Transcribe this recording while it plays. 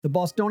The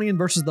Bostonian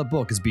versus the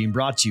Book is being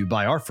brought to you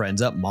by our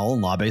friends at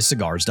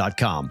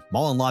MalinLabeCigars.com.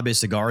 Malin Labe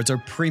cigars are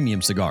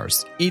premium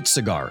cigars. Each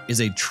cigar is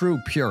a true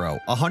Puro,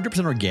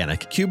 100%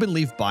 organic, Cuban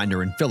leaf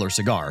binder and filler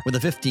cigar with a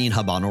 15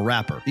 Habano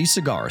wrapper. These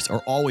cigars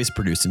are always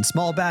produced in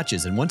small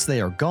batches, and once they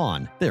are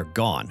gone, they're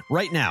gone.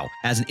 Right now,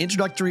 as an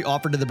introductory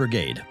offer to the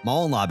Brigade,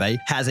 Malin Labe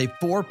has a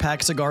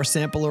 4-pack cigar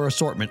sampler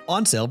assortment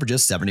on sale for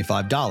just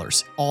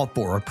 $75. All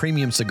 4 are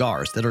premium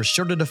cigars that are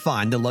sure to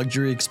define the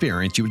luxury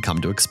experience you would come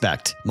to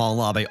expect.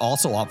 Malin Labe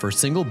also offers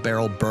single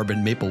barrel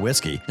bourbon maple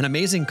whiskey and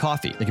amazing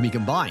coffee that can be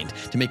combined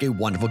to make a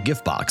wonderful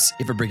gift box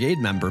if a Brigade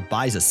member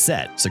buys a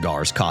set,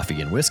 cigars,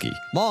 coffee, and whiskey.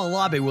 Malin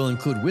Labe will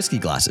include whiskey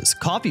glasses,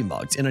 coffee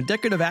mugs, and a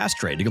decorative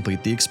ashtray to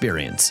complete the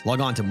experience. Log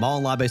on to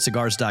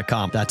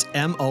MalinLabeCigars.com. That's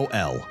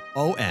MOLONLABE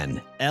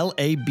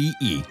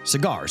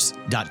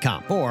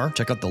cigars.com, or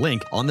check out the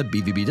link on the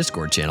BVB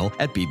Discord channel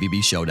at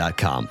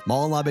BVBshow.com.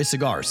 Malin Labe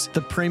Cigars,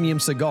 the premium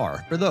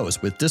cigar for those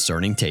with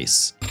discerning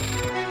tastes.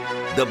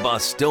 The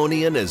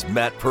Bostonian is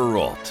Matt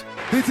Perrault.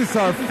 This is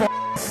our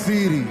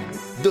city.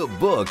 The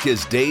Book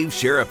is Dave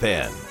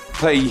Sherapan.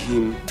 Pay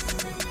him.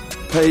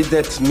 Pay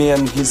that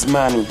man his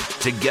money.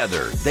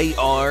 Together, they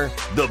are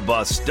the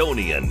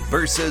Bostonian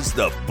versus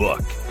the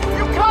Book.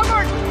 You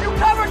covered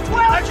 12!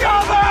 I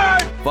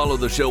covered! Follow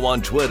the show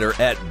on Twitter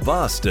at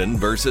Boston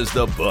versus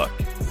the Book.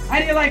 How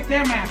do you like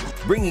them apples?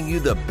 Bringing you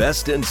the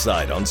best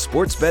insight on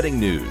sports betting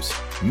news,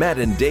 Matt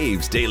and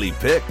Dave's daily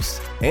picks,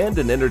 and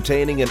an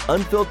entertaining and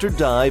unfiltered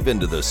dive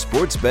into the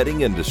sports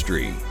betting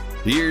industry.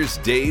 Here's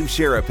Dave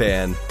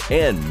Sherapan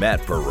and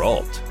Matt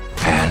Perrault.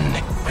 And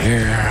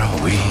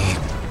here we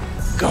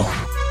go.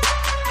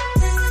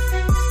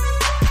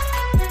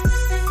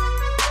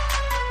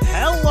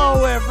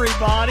 Hello,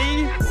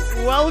 everybody.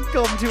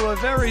 Welcome to a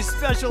very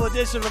special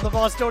edition of the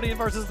Bostonian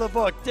versus the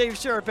Book. Dave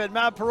Sherapan,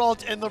 Matt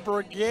Perrault, and the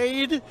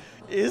Brigade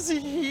is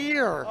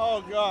here.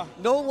 Oh, God.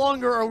 No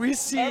longer are we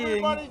seeing...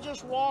 Everybody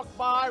just walk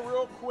by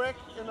real quick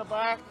in the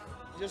back.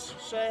 Just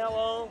say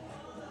hello.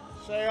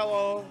 Say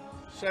hello.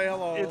 Say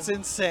hello. It's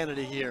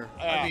insanity here.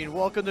 Yeah. I mean,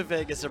 welcome to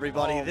Vegas,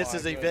 everybody. Oh, this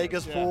is a goodness.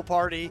 Vegas pool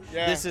party.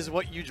 Yeah. This is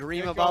what you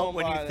dream Get about going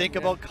when you by think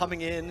them, about yeah.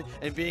 coming in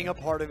and being a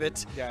part of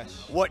it.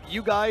 Yes. What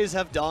you guys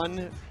have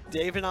done,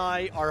 Dave and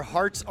I, our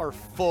hearts are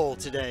full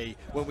today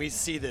when we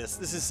see this.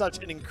 This is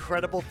such an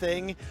incredible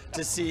thing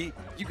to see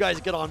you guys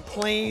get on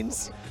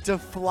planes, to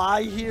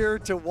fly here,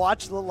 to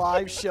watch the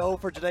live show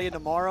for today and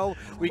tomorrow.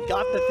 We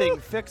got the thing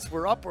fixed.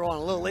 We're up. We're on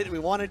a little late than we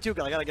wanted to.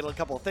 I got to get a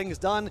couple of things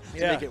done to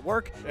Yeah. make it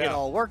work. It Yeah.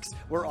 all works.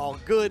 We're all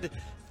good.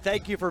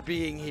 Thank you for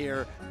being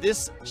here.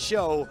 This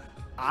show,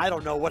 I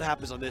don't know what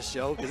happens on this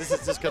show, because this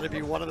is just going to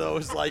be one of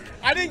those, like...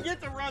 I didn't get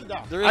the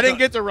rundown. There is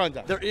get the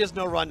rundown. There is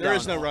no rundown. There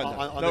is no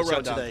rundown. on No the show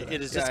rundown today. today.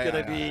 It is just Yeah,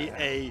 going to yeah, be yeah.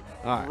 a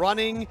All right.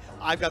 running.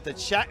 I've got the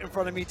chat in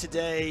front of me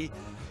today.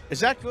 Is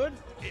that good?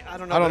 I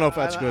don't know. I don't know if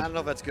that's good. I don't know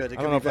if that's good. It I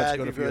could don't know be if that's bad,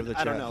 good could if be you have the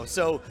I don't chat. know.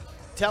 So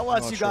tell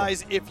us, not you sure.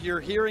 guys, if you're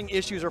hearing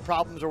issues or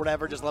problems or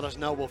whatever, just let us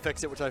know. We'll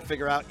fix it, which I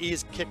figure out.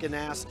 He's kicking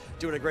ass,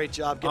 doing a great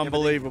job, getting everything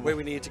Unbelievable. the way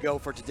we need it to go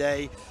for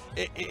today.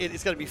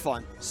 It's going to be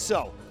fun.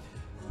 So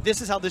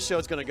this is how this show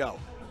is going to go.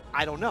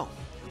 I don't know.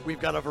 We've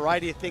got a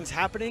variety of things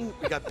happening.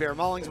 We got Bear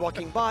Mullings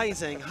walking by and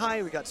saying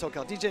hi. We got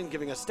SoCal DJ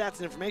giving us stats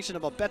and information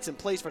about bets in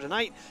place for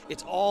tonight.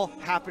 It's all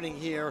happening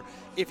here.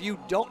 If you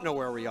don't know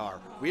where we are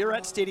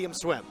at Stadium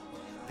Swim.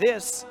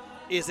 This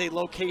is a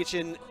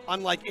location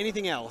unlike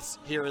anything else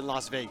here in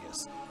Las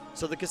Vegas.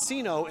 So the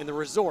casino and the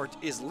resort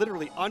is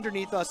literally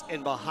underneath us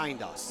and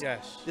behind us.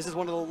 Yes. This is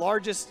one of the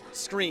largest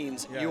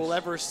screens Yes. you will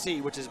ever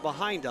see, which is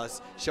behind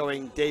us,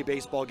 showing day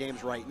baseball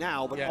games right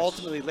now. But Yes.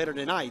 ultimately later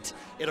tonight,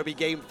 it'll be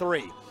Game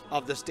 3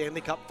 of the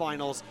Stanley Cup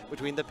Finals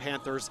between the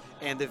Panthers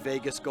and the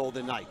Vegas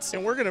Golden Knights.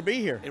 And we're going to be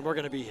here. And we're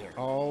going to be here.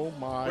 Oh,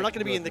 my We're not going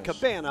to be in the goodness.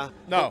 cabana,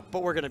 No.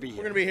 but we're going to be here.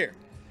 We're going to be here.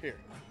 Here.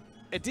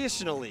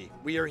 Additionally,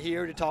 we are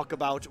here to talk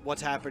about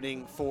what's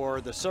happening for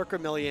the Circa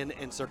Million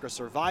and Circa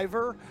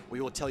Survivor.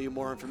 We will tell you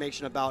more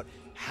information about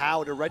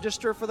how to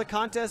register for the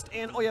contest.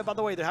 And, oh yeah, by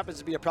the way, there happens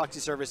to be a proxy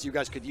service you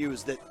guys could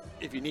use that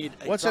if you need.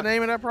 What's the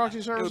name of that proxy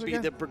It service would be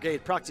again? the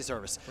Brigade proxy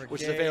service,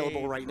 which is Brigade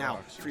available right now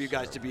Proxy for you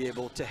guys to be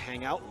able to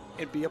hang out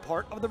and be a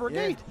part of the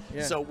Brigade.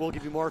 yeah. So we'll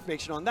give you more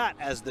information on that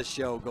as the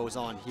show goes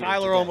on here.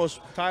 Tyler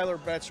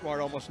today. Betsmart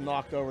almost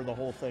knocked over the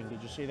whole thing.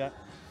 Did you see that?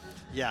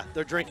 Yeah,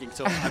 they're drinking,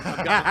 so we're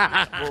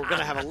going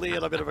to have a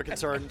little bit of a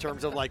concern in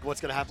terms of like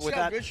what's going to happen with See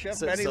how that. good Chef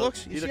Benny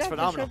looks? He You see looks how good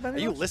phenomenal. Chef Benny Are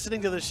you looks?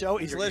 listening to the show?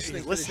 He's You're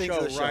listening to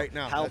the show right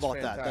now. How That's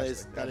about that?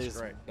 fantastic. That That's is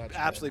great. That's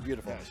absolutely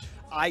great. beautiful. Yes.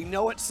 I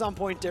know at some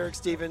point Derek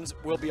Stevens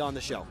will be on the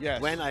show. Yes.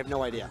 When? I have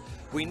no idea.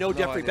 We know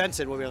Jeffrey idea.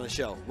 Benson will be on the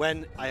show.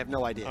 When? I have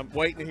no idea. I'm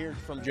waiting to hear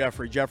from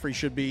Jeffrey. Jeffrey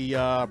should be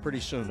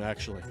pretty soon,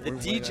 actually. The We're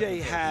waiting DJ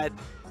for- had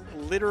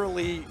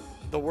literally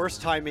the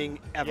worst timing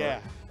ever. Yeah.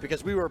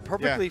 Because we were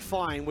perfectly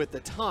fine with the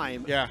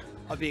time Yeah.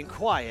 of being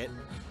quiet,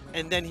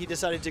 and then he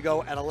decided to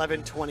go at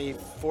 11, 20,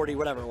 40,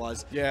 whatever it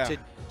was, Yeah. to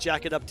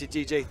jack it up to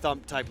DJ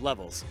Thump type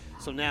levels.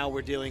 So now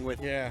we're dealing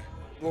with, Yeah.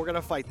 we're going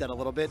to fight that a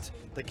little bit.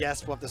 The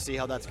guests, we'll have to see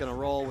how that's going to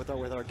roll with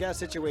our guest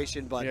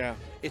situation, but Yeah.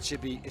 it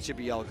should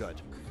be all good.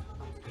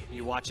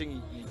 You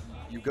watching?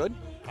 You good?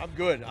 I'm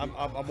good.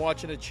 I'm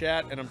watching the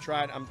chat, and I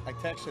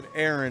texted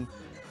Aaron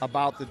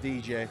about the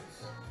DJ.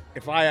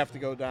 If I have to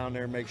go down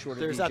there and make sure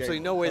there's DJ absolutely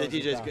no way the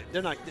closes DJ's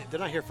down. they're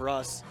not here for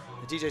us.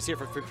 The DJ's here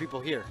for people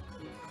here.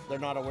 They're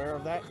not aware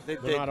of that? They're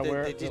not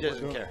aware? The DJ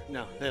doesn't care.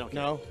 No, they don't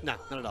care. No? No,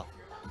 not at all.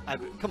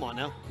 Come on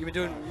now. You've been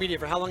doing media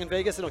for how long in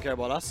Vegas? They don't care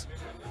about us.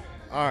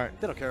 All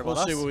right. They don't care about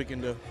us. We'll see what we can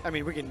do. I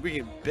mean, we can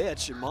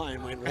bitch and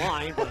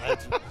whine,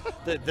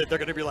 but they're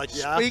going to be like,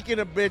 yeah. Speaking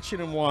of bitching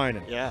and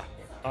whining. Yeah.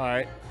 All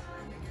right.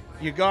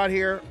 You got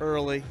here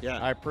early. Yeah.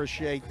 I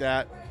appreciate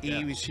that. Yeah.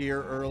 E was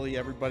here early.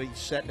 Everybody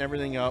setting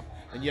everything up,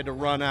 and you had to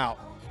run out.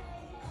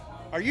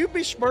 Are you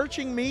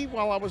besmirching me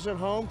while I was at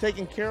home,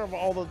 taking care of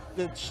all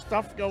the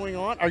stuff going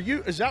on?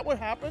 Is that what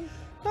happened?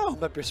 No, I'm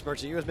not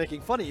besmirching you. I was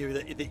making fun of you.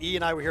 The E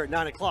and I were here at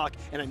 9 o'clock,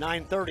 and at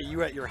 9:30, you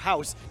were at your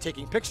house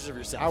taking pictures of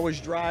yourself. I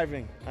was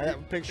driving. A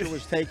picture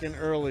was taken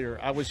earlier.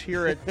 I was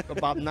here at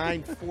about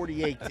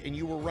 9:48, and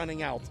you were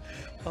running out.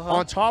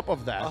 On top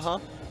of that,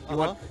 you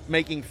were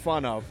making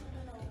fun of.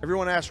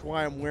 Everyone asks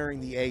why I'm wearing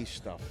the A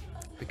stuff.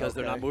 Because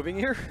they're not moving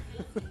here?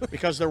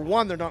 Because they're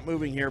not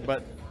moving here,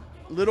 but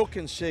Little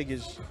Consig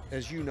is,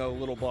 as you know,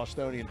 Little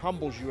Bostonian,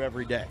 humbles you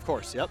every day. Of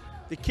course, yep.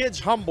 The kids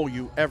humble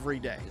you every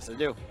day. Yes, they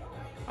do.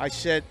 I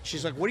said,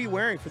 she's like, what are you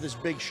wearing for this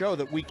big show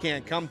that we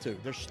can't come to?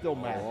 They're still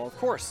mad. Well, of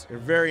course. They're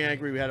very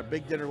angry. We had a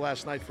big dinner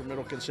last night for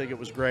Middle Consig. It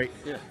was great.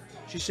 Yeah.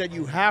 She said,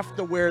 you have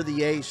to wear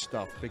the A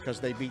stuff because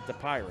they beat the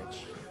Pirates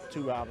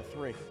 2 out of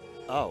 3.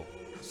 Oh.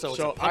 So it's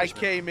a I punishment.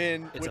 came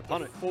in It's with a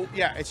punishment. full,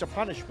 yeah, it's a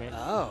punishment.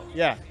 Oh.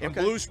 Yeah, and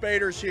Okay. Blue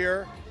Spader's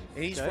here,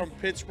 and he's Okay. from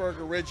Pittsburgh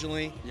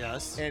originally.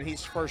 Yes. And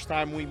he's first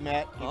time we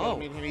met. You know what I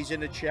mean? And he's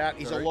in the chat.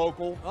 He's Very- a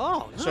local.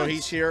 Oh, So nice.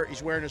 he's here.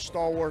 He's wearing a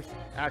Stallworth,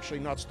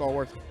 actually not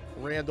Stallworth,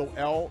 Randall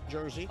L.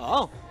 jersey.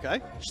 Oh, okay.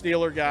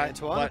 Steeler guy.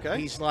 Antoine, but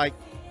okay. he's like,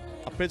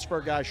 a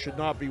Pittsburgh guy should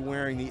not be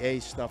wearing the A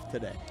stuff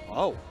today.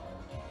 Oh.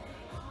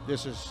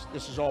 This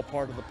is all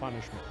part of the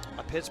punishment.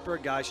 A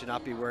Pittsburgh guy should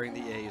not be wearing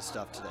the A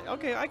stuff today.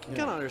 Okay, I can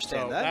kind of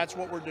understand So that. that's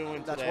what we're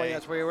doing today.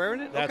 That's why you're wearing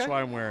it? That's Okay.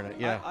 why I'm wearing it,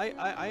 yeah.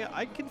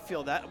 I can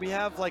feel that. We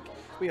have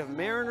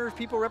Mariners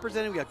people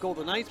represented. We got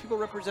Golden Knights people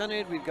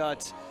represented. We've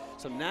got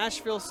some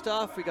Nashville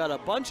stuff. We got a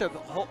bunch of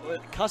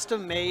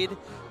custom-made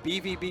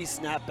BVB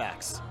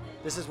snapbacks.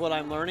 This is what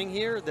I'm learning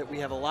here, that we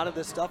have a lot of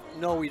this stuff.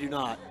 No, we do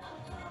not.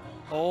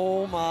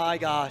 Oh my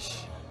gosh.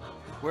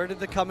 Where did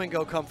the come and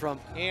go come from?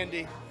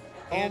 Andy.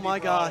 Oh my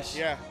gosh.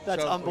 Yeah.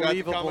 That's so we got the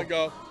unbelievable. come and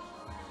go.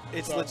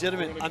 It's So,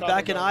 legitimate. we're gonna I'm come back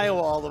and in go.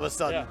 Iowa all of a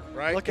sudden. Yeah,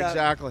 right? Look at,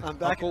 Exactly. I'm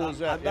back. How cool is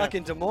that? I'm back Yeah.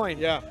 in Des Moines.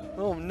 Yeah.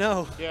 Oh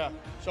no. Yeah.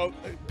 So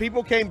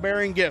people came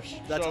bearing gifts.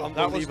 That's so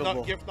unbelievable. That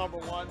was gift number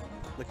 1.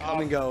 The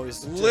come and go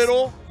is just,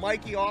 Little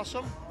Mikey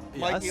Awesome.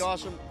 Yes. Mikey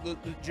Awesome, the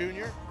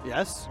junior,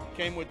 Yes.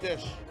 came with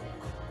this.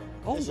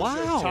 Oh This is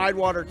wow. the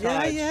Tidewater Yeah,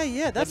 Tides.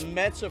 yeah. That's the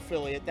Mets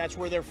affiliate. That's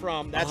where they're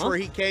from. That's Uh-huh. where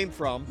he came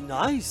from.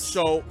 nice.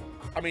 So,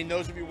 I mean,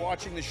 those of you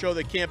watching the show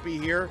that can't be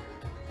here,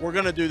 we're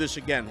going to do this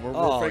again. We're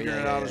figuring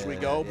it out as we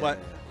go. But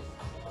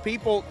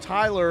people,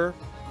 Tyler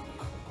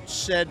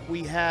said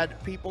we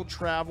had people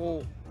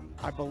travel,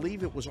 I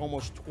believe it was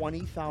almost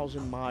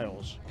 20,000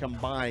 miles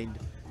combined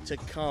to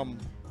come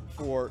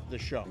for the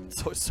show.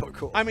 So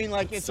cool. I mean,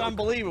 like, it's so cool.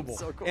 unbelievable.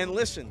 So cool. And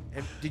listen,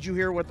 did you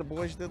hear what the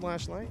boys did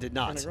last night? Did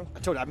not. And the girls? I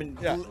told you. I've been.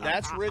 Yeah,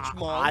 that's Rich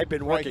Munn. I've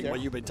been right working there. while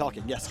you've been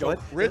talking. Yes. So Go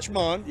ahead. Rich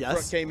Munn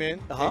Yes. came in,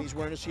 Uh-huh. and he's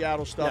wearing the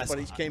Seattle stuff, Yes. but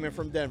he came in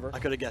from Denver. I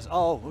could have guessed.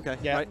 Oh, okay.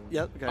 Yeah. Right.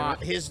 Yeah.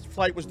 Okay. His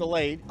flight was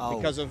delayed Oh.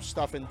 because of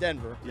stuff in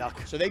Denver.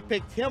 Yuck. So they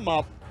picked him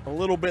up a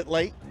little bit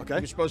late. Okay.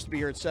 He was supposed to be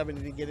here at 7.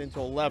 He didn't get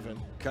until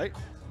 11. Okay.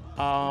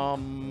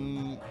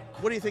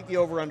 What do you think the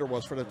over-under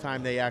was for the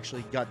time they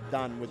actually got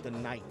done with the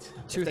night?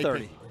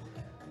 2:30.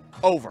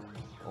 Over.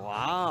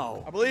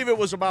 Wow. I believe it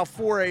was about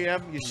 4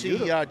 a.m. You see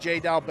Jay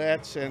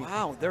Dalbetts and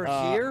Wow, they're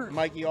here?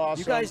 Mikey Awesome.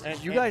 You guys,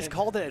 and- you guys and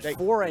called it they- at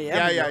 4 a.m.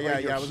 Yeah. You're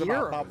It was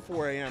here? about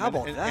 4 a.m. How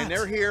about and, that? And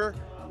they're here,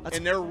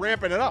 and they're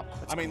ramping it up.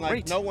 That's I mean, great.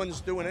 like, no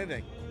one's doing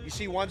anything. You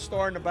see one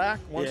star in the back?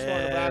 One star in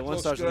the Yeah, back one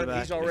looks star's in the good.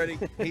 back. He's already,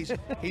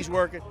 he's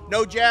working.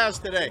 No jazz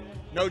today.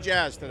 No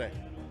jazz today.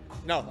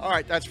 No, all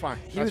right, that's fine.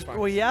 That's fine.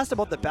 Well, he asked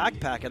about the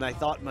backpack, and I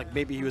thought like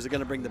maybe he was going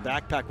to bring the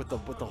backpack with the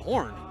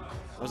horn.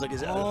 I was like,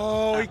 is it?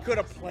 He could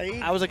have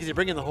played. I was like, is he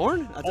bringing the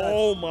horn?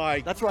 Oh my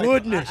that's what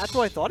goodness! that's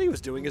what I thought he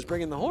was doing, is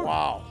bringing the horn.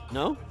 Wow.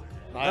 No.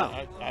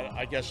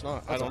 I guess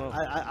not. I don't know.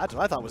 That's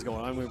what I thought was going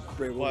on.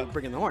 We're What?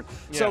 bringing the horn.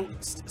 Yeah. So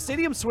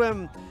Stadium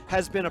Swim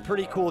has been a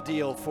pretty cool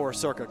deal for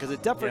Circa because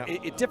it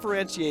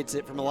differentiates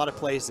it from a lot of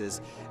places.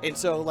 And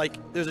so, like,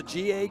 there's a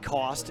GA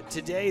cost.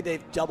 Today,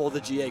 they've doubled the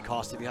GA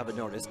cost, if you haven't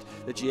noticed.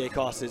 The GA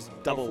cost is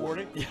double.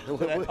 40? Yeah.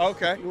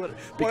 Okay. Well,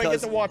 I get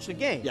to watch the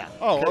game. Yeah.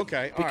 Oh,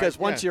 okay. All Because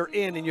right, once yeah. you're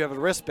in and you have a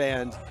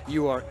wristband,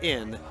 you are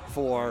in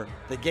for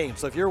the game.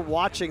 So if you're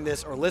watching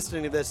this or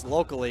listening to this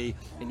locally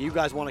and you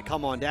guys want to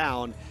come on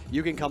down,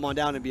 you can come on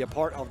down and be a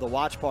part of the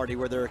watch party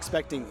where they're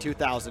expecting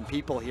 2,000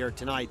 people here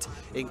tonight,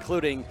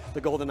 including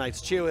the Golden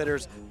Knights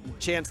cheerleaders,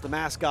 Chance the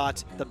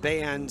mascot, the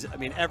band. I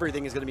mean,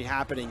 everything is going to be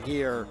happening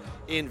here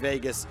in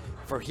Vegas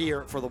for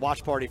the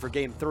watch party for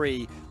Game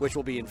 3, which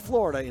will be in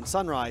Florida in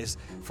Sunrise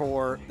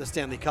for the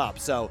Stanley Cup.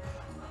 So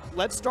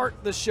let's start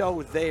the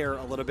show there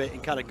a little bit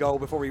and kind of go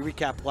before we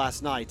recap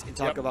last night and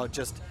talk about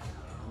just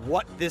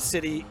what this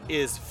city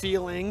is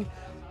feeling.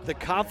 The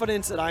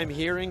confidence that I'm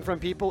hearing from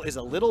people is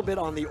a little bit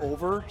on the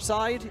over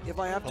side, if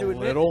I have to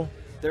admit. A little?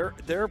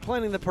 They're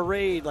planning the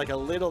parade like a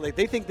little. They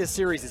think this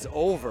series is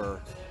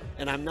over,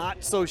 and I'm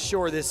not so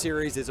sure this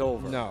series is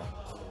over. No,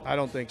 I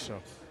don't think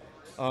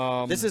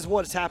so. This is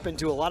what's happened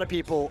to a lot of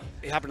people.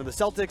 It happened to the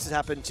Celtics. It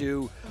happened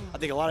to,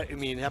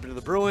 it happened to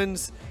the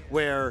Bruins,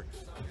 where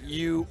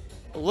you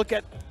look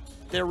at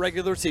their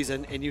regular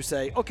season and you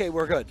say, okay,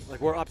 we're good. Like,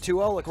 we're up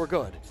 2-0, like, we're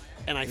good.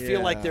 And I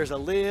feel like there's a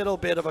little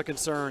bit of a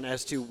concern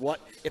as to what,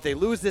 if they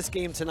lose this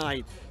game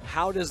tonight,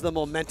 how does the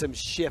momentum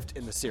shift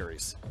in the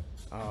series?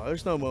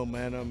 There's no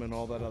momentum and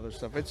all that other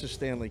stuff. It's a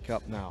Stanley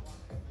Cup now.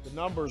 The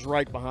number's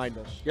right behind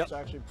us. Yep. It's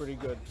actually pretty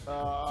good.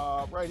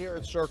 Right here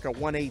it's circa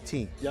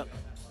 118. Yep.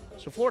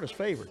 So Florida's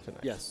favored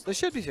tonight. Yes, they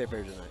should be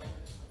favored tonight.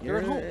 You're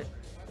at home.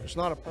 There's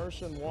not a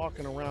person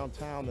walking around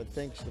town that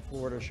thinks the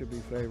Florida should be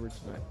favored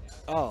tonight.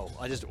 Oh,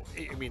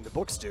 the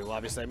books do,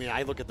 obviously. I mean,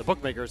 I look at the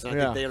bookmakers, and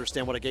I think they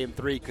understand what a Game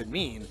 3 could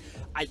mean.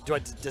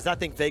 Does that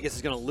think Vegas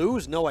is going to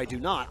lose? No, I do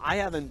not. I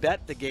haven't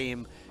bet the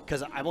game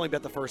because I've only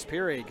bet the first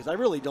period because I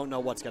really don't know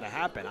what's going to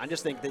happen. I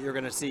just think that you're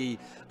going to see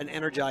an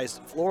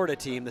energized Florida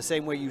team the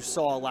same way you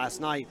saw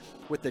last night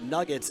with the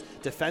Nuggets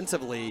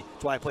defensively.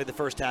 That's why I played the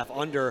first half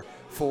under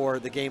for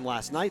the game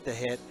last night, the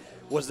hit.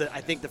 Was that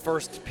I think the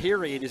first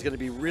period is going to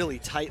be really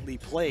tightly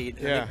played.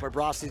 And I think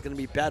Bobrovsky's going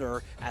to be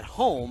better at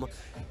home.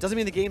 Doesn't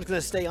mean the game's going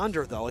to stay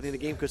under, though. I think the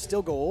game could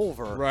still go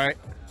over. Right.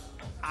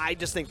 I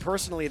just think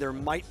personally there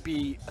might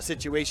be a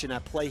situation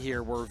at play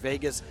here where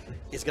Vegas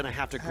is going to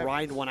have to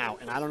grind one out.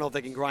 And I don't know if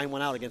they can grind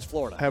one out against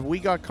Florida. Have we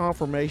got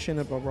confirmation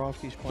that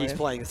Bobrovsky's playing? He's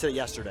playing. They said it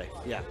yesterday.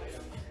 Yeah.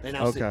 They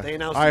announced it. They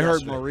announced I it heard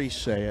yesterday. Maurice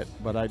say it,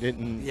 but I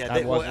didn't. Yeah,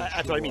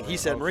 that's what I mean. He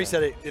said, Maurice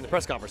said it in the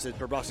press conference. That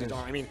Bobrovsky's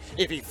arm. I mean,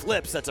 if he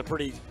flips, that's a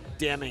pretty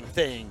damning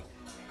thing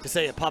to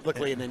say it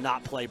publicly and then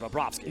not play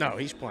Bobrovsky. No,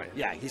 he's playing.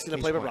 Yeah, he's going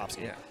to play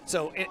Bobrovsky. Yeah.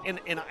 So, and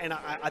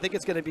I think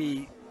it's going to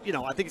be,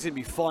 I think it's going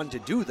to be fun to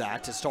do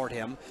that, to start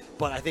him.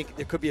 But I think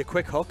there could be a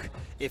quick hook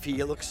if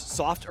he looks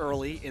soft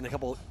early and a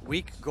couple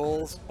weak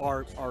goals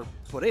are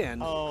put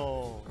in.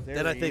 Oh, there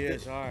then I he think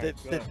is. That, all right,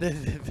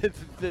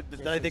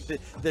 then I think that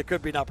there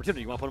could be an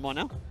opportunity. You want to put him on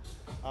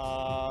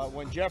now?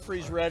 When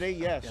Jeffrey's ready,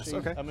 yes. Yes,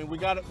 okay. I mean, we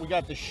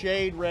got the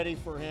shade ready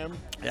for him.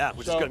 Yeah,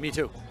 which is good. Me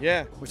too.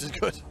 Yeah, which is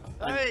good.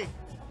 Hey,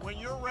 when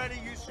you're ready,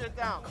 you sit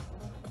down.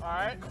 All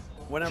right.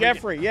 Whenever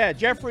Jeffrey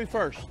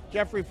first.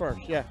 Jeffrey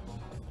first. Yeah.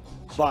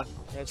 But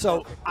so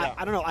perfect, yeah.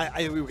 I don't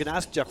know. We can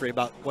ask Jeffrey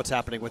about what's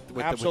happening with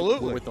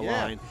the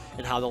line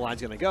and how the line's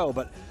going to go.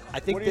 But I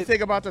think. What do you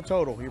think about the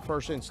total? Your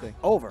first instinct?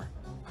 Over.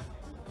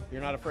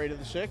 You're not afraid of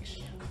the 6?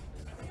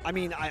 I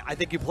mean, I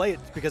think you play it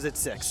because it's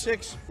 6.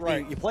 6,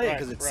 right? You play it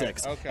because it's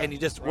 6, okay, and you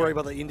just worry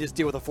about that. You can just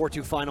deal with a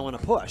 4-2 final and a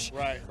push.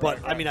 Right. But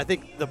I mean, I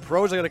think the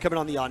pros are going to come in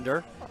on the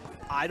under.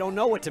 I don't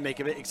know what to make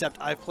of it, except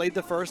I've played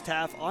the first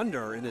half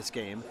under in this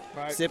game,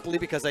 simply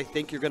because I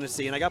think you're going to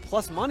see, and I got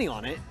plus money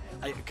on it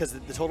because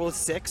the total is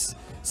 6,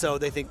 so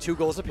they think 2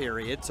 goals a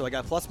period. So I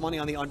got plus money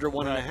on the under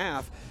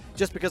 1.5,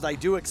 just because I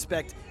do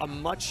expect a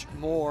much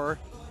more.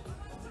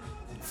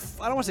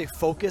 I don't want to say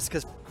focused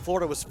because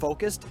Florida was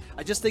focused.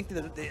 I just think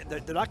that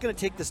they're not going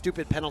to take the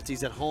stupid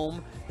penalties at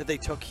home that they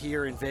took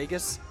here in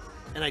Vegas,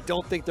 and I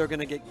don't think they're going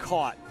to get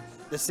caught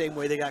the same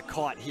way they got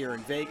caught here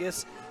in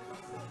Vegas.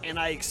 And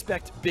I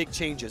expect big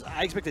changes.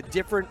 I expect a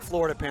different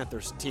Florida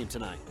Panthers team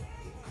tonight.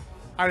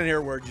 I didn't hear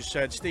a word you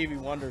said. Stevie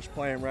Wonder's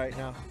playing right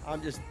now.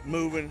 I'm just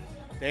moving,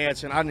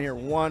 dancing. I didn't hear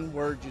one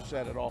word you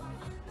said at all.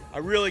 I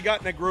really got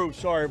in the groove.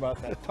 Sorry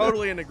about that.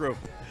 Totally in the groove.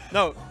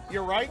 No,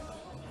 you're right.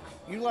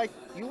 You like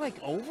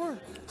over?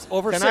 It's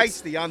over tonight's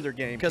 6. the under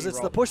game because it's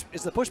the push.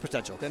 It's the push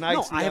potential.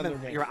 Tonight's I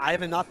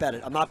haven't not bet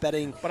it. I'm not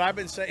betting. But I've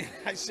been saying.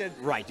 I said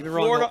right. You've been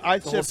Florida. wrong. I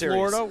said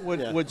Florida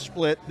would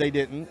split. They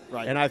didn't.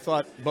 Right. And I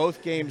thought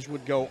both games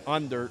would go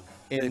under.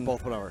 They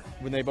both went over.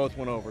 When they both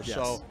went over. Yes.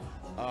 So,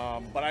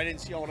 but I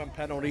didn't see all them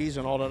penalties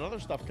and all that other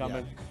stuff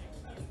coming.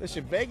 Yeah.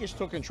 Listen, Vegas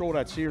took control of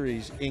that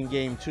series in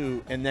Game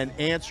 2 and then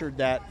answered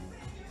that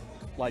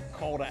like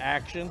call to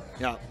action.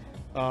 Yeah.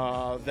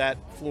 That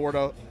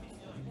Florida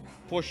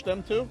pushed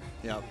them to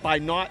by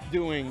not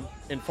doing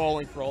and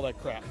falling for all that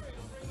crap.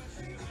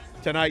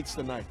 Tonight's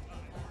the night.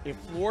 If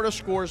Florida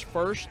scores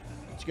first,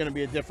 it's going to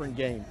be a different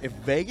game. If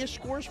Vegas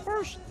scores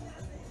first,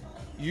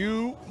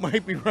 you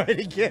might be right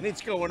again.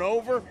 It's going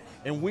over,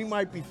 and we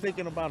might be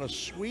thinking about a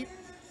sweep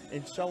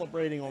and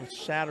celebrating on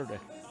Saturday.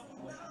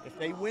 If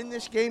they win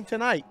this game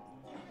tonight,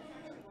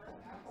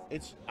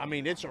 it's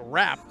a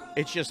wrap.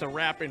 It's just a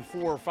wrap in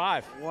 4 or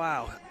 5.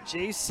 Wow.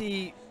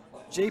 JPC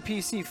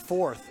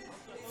 4th.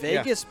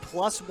 Vegas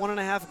plus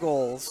 1.5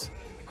 goals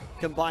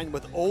combined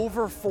with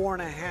over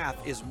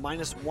 4.5 is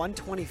minus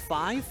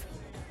 125.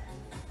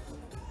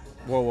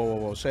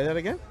 Whoa. Say that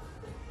again?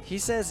 He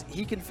says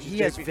he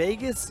has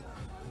Vegas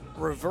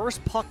Reverse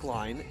puck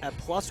line at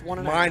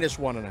 +1.5. Minus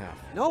 1.5.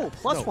 No,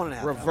 plus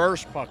 1.5.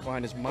 Reverse puck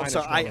line is minus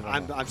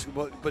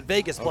 1.5. But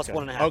Vegas plus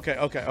 1.5. Okay.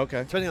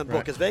 Depending on the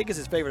book, because Vegas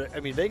is favored. I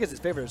mean, Vegas is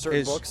favored in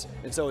certain books,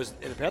 and so is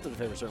the Panthers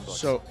favored in certain books.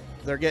 So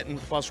they're getting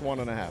plus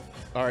 1.5.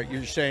 All right,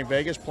 you're saying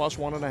Vegas plus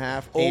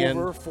 1.5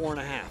 over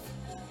 4.5.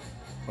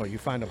 Oh, you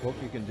find a book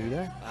you can do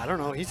that? I don't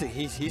know. He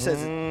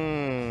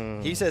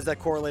says that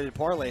correlated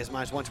parlay is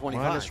minus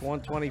 125. Minus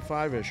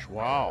 125-ish.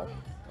 Wow.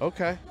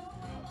 Okay.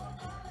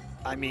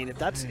 I mean, if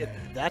that's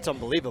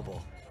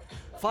unbelievable.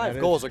 5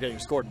 goals are getting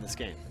scored in this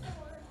game.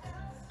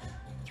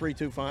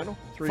 3-2 final.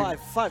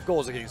 Five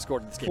goals are getting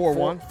scored in this game.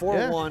 4-1.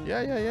 4-1.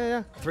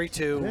 Yeah.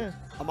 3-2. Yeah.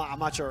 I'm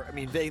not sure. I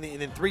mean,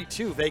 and then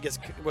 3-2. Vegas,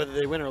 whether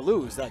they win or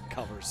lose, that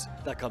comes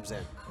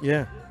in.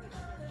 Yeah.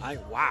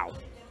 Wow.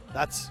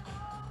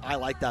 I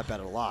like that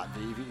bet a lot.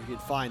 If you can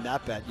find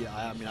that bet, yeah.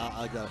 I mean, I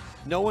like that.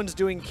 No one's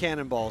doing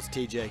cannonballs,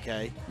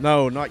 TJK.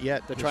 No, not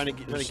yet. They're trying to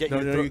get you.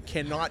 No, you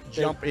cannot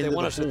jump in the pool. They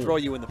want us to throw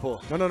you in the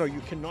pool. No.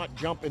 You cannot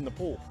jump in the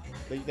pool.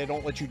 They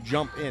don't let you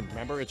jump in.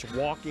 Remember, it's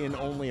walk in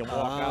only and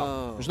walk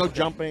out. There's no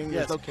jumping.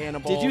 There's no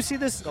cannonball. Did you see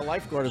this? The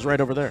lifeguard is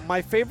right over there.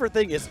 My favorite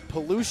thing is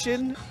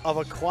pollution of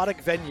aquatic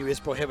venue is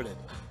prohibited.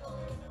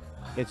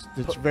 It's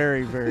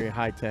very, very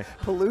high tech.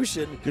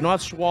 Pollution. Do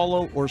not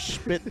swallow or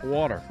spit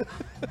water.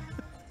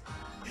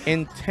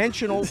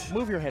 Intentional,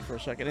 move your head for a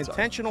second.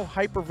 Intentional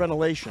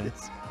hyperventilation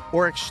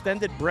or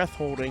extended breath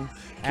holding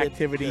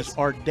activities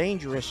are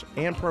dangerous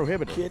and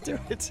prohibited. Can't do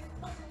it.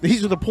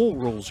 These are the pool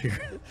rules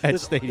here at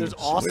Stadium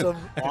Swim. There's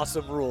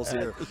awesome rules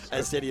here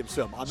at Stadium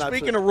Swim.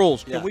 Speaking of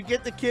rules, can we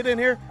get the kid in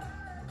here?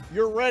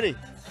 You're ready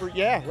for,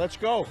 let's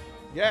go.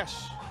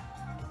 Yes.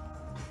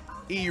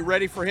 E, you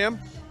ready for him?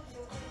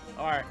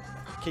 All right.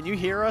 Can you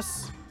hear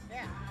us?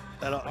 Yeah.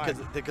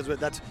 Because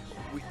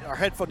our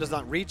headphone does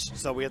not reach,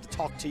 so we have to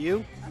talk to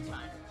you.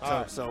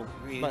 So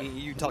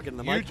you talking in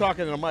the mic? You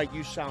talking in the mic,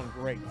 you sound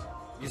great.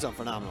 You sound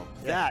phenomenal.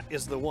 Yeah. That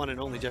is the one and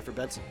only Jeffrey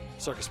Benson,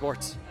 Circa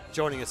Sports,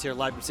 joining us here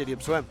live from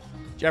Stadium Swim.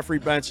 Jeffrey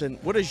Benson,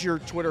 what is your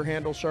Twitter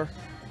handle, sir?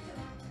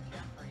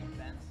 Jeffrey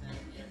Benson.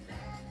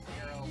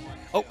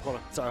 Oh, hold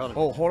on. Sorry, hold on.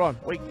 Oh, hold on.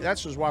 Wait,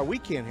 that's just why we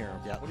can't hear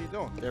him. Yeah. What are you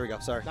doing? There we go.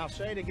 Sorry. Now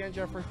say it again,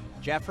 Jeffrey.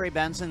 Jeffrey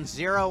Benson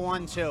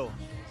 012.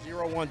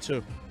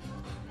 012.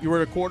 You were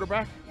the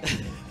quarterback?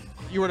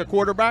 You were the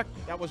quarterback?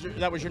 That was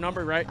your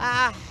number, right?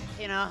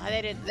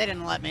 They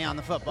didn't let me on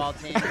the football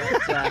team, but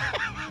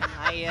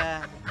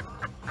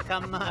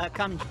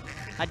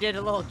I did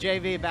a little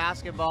JV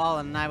basketball,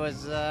 and I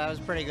was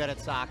pretty good at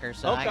soccer,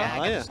 so I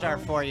got to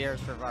start 4 years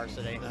for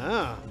varsity.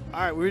 All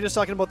right, we were just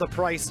talking about the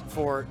price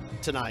for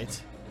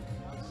tonight.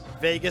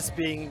 Vegas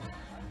being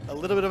a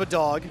little bit of a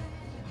dog.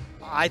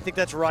 I think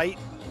that's right.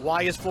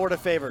 Why is Florida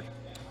favored?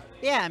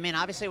 Yeah, I mean,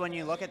 obviously when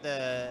you look at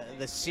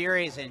the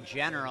series in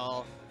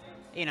general,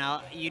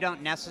 you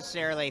don't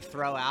necessarily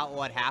throw out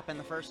what happened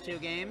the first 2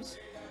 games.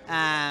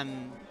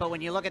 But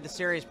when you look at the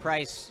series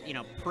price,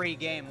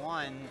 pre-game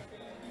 1,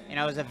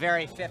 it was a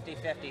very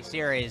 50-50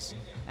 series.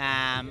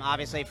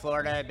 Obviously,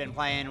 Florida had been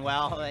playing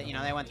well.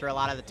 They went through a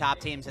lot of the top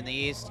teams in the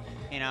East.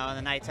 The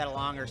Knights had a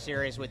longer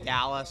series with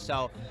Dallas.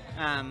 So,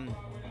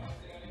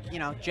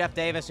 Jeff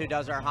Davis, who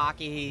does our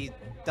hockey, he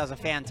does a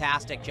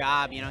fantastic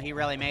job. He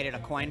really made it a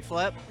coin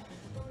flip.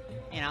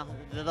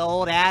 The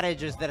old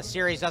adage is that a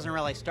series doesn't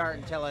really start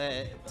until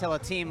a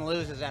team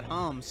loses at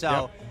home.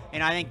 So,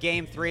 I think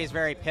Game 3 is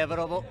very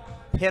pivotal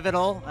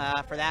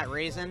for that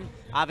reason.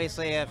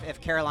 Obviously, if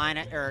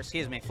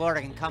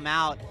Florida can come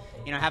out,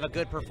 have a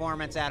good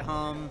performance at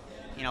home,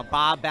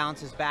 Bob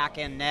bounces back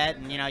in net,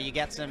 and you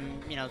get some,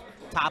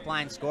 top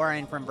line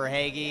scoring from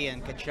Brigade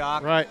and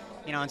Kachuk, right?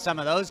 And some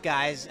of those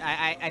guys,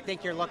 I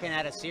think you're looking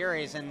at a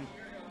series, and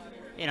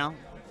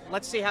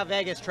let's see how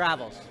Vegas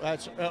travels.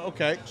 That's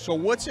okay. So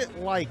what's it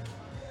like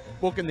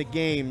booking the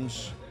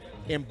games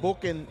and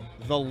booking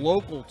the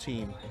local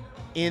team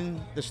in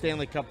the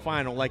Stanley Cup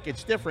final? Like,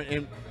 it's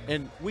different,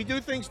 and we do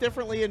things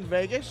differently in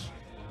Vegas,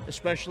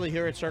 especially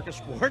here at Circa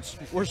Sports.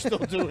 We're still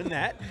doing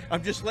that.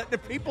 I'm just letting the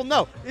people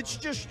know. It's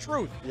just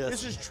truth. Yes.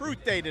 This is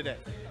truth day today.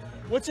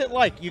 What's it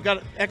like? You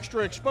got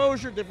extra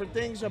exposure, different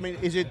things. I mean,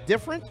 is it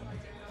different?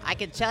 I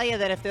can tell you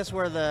that if this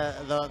were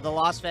the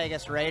Las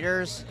Vegas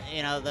Raiders,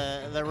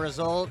 the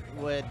result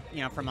would,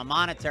 from a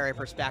monetary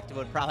perspective,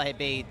 would probably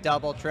be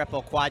double,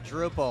 triple,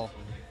 quadruple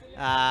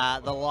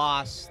the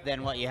loss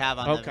than what you have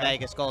on the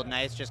Vegas Golden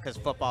Knights, just because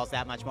football is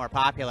that much more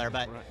popular.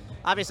 But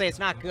obviously, it's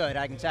not good.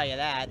 I can tell you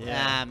that.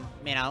 Yeah.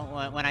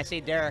 When I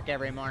see Derek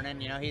every morning,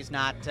 he's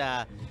not.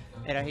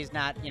 He's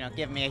not,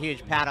 giving me a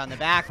huge pat on the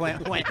back when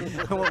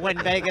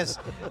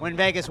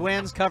Vegas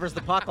wins, covers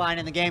the puck line,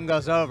 and the game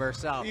goes over.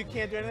 So you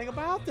can't do anything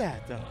about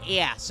that, though.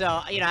 Yeah. So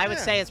I would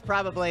say it's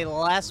probably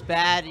less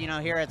bad,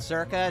 here at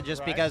Circa,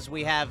 just because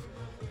we have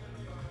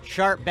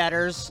sharp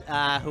bettors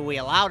who we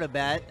allow to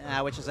bet,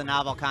 which is a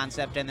novel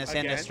concept in this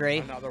industry.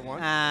 Another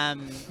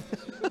one.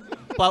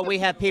 But we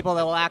have people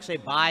that will actually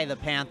buy the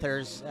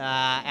Panthers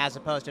as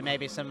opposed to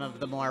maybe some of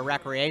the more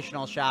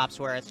recreational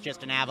shops where it's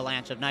just an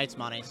avalanche of Knights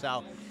money.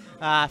 So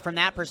from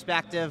that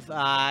perspective,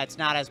 it's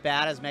not as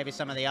bad as maybe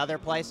some of the other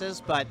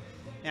places. But,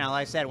 like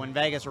I said, when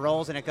Vegas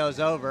rolls and it goes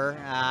over,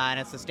 and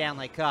it's the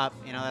Stanley Cup,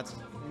 that's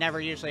never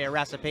usually a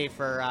recipe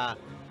for,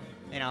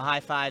 high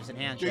fives and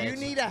handshakes. Do you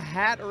need a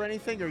hat or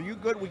anything? Are you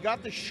good? We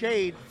got the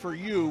shade for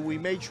you. We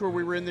made sure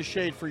we were in the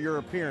shade for your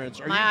appearance.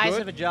 Are my you eyes good?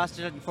 have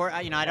adjusted.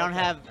 I don't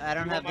have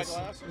this.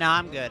 No,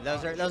 I'm good.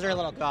 Those are a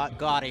little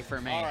gaudy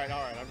for me. All right.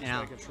 I'm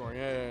just making sure.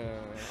 Yeah.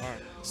 All right.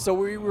 So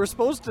we were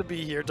supposed to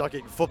be here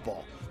talking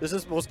football. This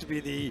is supposed to be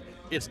the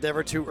it's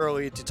never too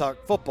early to talk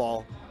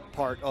football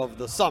part of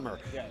the summer.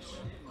 Yes.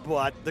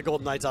 But the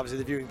Golden Knights, obviously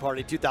the viewing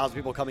party, 2,000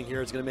 people coming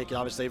here is going to make it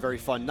obviously a very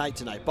fun night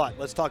tonight. But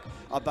let's talk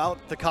about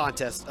the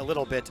contest a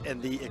little bit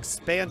and the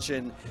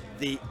expansion,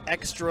 the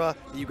extra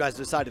that you guys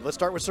decided. Let's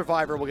start with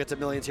Survivor. We'll get to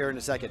Millions here in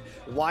a second.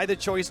 Why the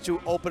choice to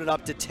open it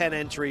up to 10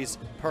 entries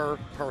per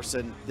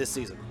person this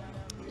season?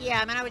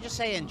 Yeah, I would just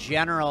say in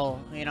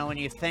general, when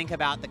you think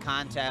about the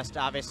contest,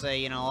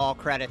 obviously, all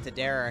credit to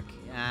Derek.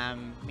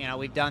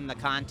 We've done the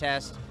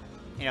contest,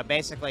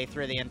 basically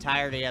through the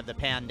entirety of the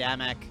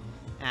pandemic.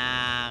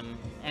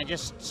 And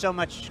just so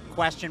much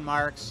question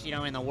marks,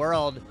 in the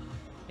world.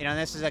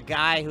 This is a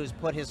guy who's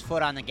put his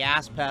foot on the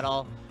gas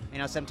pedal.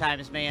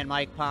 Sometimes me and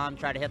Mike Palm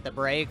try to hit the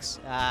brakes.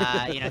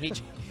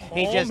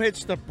 He just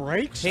hits the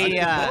brakes. He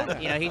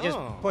just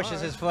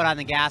pushes his foot on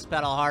the gas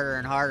pedal harder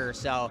and harder.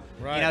 So,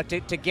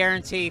 to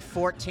guarantee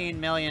 $14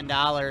 million,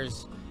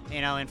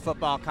 in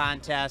football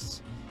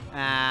contests,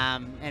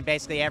 and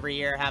basically every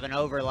year have an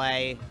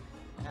overlay,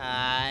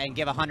 and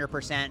give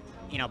 100%,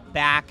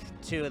 back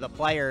to the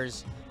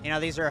players.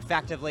 These are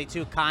effectively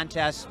two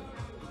contests,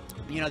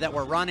 that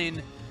we're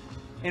running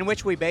in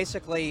which we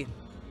basically,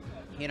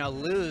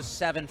 lose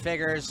 7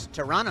 figures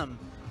to run them.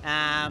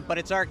 But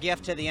it's our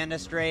gift to the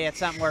industry. It's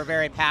something we're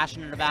very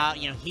passionate about.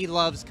 He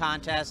loves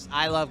contests.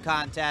 I love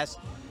contests.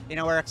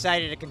 We're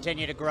excited to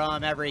continue to grow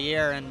them every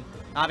year. And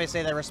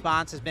obviously the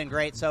response has been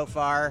great so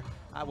far.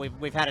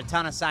 We've had a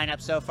ton of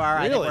signups so far.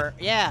 Really?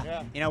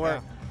 I think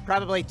we're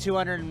probably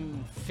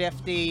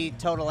 250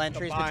 total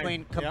entries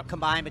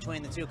combined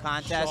between the two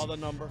contests. Saw the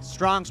number.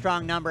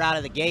 Strong number out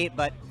of the gate.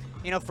 But,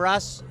 for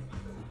us,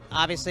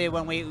 obviously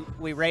when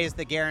we raised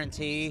the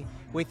guarantee,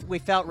 we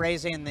felt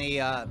raising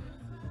the,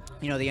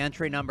 the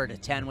entry number to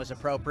 10 was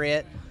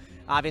appropriate.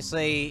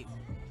 Obviously,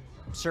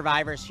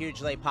 Survivor's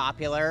hugely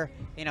popular.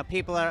 If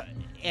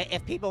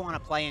people want to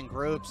play in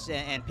groups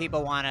and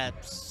people want to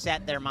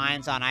set their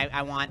minds on,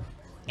 I want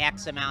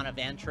X amount of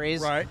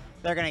entries, right,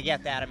 they're going to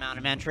get that amount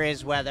of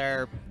entries,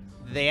 whether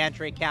the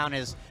entry count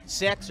is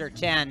 6 or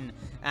 10,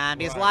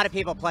 because a lot of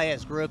people play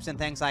as groups and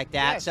things like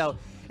that. Yes. So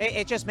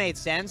it just made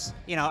sense.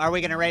 Are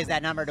we going to raise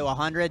that number to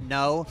 100?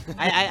 No.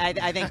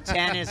 I think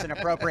 10 is an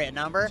appropriate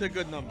number. It's a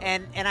good number.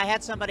 And I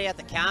had somebody at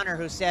the counter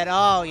who said,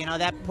 oh,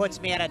 that puts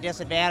me at a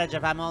disadvantage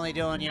if I'm only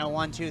doing,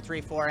 1, 2,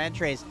 3, 4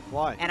 entries.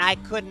 Why? And I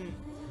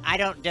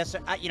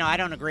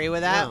don't agree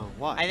with that. No,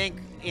 why? I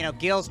think,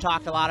 Gil's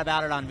talked a lot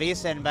about it on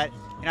VSiN, but,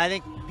 I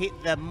think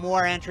the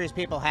more entries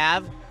people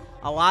have,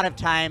 a lot of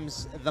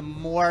times the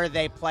more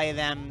they play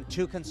them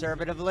too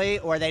conservatively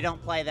or they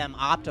don't play them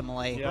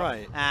optimally. Yeah.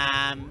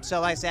 Right. So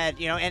like I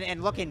said,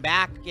 and looking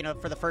back,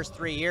 for the first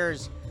 3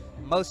 years,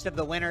 most of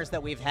the winners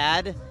that we've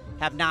had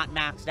have not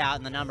maxed out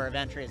in the number of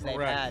entries they've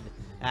had.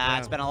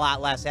 It's been a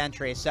lot less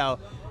entries. So,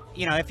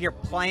 if you're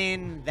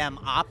playing them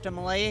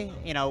optimally,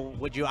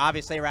 would you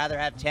obviously rather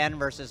have 10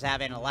 versus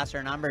having a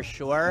lesser number?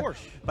 Sure. Of course.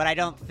 But I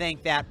don't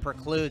think that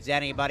precludes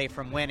anybody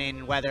from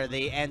winning, whether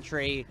the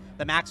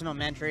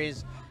maximum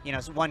entries,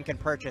 one can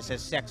purchase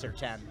is 6 or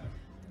 10.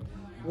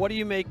 What do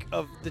you make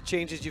of the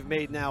changes you've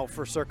made now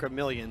for Circa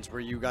Millions, where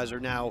you guys are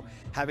now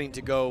having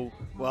to go,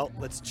 well,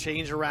 let's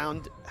change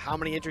around how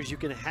many entries you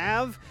can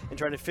have and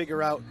trying to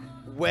figure out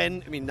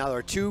when, now there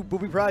are 2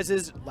 booby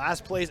prizes,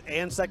 last place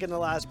and second to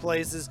last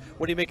places.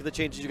 What do you make of the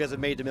changes you guys have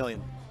made to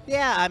Million?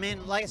 Yeah,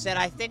 like I said,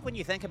 I think when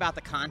you think about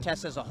the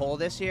contest as a whole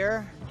this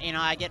year,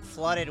 I get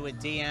flooded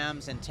with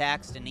DMs and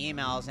text and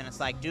emails, and it's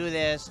like, do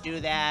this, do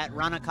that,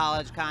 run a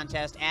college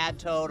contest, add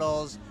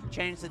totals,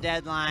 change the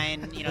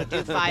deadline, do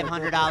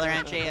 $500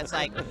 entry.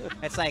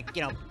 It's like,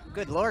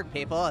 good Lord,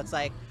 people. It's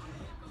like,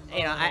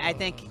 I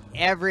think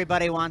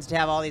everybody wants to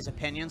have all these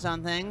opinions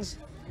on things.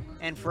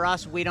 And for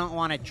us, we don't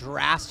want to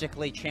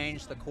drastically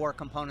change the core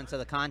components of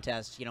the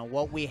contest.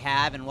 What we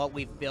have and what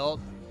we've built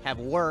have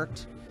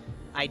worked.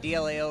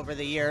 Ideally, over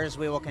the years,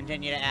 we will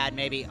continue to add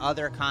maybe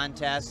other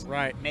contests,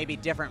 maybe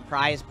different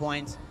prize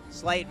points,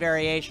 slight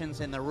variations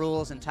in the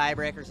rules and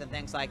tiebreakers and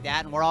things like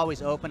that. And we're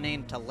always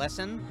opening to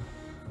listen.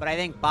 But I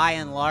think by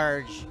and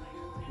large,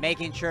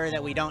 making sure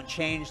that we don't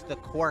change the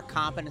core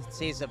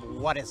competencies of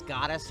what has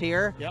got us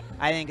here,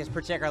 I think is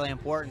particularly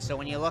important. So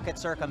when you look at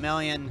Circa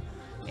Million,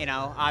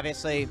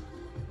 obviously,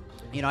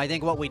 I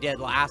think what we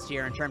did last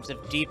year in terms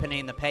of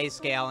deepening the pay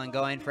scale and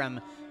going from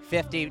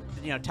 50,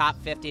 top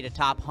 50 to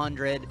top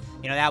 100,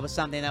 that was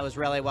something that was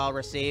really well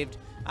received.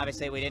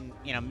 Obviously, we didn't,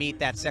 meet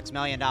that $6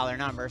 million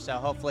number. So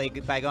hopefully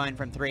by going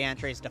from 3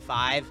 entries to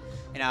 5,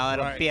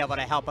 it'll be able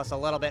to help us a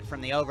little bit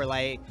from the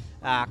overlay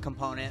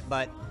component.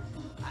 But,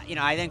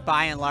 I think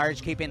by and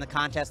large, keeping the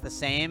contest the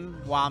same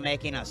while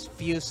making a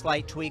few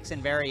slight tweaks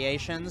and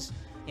variations,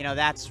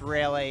 that's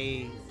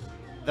really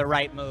the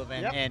right move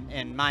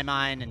in my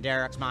mind and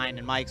Derek's mind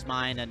and Mike's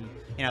mind and,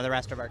 the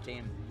rest of our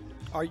team.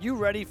 Are you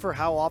ready for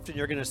how often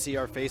you're going to see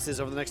our faces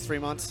over the next 3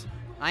 months?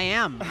 I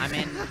am. I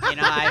mean,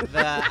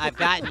 I've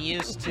gotten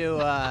used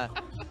to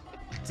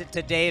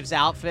Dave's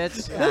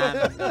outfits.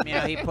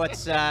 He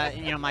puts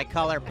my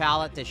color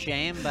palette to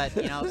shame, but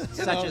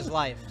such is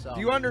life. So.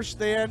 Do you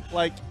understand?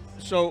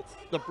 So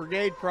the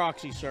Brigade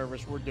proxy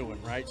service we're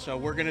doing, right? So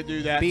we're going to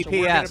do that.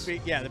 BPS. So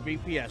the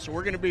BPS. So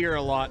we're going to be here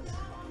a lot.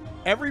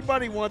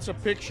 Everybody wants a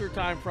picture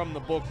time from the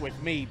book with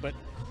me, but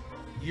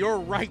you're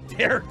right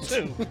there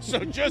too.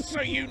 So just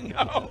so you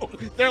know,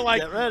 they're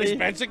like, is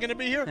Benson going to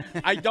be here?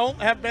 I don't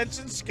have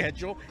Benson's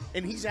schedule,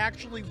 and he's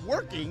actually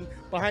working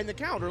behind the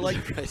counter. Like,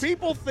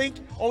 people think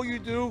all you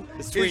do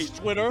is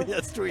Twitter,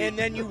 and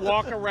then you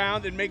walk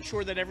around and make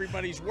sure that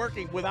everybody's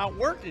working without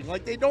working.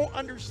 Like, they don't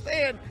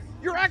understand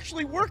you're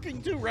actually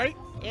working too, right?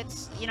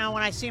 It's, when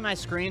I see my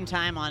screen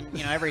time on,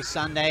 every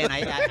Sunday, and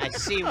I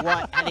see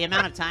the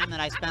amount of time that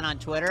I spend on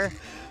Twitter.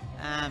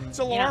 It's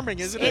alarming,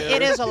 isn't it?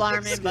 It is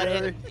alarming, but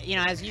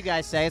as you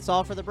guys say, it's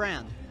all for the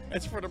brand.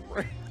 It's for the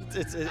brand.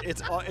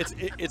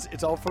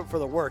 It's all for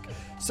the work.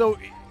 So,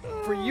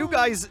 for you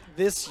guys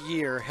this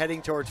year,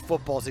 heading towards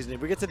football season, if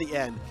we get to the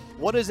end,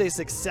 what is a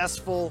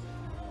successful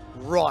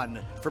run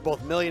for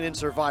both Million and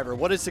Survivor?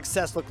 What does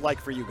success look like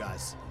for you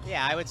guys?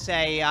 Yeah, I would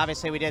say,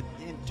 obviously, we did,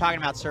 talking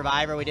about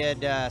Survivor, we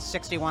did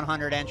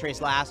 6,100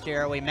 entries last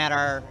year. We met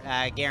our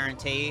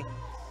guarantee.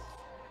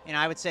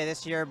 I would say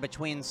this year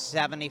between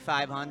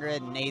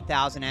 7,500 and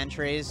 8,000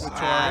 entries.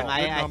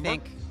 I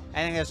think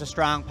there's a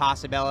strong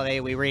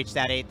possibility we reach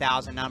that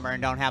 8,000 number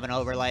and don't have an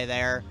overlay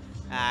there,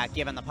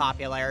 given the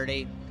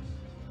popularity.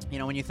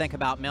 When you think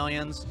about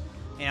Millions,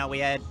 we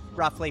had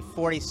roughly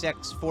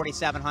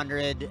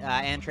 4,700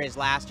 entries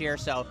last year,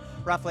 so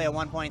roughly a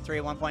 $1.3,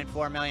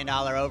 $1.4 million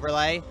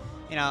overlay.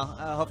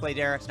 Hopefully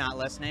Derek's not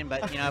listening,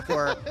 but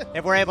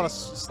if we're able to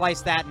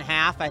slice that in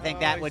half, I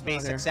think that would be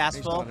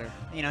successful.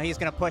 He's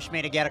going to push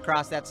me to get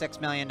across that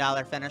 $6 million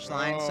finish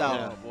line.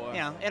 So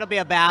it'll be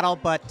a battle,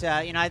 but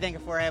I think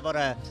if we're able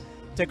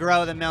to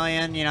grow the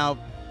million,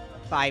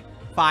 by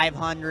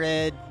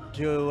 500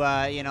 to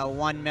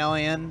 1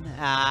 million,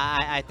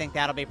 I think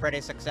that'll be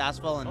pretty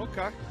successful. And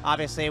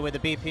obviously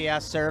with the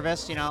BPS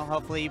service,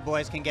 hopefully you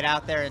boys can get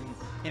out there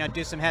and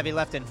do some heavy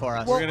lifting for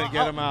us. We're going to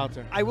get them out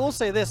there. I will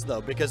say this, though,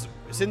 because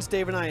since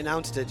Dave and I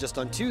announced it just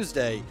on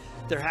Tuesday,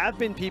 there have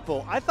been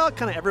people, I thought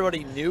kind of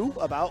everybody knew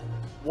about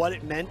what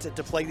it meant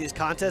to play these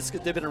contests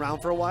because they've been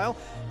around for a while.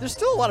 There's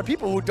still a lot of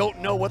people who don't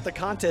know what the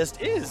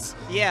contest is.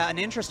 Yeah, an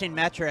interesting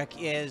metric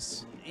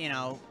is,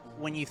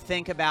 when you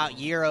think about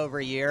year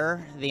over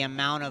year, the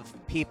amount of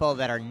people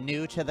that are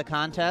new to the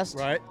contest,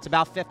 it's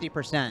about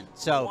 50%.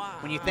 So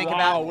when you think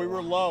about, we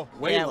were low.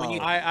 Way low.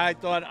 I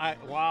thought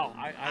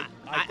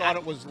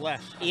it was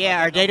less.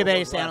 Yeah, our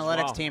database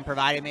analytics team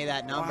provided me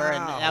that number,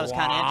 and that was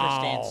kind of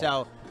interesting.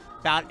 So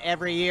about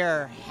every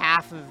year,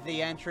 half of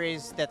the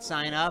entries that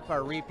sign up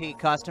are repeat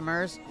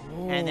customers,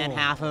 and then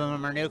half of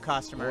them are new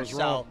customers.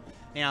 So.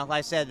 Like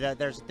I said,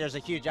 there's a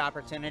huge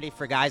opportunity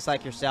for guys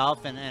like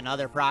yourself and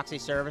other proxy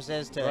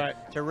services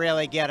to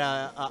really get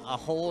a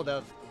hold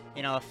of,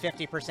 a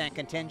 50%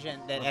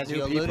 contingent that, as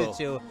you alluded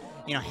to,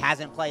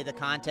 hasn't played the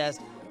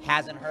contest,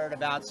 hasn't heard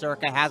about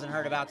Circa, hasn't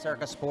heard about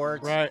Circa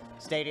Sports,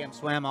 Stadium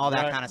Swim, all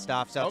that kind of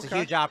stuff. So it's a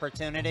huge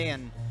opportunity,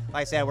 and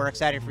like I said, we're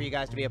excited for you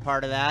guys to be a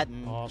part of that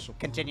and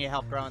continue to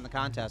help grow in the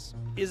contest.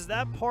 Is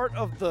that part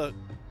of the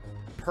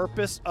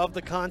purpose of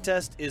the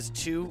contest is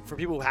for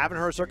people who haven't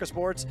heard of Circa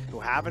Sports, who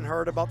haven't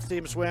heard about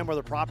Stadium Swim or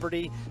the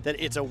property, that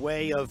it's a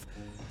way of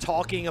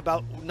talking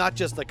about not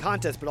just the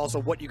contest, but also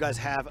what you guys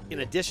have in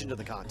addition to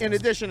the contest. In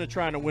addition to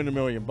trying to win $1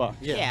 million.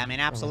 Yeah, I mean,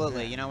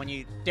 absolutely.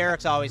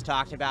 Derek's always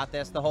talked about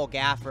this. The whole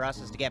gaff for us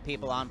is to get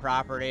people on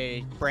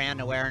property, brand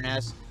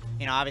awareness.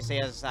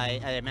 Obviously, as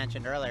I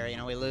mentioned earlier,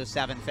 we lose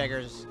 7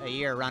 figures a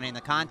year running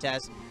the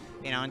contest,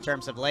 in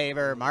terms of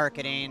labor,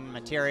 marketing,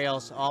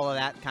 materials, all of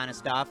that kind of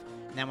stuff.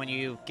 And then when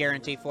you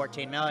guarantee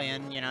 $14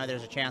 million,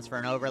 there's a chance for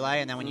an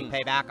overlay. And then when you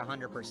pay back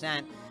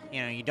 100%,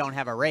 you don't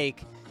have a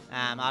rake.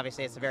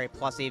 Obviously, it's a very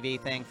plus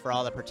EV thing for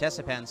all the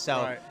participants.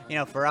 So,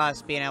 for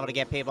us, being able to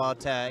get people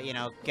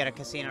to, get a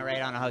casino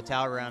rate on a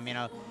hotel room,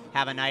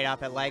 have a night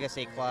up at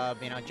Legacy Club,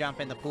 jump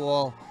in the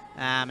pool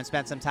and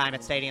spend some time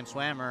at Stadium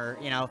Swim, or,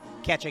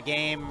 catch a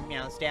game,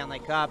 Stanley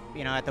Cup,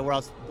 at the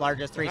world's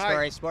largest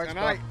 3-story sports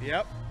book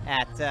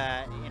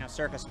at,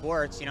 Circa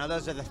Sports.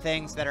 Those are the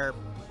things that are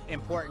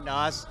important to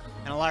us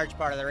and a large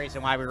part of the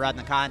reason why we run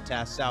the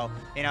contest. So,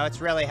 it's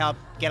really helped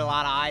get a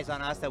lot of eyes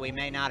on us that we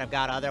may not have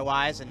got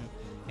otherwise, and,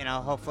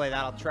 hopefully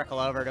that'll trickle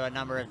over to a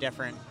number of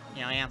different,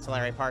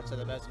 ancillary parts of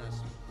the business.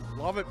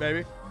 Love it,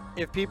 baby.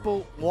 If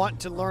people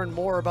want to learn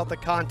more about the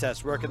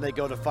contest, where can they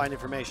go to find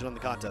information on the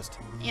contest?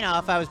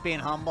 If I was being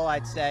humble,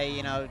 I'd say,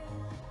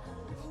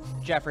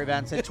 Jeffrey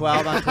Benson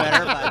 12 on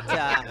Twitter,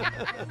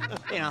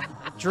 but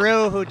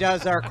Drew, who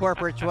does our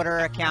corporate Twitter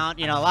account,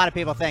 a lot of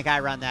people think I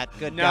run that.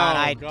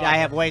 God, I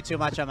have way too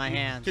much on my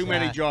hands. Too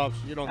many jobs.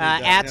 You don't need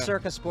that. At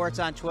Circa Sports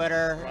on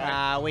Twitter.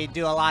 Right. We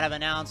do a lot of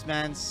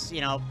announcements,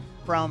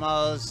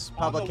 promos,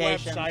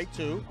 publications, on the website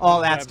too.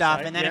 all that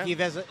stuff. And then if you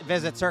visit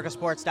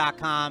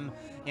circasports.com,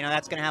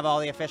 that's going to have all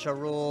the official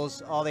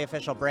rules, all the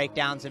official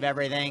breakdowns of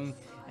everything.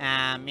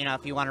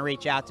 If you want to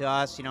reach out to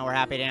us, we're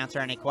happy to answer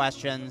any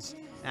questions.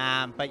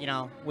 But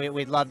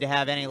we'd love to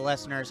have any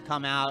listeners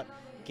come out,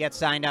 get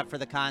signed up for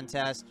the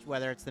contest,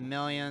 whether it's the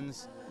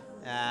Millions,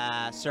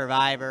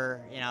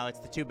 Survivor. It's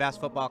the 2 best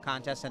football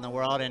contests in the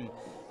world, and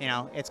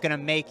it's going to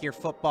make your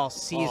football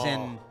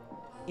season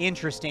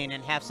interesting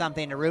and have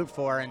something to root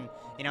for. And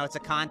it's a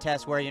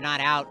contest where you're not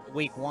out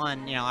week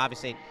 1.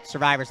 Obviously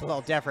Survivor's a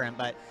little different,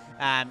 but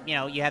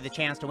you have the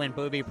chance to win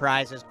booby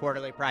prizes,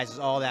 quarterly prizes,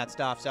 all that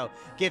stuff. So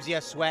gives you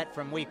a sweat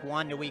from week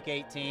 1 to week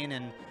 18,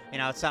 and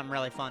it's something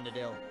really fun to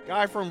do.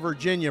 Guy from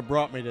Virginia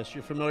brought me this.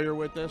 You familiar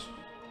with this?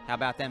 How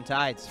about them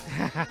tides?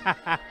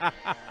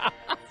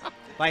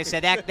 Like I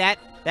said,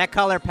 that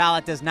color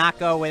palette does not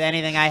go with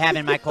anything I have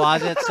in my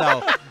closet,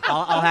 so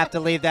I'll have to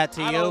leave that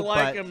to you. I don't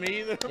like them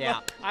either. Yeah.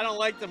 I don't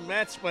like the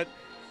Mets, but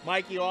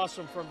Mikey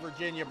Awesome from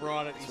Virginia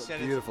brought it. He It's said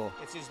beautiful.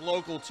 It's his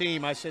local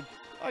team. I said,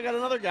 I got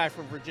another guy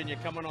from Virginia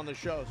coming on the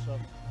show, so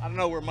I don't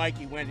know where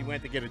Mikey went. He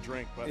went to get a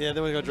drink. But Yeah,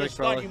 then we go I drink just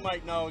for thought you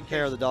might know.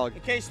 hair of the dog.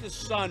 In case the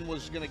sun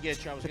was going to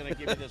get you, I was going to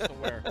give you this to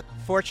wear.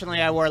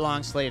 Fortunately, I wore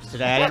long sleeves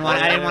today. I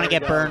didn't want to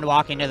get burned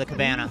walking to the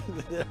cabana.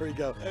 There we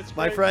go. That's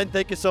My great. friend,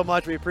 thank you so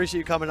much. We appreciate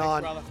you coming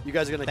on. brother. You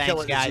guys are going to Thanks,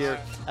 kill it guys. this year.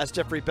 That's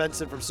Jeffrey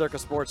Benson from Circa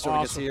Sports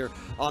joining us Awesome. here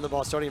on the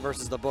Bostonian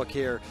versus the Book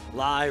here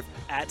live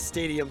at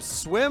Stadium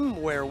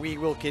Swim, where we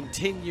will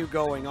continue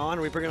going on.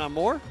 Are we bringing on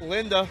more?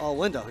 Linda. Oh,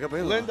 Linda. We gotta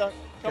bring Linda,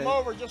 come Okay.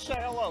 over. Just say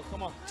hello.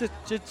 Come on.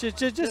 Just say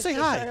hi. Say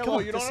hello. Come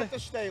on. You don't just have say, to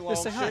stay long.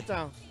 just say hi. Sit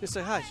down. Just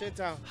say hi. Sit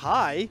down.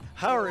 Hi.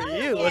 How are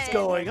you? What's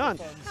going on?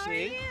 How are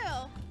you?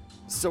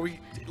 So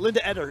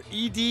Linda Eder,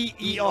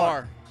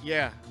 E-D-E-R.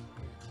 Yeah.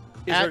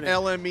 Is her At name.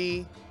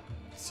 LME.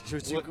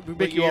 We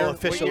make you all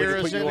official. What We year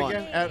can is put it you on.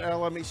 again? At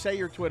LME. Say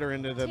your Twitter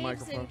into the Taves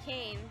microphone. and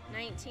Kane,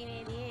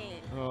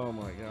 1988. Oh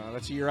my God,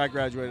 that's the year I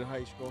graduated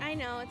high school. I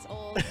know, it's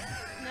old.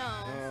 No.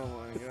 Oh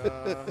my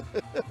God.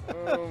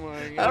 Oh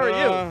my God. How are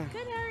you?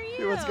 Good, how are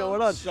you? What's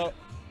going on? So,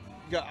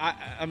 yeah,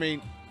 I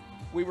mean,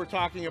 we were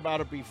talking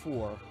about it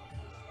before.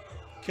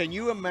 Can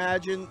you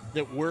imagine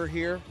that we're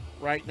here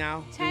right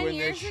now 10 doing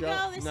years this show?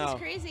 ago? This no,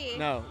 is crazy.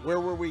 No, where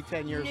were we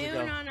 10 years Noon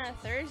ago? on a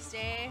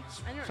Thursday.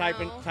 I don't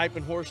know.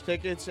 Typing horse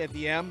tickets at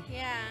the M?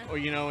 Yeah. Or,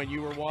 and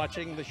you were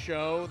watching the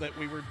show that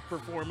we were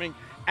performing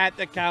at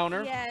the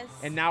counter. Yes.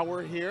 And now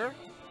we're here.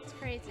 It's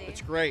crazy.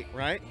 It's great,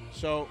 right?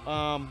 So,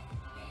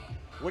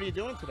 what are you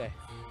doing today?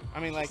 I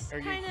mean, like, Just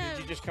did kinda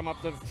you just come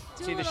up to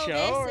Do see a the little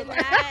show? this and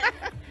that.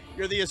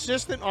 You're the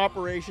assistant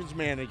operations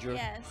manager.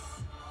 Yes.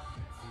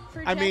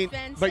 For I Jeff mean,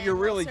 Benson, but you're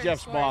really Circa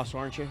Jeff's Sports. boss,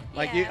 aren't you?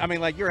 Like,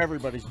 Yeah. you're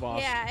everybody's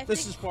boss. Yeah. I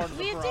This think is part of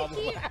we the have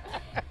problem.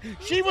 To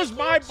keep, She was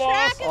my boss.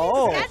 track of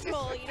Oh. the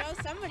schedule.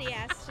 Somebody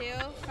has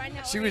to find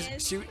out She where was.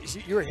 he is.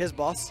 You were his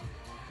boss.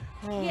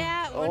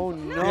 Yeah. Oh,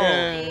 not no.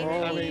 really, Yeah, I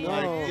but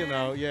mean,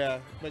 no. like, yeah.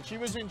 But she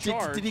was in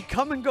charge. Did he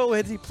come and go?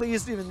 Had he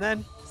pleased even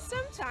then?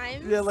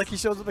 sometimes. Yeah, like he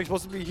shows up like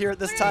supposed to be here at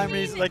this But time, I and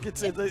he's mean, like,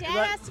 it's if like, Dad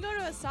has to go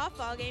to a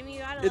softball game, you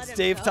gotta let it's him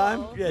Dave go.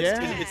 time. Yeah,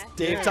 Yeah. it's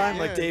Dave Yeah. time.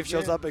 Like Dave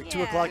shows Yeah. up at 2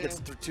 Yeah. o'clock.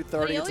 It's 2:30.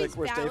 But It's always like,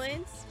 where's Dave?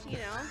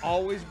 balanced,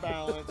 Always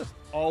balanced.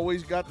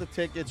 Always got the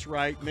tickets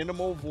right.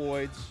 Minimal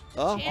voids.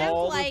 Oh, Champ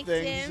all the liked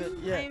things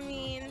him. that- yeah. I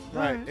mean,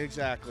 Right,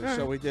 exactly.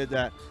 So we did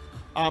that.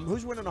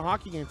 Who's winning a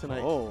hockey game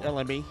tonight? Oh.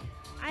 LME.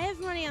 I have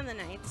money on the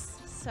Knights,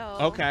 so.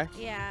 Okay.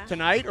 Yeah.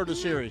 Tonight or the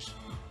series?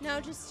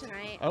 No, just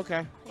tonight.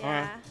 Okay. Yeah. All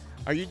right.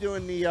 Are you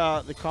doing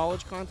the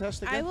college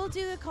contest again? I will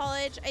do the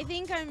college. I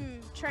think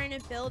I'm trying to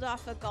build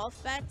off of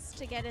golf bets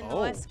to get in the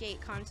Oh. Westgate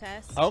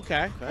contest.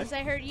 Okay. Because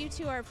I heard you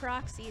two are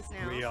proxies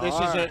now. We This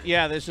is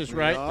this is We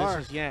right. are.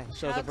 This is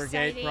So How the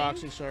Brigade exciting.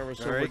 proxy service.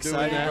 So Very we're doing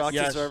exciting that. proxy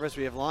Yes. service.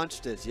 We have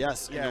launched it.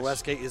 Yes. And Yes. the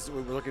Westgate is.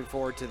 We're looking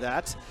forward to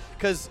that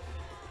because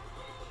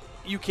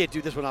you can't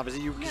do this one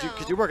obviously. Because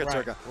No. you work at Right.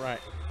 Circa. Right.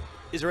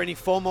 Is there any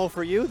FOMO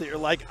for you that you're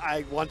like,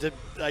 I want to,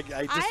 like,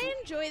 I just. I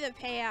enjoy the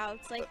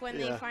payouts, like when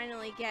Yeah. they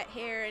finally get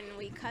here and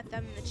we cut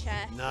them the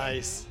check.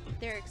 Nice. and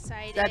They're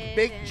excited. That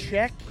big and-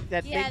 check.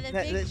 That Yeah, big. the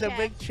big the check.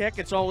 big check.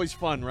 It's always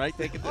fun, right?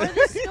 They can. Or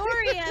the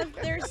story of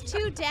there's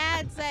two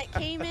dads that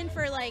came in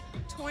for like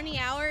 20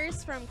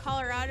 hours from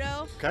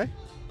Colorado. Okay.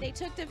 They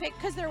took the pic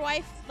because their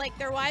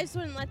wives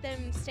wouldn't let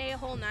them stay a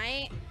whole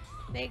night.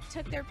 They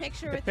took their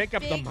picture To with pick the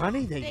up the big-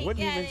 money, they wouldn't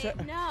even say-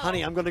 No.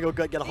 Honey, I'm gonna go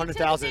get They took a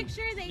 100,000.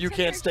 picture, they You took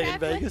can't their stay in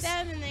check with Vegas.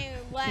 them and they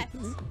left.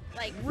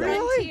 Like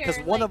Really? Because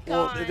Because one of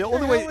gone. the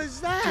only way hell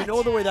is that? Do you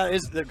know the way that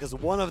is? Because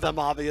one of them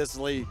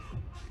obviously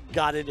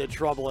got into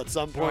trouble at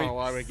some point. Oh,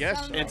 I would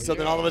guess so. And so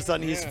then all of a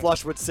sudden he's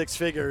flush with 6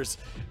 figures,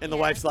 and the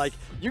wife's like,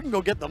 "You can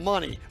go get the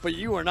money, but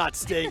you are not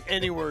staying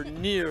anywhere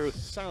near."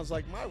 Sounds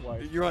like my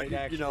wife. You're might you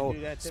actually know,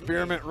 do that to me.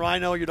 Spearmint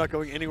Rhino. You're not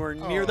going anywhere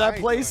near I that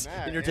ain't place, doing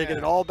that, and you're taking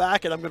it yeah. all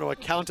back. And I'm going to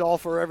account all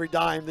for every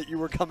dime that you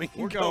were coming.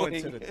 We're and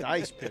going to the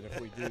dice pit if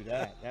we do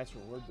that. That's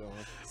what we're doing.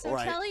 So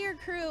Right. tell your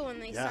crew when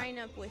they sign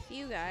up with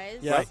you guys.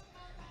 Yeah. Right.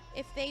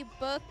 If they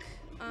book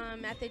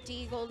at the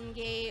D Golden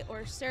Gate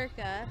or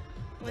Circa,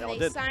 when all they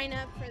did. sign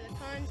up for the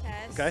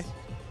contest, Okay.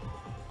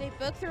 they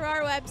book through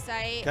our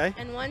website. Okay.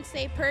 And once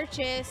they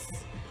purchase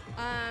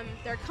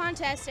their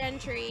contest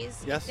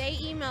entries, Yes. if they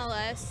email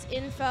us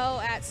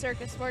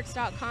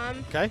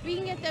info@circasports.com, Okay. we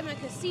can get them a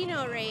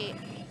casino rate,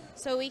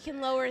 so we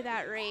can lower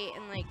that rate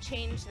and like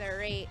change their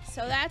rate.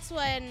 So that's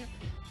when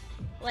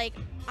like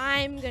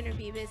I'm gonna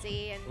be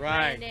busy and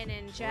Right. Brandon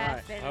and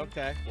Jeff, Right. and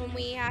Okay. when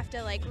we have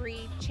to like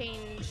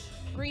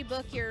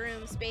rebook your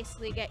rooms,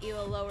 basically get you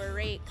a lower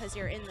rate because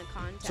you're in the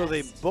contest. So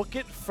they book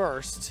it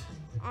first.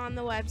 on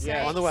the website,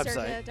 Yeah. On the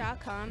website.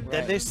 circa.com.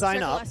 Then they sign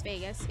Circa up. Las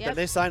Vegas. Then Yep.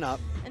 they sign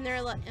up, And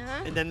they're like,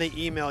 and then they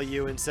email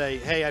you and say,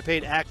 "Hey, I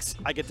paid X.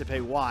 I get to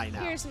pay Y now."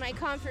 here's my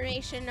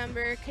confirmation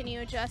number. Can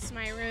you adjust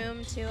my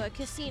room to a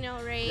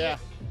casino rate? Yeah.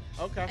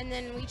 Okay. And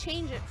then we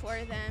change it for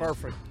them.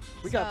 Perfect.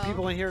 We got So-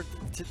 people in here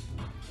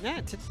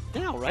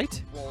now,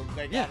 right? Well,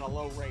 they Yeah. got a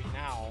low rate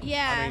now.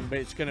 Yeah. I mean, but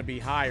it's going to be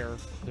higher.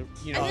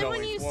 You know, And then when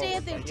going you forward, stay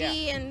at the but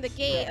D and the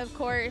gate, of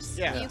course,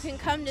 Yeah. you can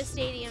come to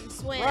Stadium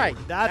Swim. Right.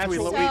 That's we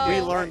what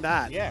we learned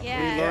that. Yeah.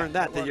 Yeah. We learned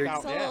that That your worked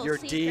out, It's a little your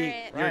D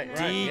secret. your Right,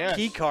 D right, yes,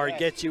 key card yes.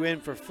 gets you in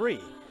for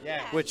free.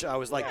 Yeah. Which I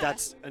was like, Yeah.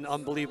 that's an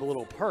unbelievable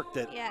little perk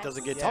that Yes.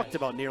 doesn't get Yes. talked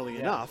about nearly Yeah.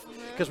 enough.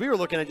 Mm-hmm. Because we were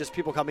looking at just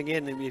people coming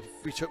in, and we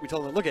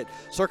told them, look at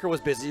Circa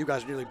was busy. You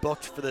guys are nearly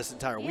booked for this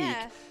entire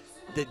Yeah.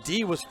 week. The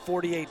D was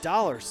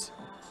 $48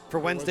 for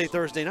Wednesday,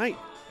 Thursday night.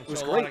 It was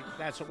So great.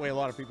 that's the way a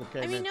lot of people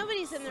came I mean, in.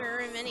 nobody's in their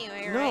room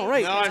anyway, right? No,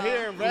 right. Not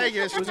here in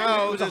Vegas. It was,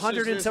 no, it was this is-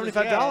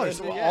 $175.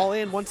 this is- yeah. All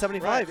in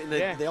 $175, Right, and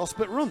yeah. they all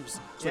split rooms.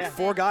 So Yeah. like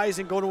 4 guys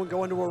and go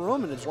into a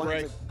room, and it's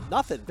great. like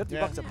nothing, 50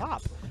 Yeah. bucks a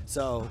pop.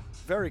 So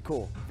very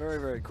cool, very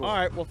very cool. All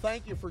right. Well,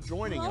 thank you for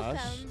joining You're us.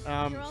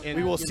 welcome. You're welcome.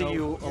 We will You see know,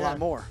 you a lot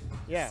more.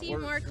 Yeah. See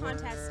we're- more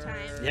contest time.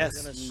 we're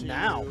Yes, gonna see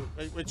now.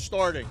 It's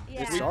starting.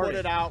 Yeah. We Starting. put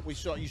it out.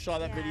 You saw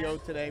that Yeah. video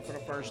today for the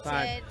first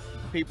time. Did.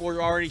 People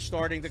are already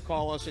starting to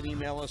call us and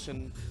email us,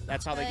 and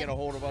that's how they Good. get a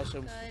hold of us.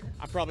 And Good.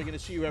 I'm probably going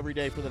to see you every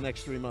day for the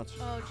next 3 months,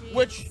 Oh, geez.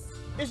 which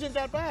isn't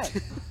that bad.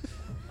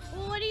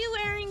 Well, what are you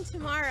wearing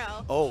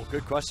tomorrow? Oh,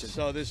 good question.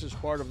 So this is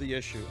part of the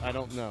issue. I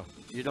don't know.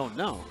 You don't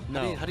know.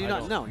 No, How do you I not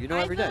don't. know? You know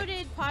I every day.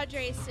 voted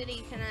Padres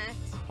City Connect.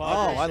 Oh,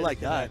 I Padres like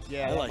City that. Connect.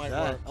 Yeah, I that like might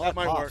that. work. I That like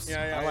might Pops. work.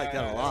 Yeah, I like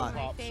that a yeah, lot.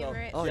 My Pops, so-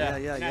 favorite. Oh, yeah,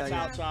 yeah, and that's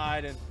yeah.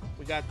 outside, and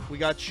we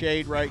got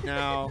shade right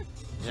now.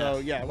 So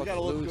yeah, we About got to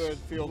to look lose. good,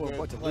 feel We're good,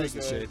 about to play lose the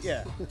good. shade.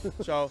 Yeah.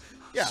 So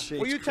yeah,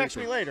 Shade's well, you text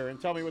creepy. me later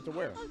and tell me what to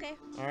wear. Okay.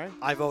 All right.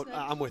 I vote. good.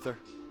 I'm with her.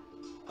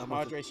 I'm with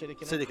her. Padres City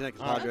Connect. City Connect,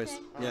 the All right. Padres.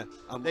 Okay.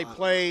 Yeah. They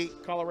play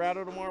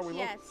Colorado tomorrow. We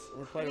Yes. look.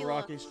 We play the We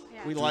Rockies. look,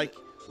 yeah.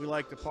 We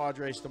like the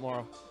Padres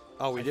tomorrow.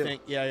 Oh, we I do.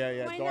 think.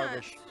 Yeah. Why not?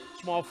 Darvish,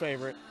 small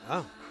favorite.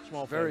 Oh,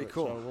 Small very favorite,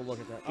 cool. So we'll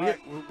look at that. We, All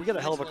right. we got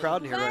a hell of a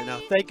crowd in here right now.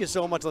 Bye. Thank you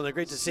so much, Linda.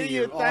 Great to see See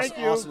you. Thank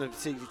awesome, you. Awesome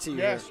to see you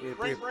Yes. here.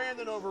 Bring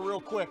Brandon over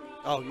real quick.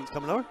 Oh, he's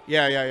coming over?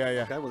 Yeah.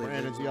 Okay, we'll leave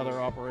Brandon's it. the other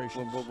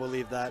operation. We'll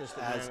leave that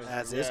Assistant as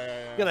manager. is.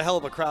 Yeah. We got a hell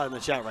of a crowd in the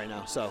chat right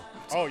now. So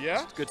Oh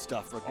yeah. good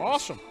stuff.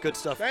 Awesome. Good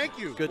stuff. Thank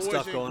you, Good boys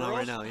stuff and going on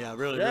right girls. now. Yeah,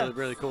 really, Yeah. really,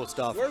 really cool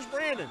stuff. Where's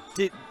Brandon?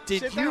 Did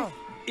Sit you? down.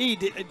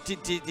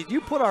 Did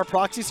you put our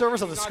proxy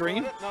service on the Not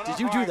screen? doing it? No, Did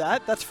you all do right.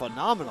 that? That's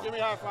phenomenal. Give me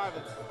a high five.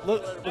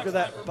 Look at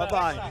that. Bye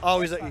bye. Oh,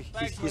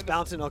 he's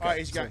bouncing. Okay. All right,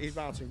 he's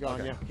bouncing. Gone.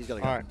 Okay. Yeah. He's got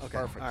to go. All right. Okay.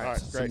 Perfect. All right.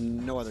 So Great.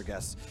 no other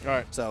guests. All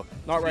right. So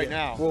Not right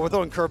now. Well, we're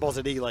throwing curveballs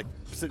at E, like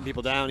sitting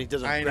people down. He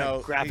does a I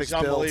know. graphics He's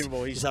build.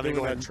 unbelievable. He's having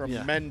to doing go a ahead and- yeah.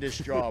 tremendous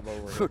job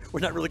over here. We're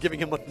not really giving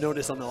him much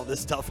notice on all this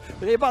stuff.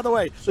 But hey, by the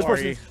way,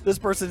 Sorry. this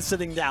person's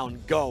sitting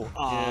down. Go.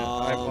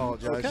 I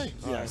apologize. Okay.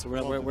 All Yeah. right. So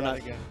Won't do we're that not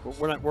again.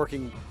 we're not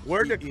working.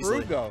 Where'd the crew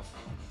easily. go?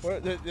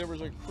 There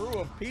was a crew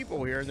of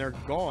people here, and they're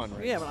gone.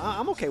 Right Yeah, but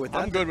I'm okay with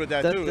that. I'm good with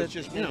that, too. It's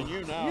just me and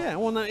you now. Yeah.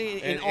 Well,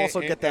 and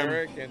also get them.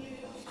 Eric, and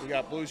we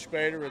got Blue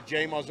Spader with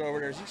J-Muz over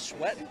there. Is he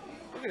sweating?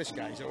 Look at this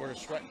guy. He's over there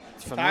sweating.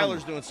 phenomenal.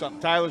 Tyler's doing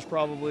something. Tyler's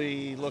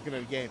probably looking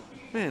at a game.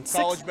 Man,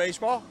 College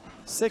baseball?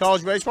 six.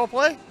 College baseball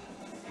play?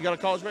 You got a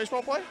college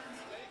baseball play?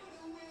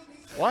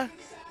 What?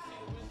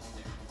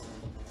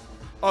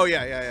 Oh,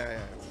 yeah.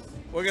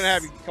 We're going to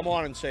have you come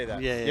on and say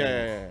that.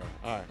 Yeah.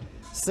 All right.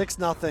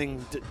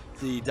 6-0.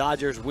 The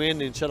Dodgers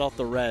win and shut off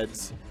the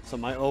Reds. So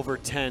my over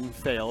 10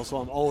 fails. So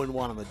I'm 0-1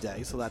 on the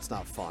day. So that's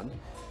not fun.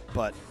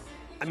 But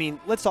I mean,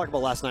 let's talk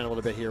about last night a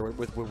little bit here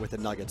with the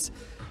Nuggets.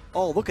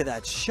 Oh, look at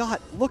that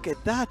shot! Look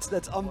at that.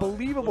 That's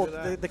unbelievable. Look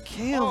at that. The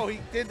cam. Oh, he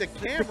did the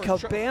camera. The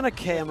Cabana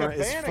camera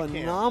is Cabana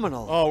cam.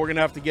 phenomenal. Oh, we're going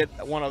to have to get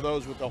one of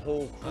those with the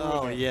whole crew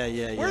Oh, in it.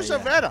 yeah. Where's yeah.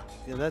 Avetta?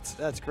 Yeah,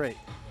 that's great.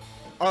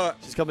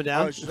 She's coming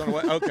down? Oh, she's on the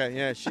way. Okay,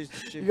 yeah.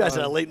 You guys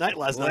had a late night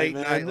last night, Late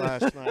man. night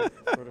last night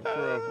for the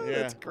crew. Yeah.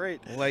 That's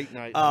great. Late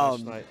night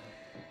last night.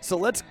 So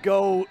let's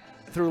go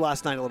through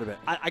last night a little bit.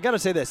 I got to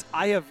say this.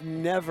 I have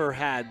never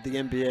had the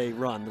NBA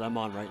run that I'm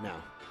on right now.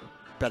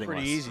 Betting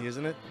Pretty easy,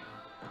 isn't it?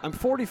 I'm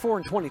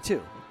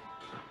 44-22.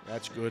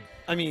 That's good.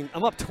 I mean,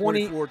 I'm up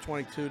 20.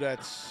 44-22,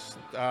 that's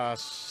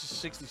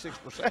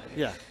 66%.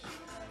 Yeah.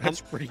 That's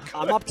pretty good.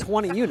 I'm up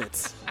 20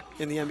 units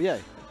in the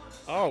NBA.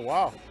 Oh,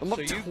 wow. I'm up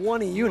so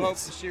 20 you hope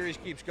units. the series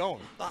keeps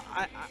going.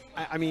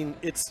 I mean,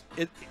 it's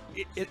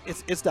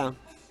down.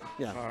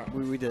 Yeah, right.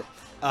 we did.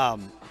 I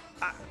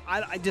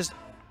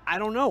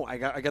don't know. I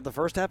got the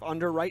first half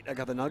under right. I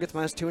got the Nuggets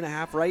minus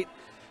 2.5 right.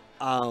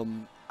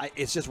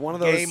 It's just one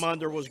of those. Game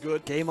under was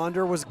good. Game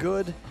under was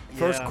good.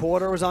 First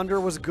quarter was under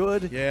was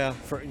good. Yeah.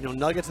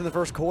 Nuggets in the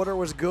first quarter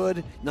was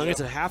good. Nuggets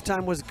at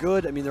halftime was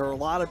good. I mean, there were a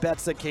lot of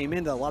bets that came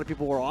in that a lot of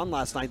people were on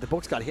last night. The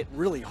books got hit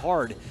really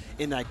hard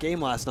in that game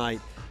last night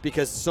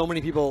because so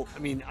many people. I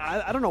mean,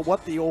 I don't know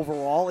what the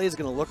overall is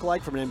going to look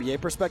like from an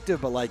NBA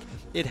perspective, but like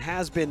it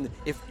has been.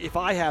 If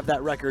I have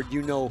that record,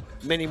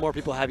 many more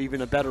people have even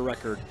a better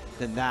record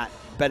than that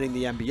betting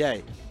the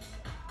NBA.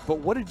 But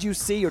what did you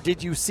see, or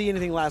did you see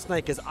anything last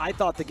night? Because I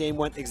thought the game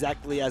went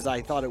exactly as I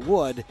thought it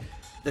would.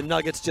 The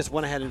Nuggets just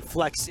went ahead and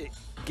flexed.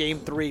 Game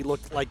 3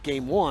 looked like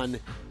Game 1.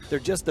 They're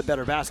just the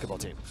better basketball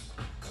team.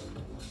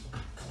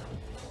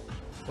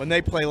 When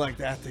they play like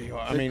that, they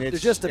are. I mean, they're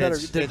just the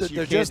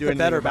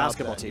better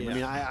basketball team. Yeah. I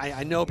mean,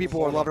 I know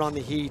people are loving on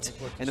the Heat,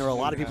 and there are a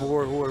lot of people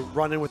who are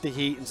running with the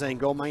Heat and saying,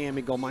 "Go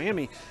Miami, go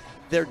Miami."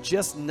 They're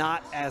just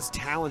not as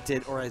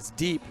talented or as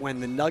deep when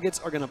the Nuggets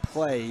are going to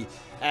play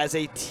as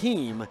a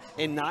team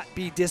and not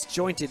be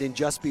disjointed and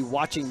just be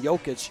watching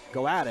Jokic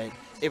go at it.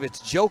 If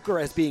it's Joker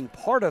as being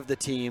part of the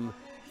team,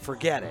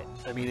 forget it.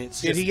 I mean,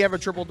 it's Did he have a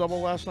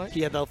triple-double last night? He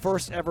had the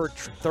first ever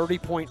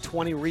 30-point,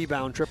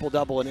 20-rebound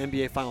triple-double in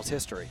NBA Finals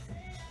history.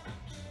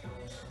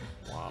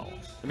 Wow.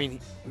 I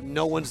mean,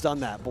 no one's done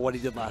that but what he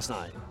did last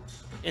night.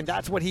 And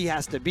that's what he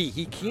has to be.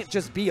 He can't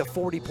just be a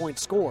 40-point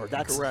scorer.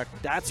 That's correct.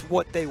 That's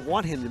what they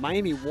want him to.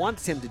 Miami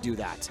wants him to do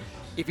that.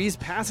 If he's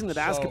passing the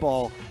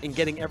basketball and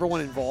getting everyone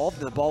involved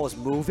and the ball is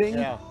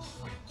moving,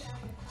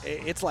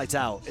 it's lights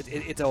out.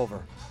 It's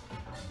over.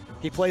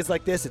 He plays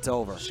like this, it's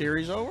over.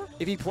 Series over?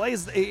 If he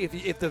plays,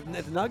 if the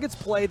Nuggets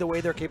play the way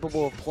they're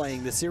capable of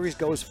playing, the series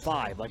goes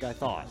 5, like I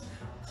thought.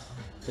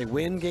 They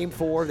win Game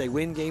 4, they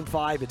win Game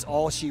 5. It's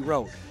all she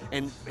wrote.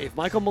 And if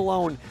Michael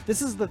Malone,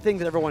 this is the thing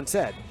that everyone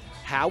said.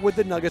 How would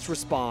the Nuggets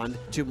respond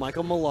to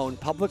Michael Malone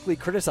publicly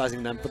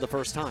criticizing them for the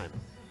first time?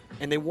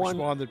 And they won.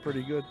 Responded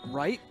pretty good.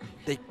 Right?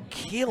 They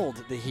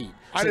killed the Heat.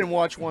 I didn't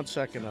watch 1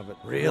 second of it.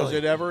 Really? Was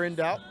it ever in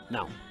doubt?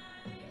 No.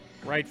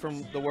 Right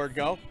from the word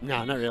go?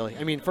 No, not really.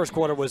 I mean, first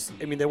quarter was,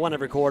 they won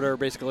every quarter,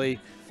 basically.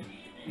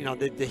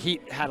 The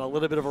Heat had a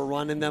little bit of a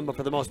run in them, but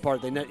for the most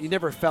part, you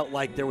never felt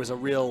like there was a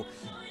real,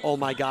 oh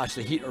my gosh,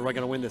 the Heat are going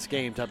to win this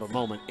game type of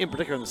moment. In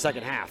particular in the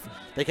second half.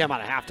 They came out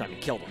at halftime and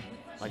killed them.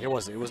 Like, it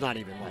was not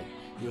even like,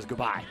 it was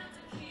goodbye.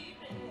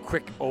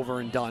 Quick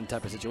over and done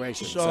type of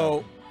situation.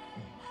 So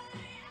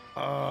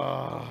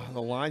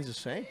the line's the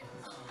same.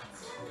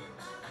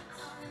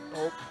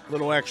 Oh,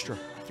 little extra.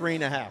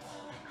 3.5.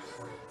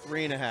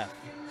 3.5.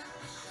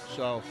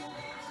 So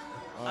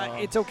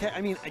it's okay.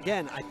 I mean,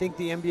 again, I think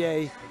the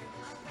NBA,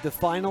 the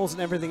finals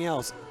and everything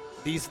else,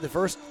 the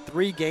first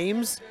 3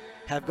 games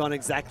have gone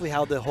exactly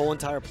how the whole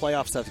entire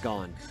playoffs have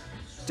gone.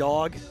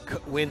 Dog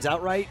wins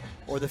outright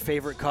or the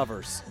favorite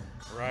covers.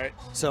 Right.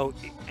 So,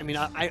 I mean,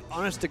 I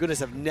honest to goodness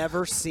have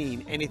never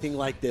seen anything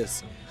like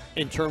this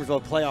in terms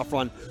of a playoff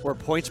run where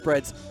point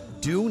spreads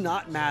do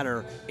not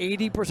matter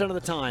 80% of the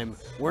time.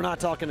 We're not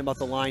talking about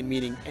the line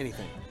meaning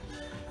anything.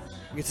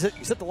 You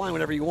set the line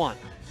whatever you want.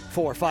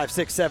 4, 5,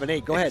 6, 7,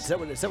 8. Go ahead. Set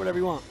whatever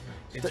you want.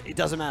 It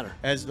doesn't matter.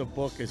 As the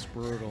book is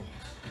brutal.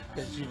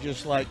 Because you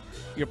just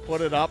you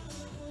put it up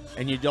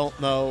and you don't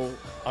know.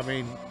 I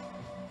mean,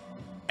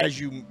 as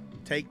you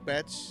take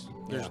bets,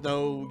 there's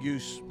no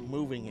use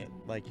moving it.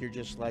 Like, you're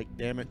just like,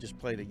 damn it, just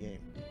play the game.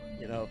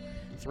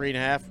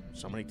 3.5.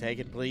 Somebody take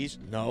it, please.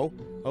 No.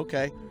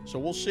 Okay. So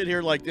we'll sit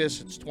here like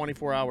this. It's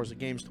 24 hours. The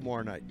game's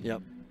tomorrow night.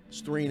 Yep.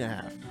 It's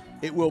 3.5.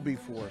 It will be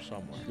 4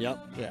 somewhere. Yep.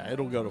 Yeah,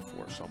 it'll go to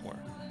 4 somewhere.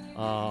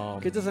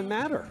 It doesn't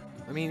matter.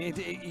 I mean,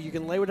 you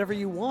can lay whatever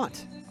you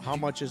want. How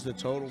much is the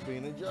total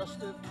being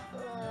adjusted?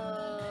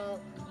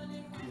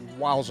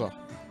 Wowza.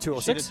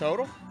 206? See the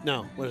total?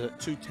 No. What is it?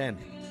 210.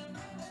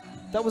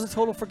 That was the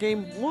total for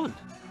game 1.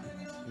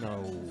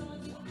 No.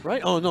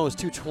 Right? Oh, no, it was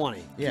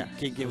 220. Yeah.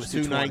 It was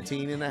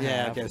 219 and a half.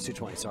 Yeah, okay, it was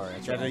 220. Sorry.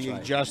 That's right. Then you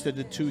adjusted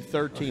to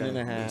 213 and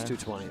a half. It was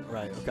 220.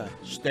 Right, okay.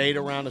 Stayed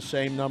around the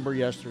same number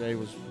yesterday.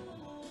 Was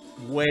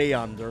way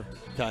under.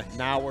 Okay.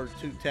 Now we're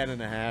 210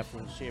 and a half.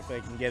 We'll see if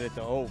they can get it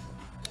to over.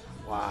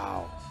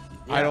 Wow.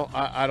 Yeah.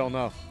 I don't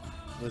know.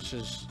 This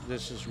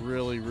is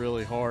really,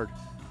 really hard.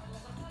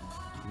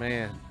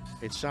 Man,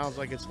 it sounds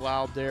like it's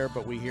loud there,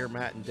 but we hear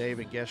Matt and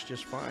David guess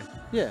just fine.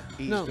 Yeah.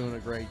 He's doing a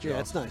great job. Yeah,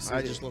 it's nice.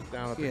 I just looked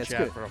down at the chat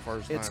good. for the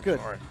first time. It's good.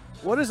 Sorry.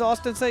 What does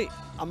Austin say?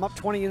 I'm up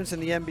 20 units in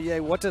the NBA.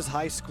 What does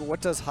high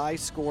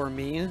score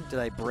mean? Did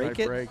I break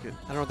it? Break it.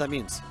 I don't know what that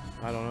means.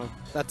 I don't know.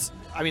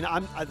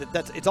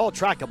 It's all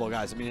trackable,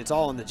 guys. I mean, it's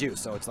all in the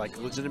juice, so it's like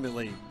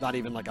legitimately not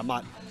even like I'm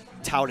not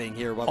touting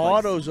here. About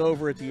Otto's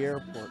over at the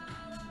airport.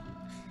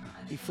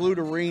 He flew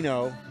to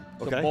Reno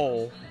to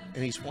bowl,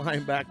 and he's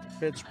flying back to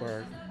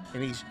Pittsburgh,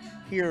 and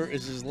here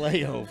is his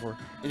layover.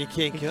 And he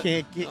can't get.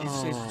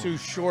 It's too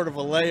short of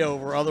a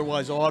layover.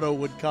 Otherwise, Otto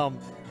would come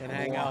and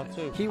hang out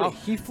too.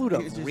 He flew to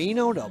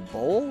Reno to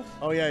bowl?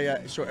 Oh, yeah.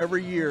 So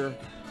every year,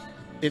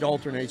 it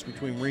alternates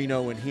between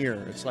Reno and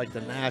here. It's like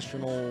the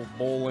National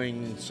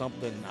Bowling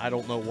something, I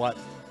don't know what.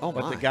 Oh,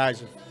 but the guy's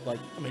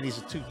he's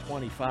a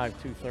 225,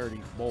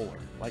 230 bowler.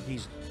 Like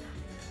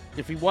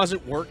if he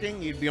wasn't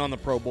working, he'd be on the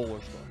Pro Bowler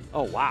Squad.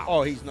 Oh, wow.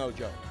 Oh, he's no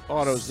joke.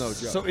 Otto's no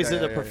joke. So is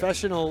it a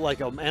professional, like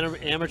an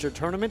amateur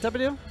tournament type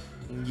of deal?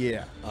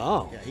 Yeah.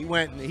 Oh. Yeah, he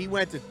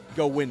went to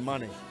go win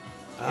money.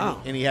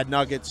 Oh. And he had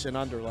nuggets and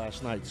under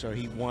last night, so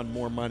he won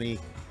more money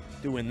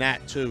doing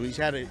that too. He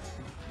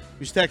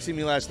was texting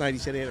me last night. He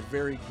said he had a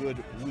very good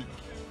week.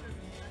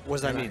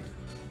 What does that mean?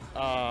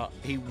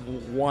 He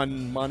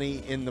won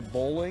money in the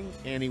bowling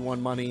and he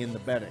won money in the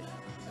betting.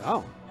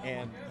 Oh.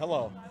 And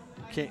hello.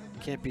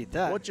 Can't beat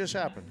that. What just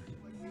happened?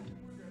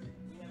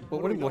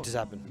 What just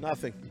happened?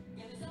 Nothing.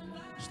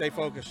 Stay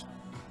focused.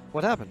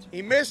 What happened?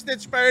 He missed it,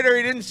 Spader.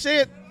 He didn't see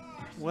it.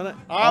 What?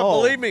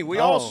 Believe me, we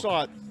all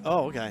saw it.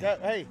 Oh, okay.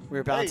 Hey. We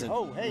were bouncing.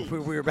 Hey. We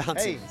were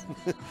bouncing.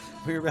 Hey.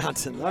 We were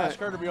bouncing. I'll ask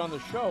her to be on the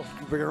show.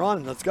 Bring her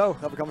on. Let's go.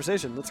 Have a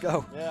conversation. Let's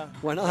go. Yeah.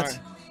 Why not? All right.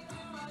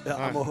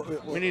 Yeah, all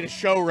right. We need a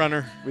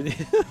showrunner. We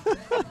need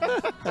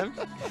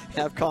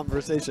have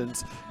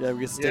conversations. Yeah,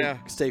 we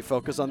can stay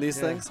focused on these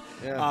things.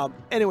 Yeah.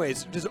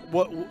 Anyways, just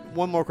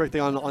one more quick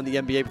thing on the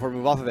NBA before we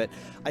move off of it.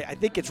 I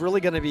think it's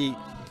really going to be,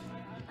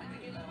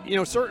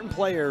 certain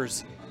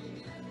players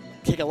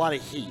take a lot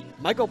of heat.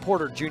 Michael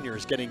Porter Jr.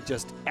 is getting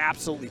just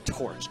absolutely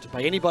torched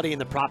by anybody in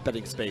the prop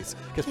betting space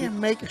because can't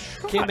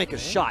make a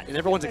shot, and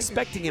everyone's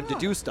expecting him to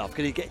do stuff.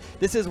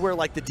 This is where,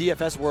 like, the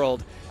DFS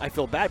world, I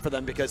feel bad for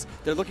them because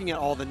they're looking at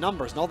all the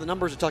numbers, and all the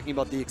numbers are talking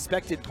about the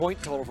expected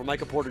point total for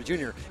Michael Porter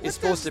Jr. is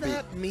supposed to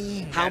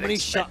be how many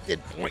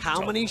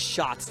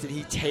shots did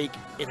he take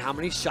and how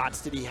many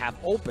shots did he have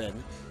open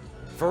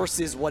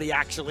versus what he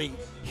actually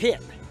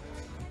hit,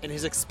 and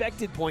his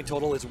expected point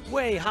total is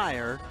way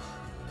higher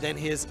than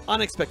his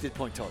unexpected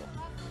point total.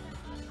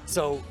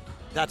 So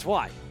that's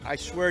why. I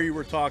swear you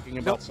were talking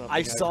about something.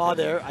 I saw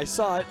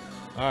it.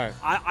 All right.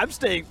 I'm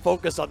staying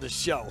focused on the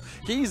show.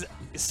 He's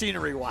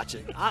scenery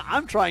watching.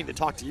 I'm trying to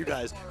talk to you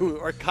guys who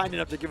are kind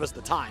enough to give us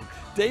the time.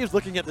 Dave's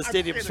looking at the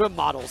stadium swim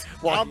models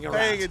walking around.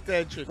 I'm paying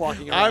attention.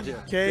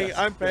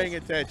 I'm paying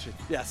attention.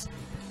 Yes.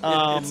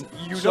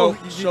 You know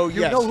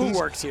who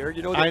works here.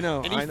 You know that I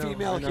know. Any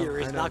female here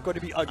is not going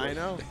to be ugly. I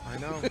know.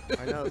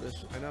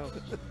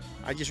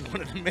 I just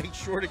wanted to make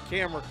sure the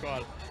camera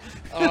caught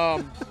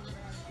it.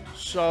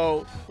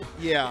 So,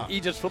 yeah.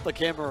 He just flipped the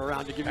camera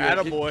around to give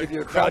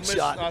you a crowd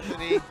shot.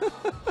 Nothing,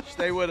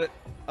 stay with it.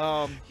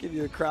 Give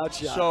you a crowd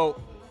shot.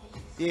 So,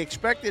 the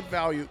expected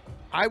value,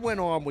 I went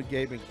on with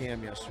Gabe and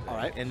Cam yesterday. All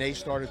right. And they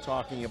started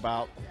talking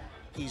about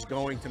he's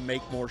going to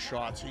make more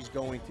shots. He's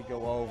going to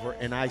go over.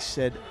 And I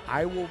said,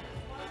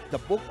 the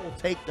book will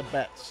take the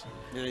bets.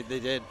 Yeah, they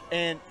did.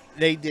 And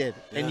they did.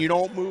 Yeah. And you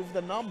don't move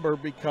the number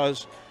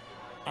because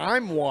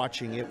I'm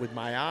watching it with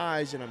my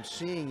eyes and I'm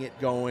seeing it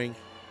going,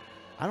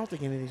 I don't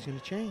think anything's going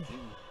to change.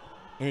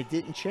 And it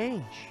didn't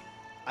change.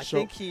 I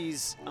think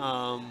he's...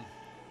 has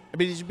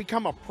it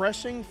become a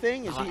pressing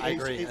thing? I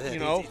agree.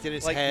 It's in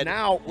his like head.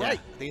 Now, yeah, right.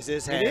 I think it's in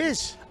his head. It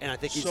is. And I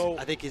think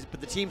but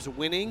the team's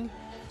winning.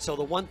 So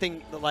the one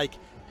thing that, like,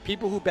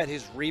 people who bet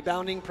his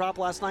rebounding prop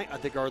last night, I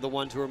think, are the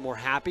ones who are more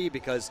happy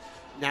because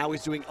now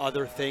he's doing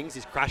other things.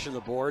 He's crashing the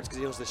boards because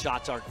he knows the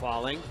shots aren't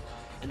falling.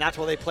 And that's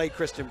why they played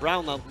Christian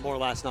Brown more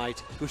last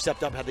night, who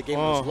stepped up, had the game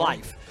of his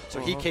life. So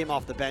he came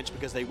off the bench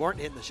because they weren't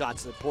hitting the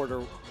shots that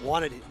the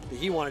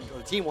team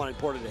wanted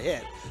Porter to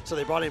hit. So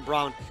they brought in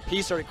Brown.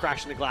 He started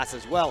crashing the glass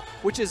as well,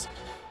 which is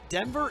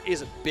Denver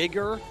is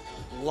bigger,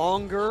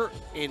 longer,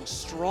 and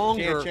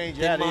stronger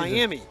than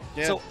Miami.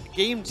 Yeah. So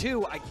game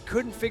 2, I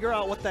couldn't figure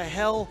out what the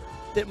hell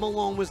that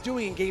Malone was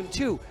doing in game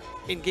 2.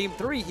 In game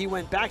 3, he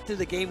went back to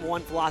the game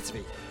 1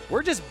 philosophy.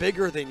 We're just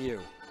bigger than you.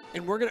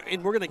 And we're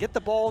gonna get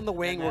the ball in the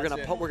wing. We're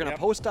gonna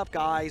post up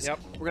guys. Yep.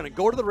 We're gonna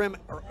go to the rim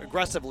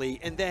aggressively,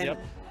 and then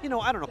I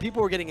don't know.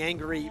 People were getting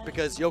angry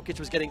because Jokic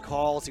was getting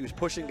calls. He was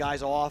pushing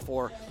guys off,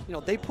 or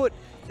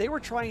they were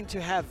trying to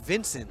have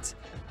Vincent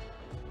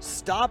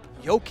stop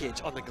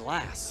Jokic on the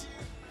glass.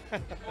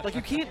 Like,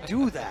 you can't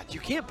do that. You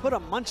can't put a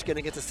munchkin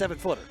against a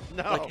 7-footer.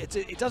 No. Like,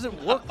 it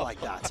doesn't work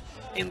like that.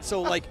 And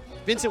so, like,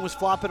 Vincent was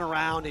flopping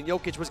around, and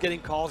Jokic was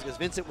getting calls because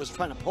Vincent was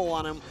trying to pull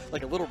on him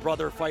like a little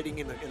brother fighting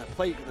in the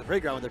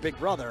playground with their big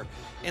brother.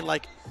 And,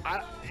 like,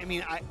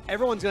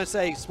 everyone's going to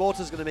say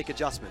Spolstra's going to make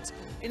adjustments.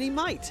 And he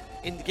might.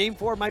 In game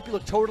 4, might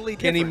look totally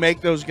different. Can he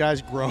make those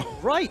guys grow?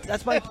 Right.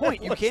 That's my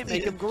point. You can't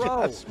make them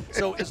grow.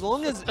 So as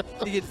long as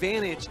the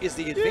advantage is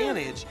the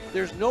advantage,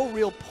 there's no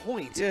real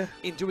point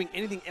in doing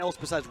anything else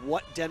besides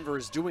what Denver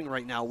is doing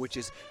right now, which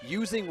is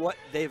using what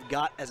they've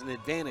got as an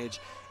advantage.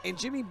 And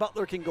Jimmy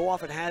Butler can go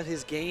off and have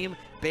his game.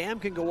 Bam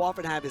can go off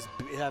and have his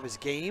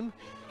game. You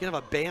can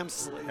have a Bam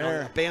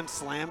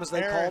slam, as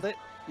they called it.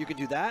 You can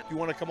do that. You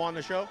want to come on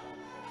the show?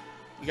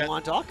 You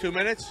want to talk? 2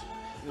 minutes?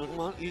 You want to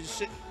come on? You just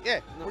sit. Yeah,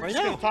 we're right just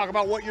going now. to talk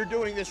about what you're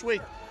doing this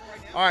week.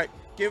 All right,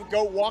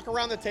 go walk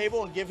around the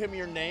table and give him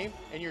your name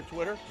and your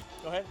Twitter.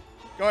 Go ahead.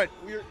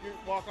 You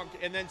walk on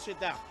and then sit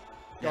down.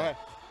 Go ahead.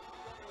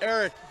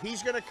 Eric,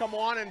 he's going to come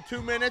on in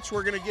 2 minutes.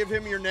 We're going to give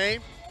him your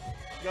name.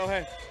 Go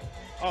ahead.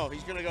 Oh,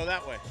 he's going to go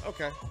that way.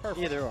 Okay,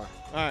 perfect. Either or. All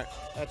right,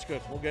 that's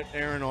good. We'll get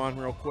Aaron on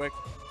real quick.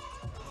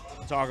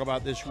 Talk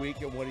about this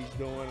week and what he's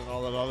doing and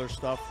all that other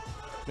stuff.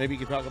 Maybe you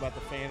can talk about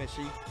the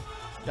fantasy.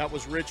 That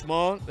was Rich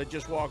Mull that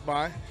just walked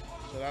by,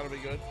 so that'll be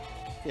good.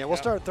 Yeah, we'll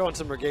start throwing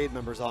some Brigade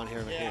members on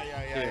here.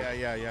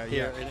 Yeah.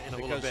 Here in a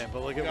little bit.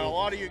 But we got a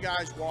lot of you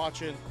guys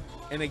watching,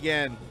 and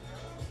again,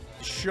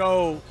 the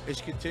show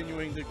is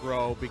continuing to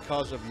grow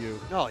because of you.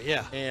 Oh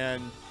yeah.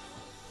 And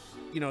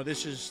you know,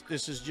 this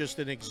is just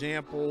an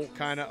example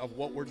kind of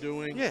what we're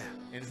doing. Yeah.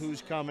 And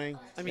who's coming.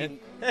 I mean,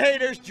 hey,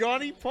 there's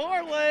Johnny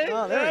Parlay.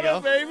 Oh, there you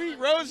go. Baby.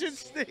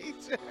 Rosenstein.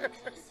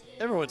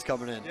 Everyone's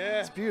coming in.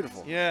 Yeah. It's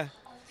beautiful. Yeah.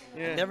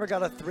 I never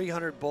got a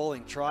 300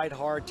 bowling. Tried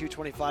hard.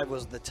 225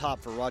 was the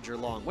top for Roger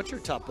Long. What's your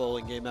top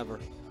bowling game ever?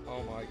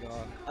 Oh, my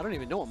God. I don't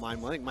even know what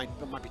mine was. I think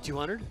it might be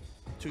 200.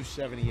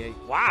 278.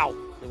 Wow.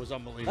 It was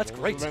unbelievable. That's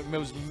great. It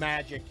was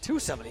magic.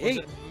 278.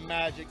 It was a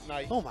magic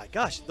night. Oh, my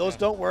gosh. Those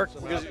don't work.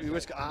 I'm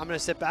going to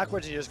sit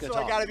backwards and you're just going to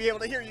talk. I got to be able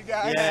to hear you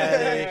guys.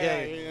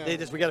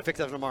 Yeah. We got to fix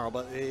that tomorrow,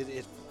 but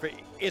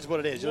it's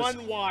what it is.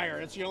 One wire.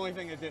 It's the only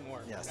thing that didn't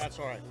work. Yes. That's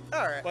all right.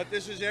 All right. But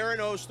this is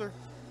Aaron Oster.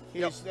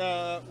 He's,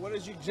 what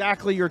is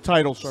exactly your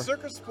title, sir?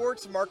 Circa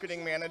Sports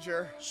Marketing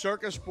Manager.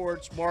 Circa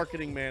Sports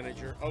Marketing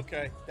Manager.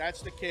 Okay,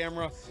 that's the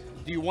camera.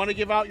 Do you want to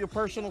give out your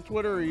personal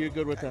Twitter, or are you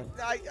good with that?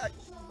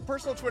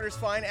 Personal Twitter's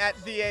fine, at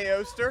the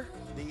A Oster.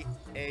 The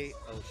A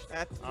Oster.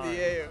 At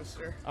the A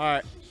Oster. All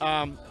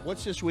right.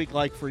 What's this week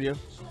like for you?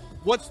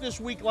 What's this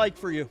week like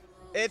for you?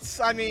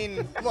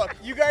 Look,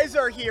 you guys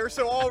are here,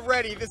 so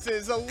already this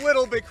is a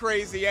little bit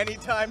crazy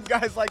anytime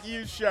guys like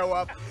you show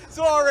up.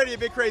 So already a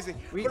bit crazy.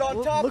 But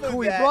on top of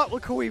that...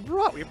 Look who we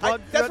brought.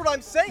 That's what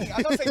I'm saying.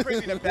 I'm not saying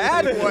crazy in a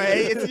bad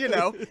way.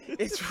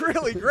 It's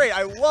really great.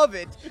 I love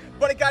it.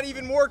 But it got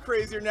even more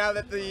crazier now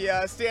that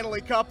the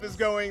Stanley Cup is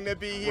going to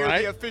be here,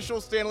 the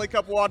official Stanley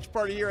Cup watch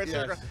party here at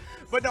Circa.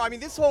 But no,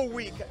 this whole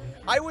week,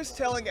 I was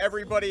telling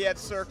everybody at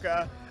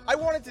Circa, I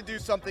wanted to do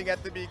something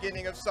at the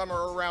beginning of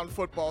summer around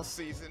football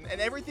season, and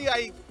everything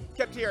I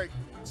kept hearing,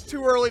 it's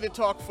too early to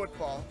talk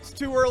football. It's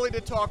too early to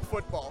talk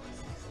football.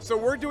 So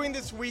we're doing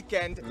this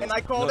weekend, and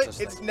I called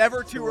it, it's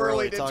never too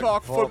early to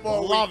talk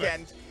football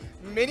weekend.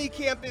 Mini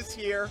camp is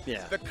here.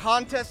 Yeah. The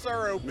contests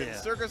are open. Yeah.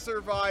 Circa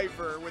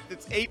Survivor with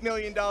its $8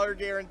 million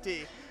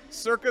guarantee.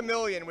 Circa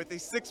Million with a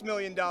 $6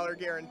 million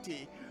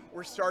guarantee.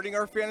 We're starting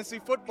our fantasy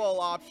football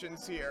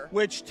options here.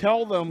 Which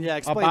tell them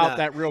about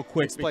that real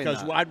quick,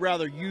 because I'd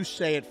rather you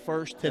say it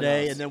first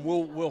today, and then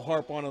we'll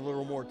harp on it a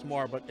little more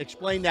tomorrow. But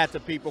explain that to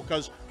people,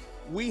 because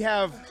we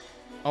have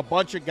a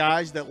bunch of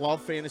guys that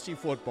love fantasy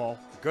football.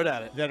 Good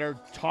at it. That are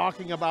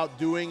talking about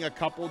doing a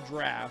couple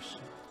drafts.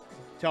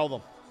 Tell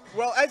them.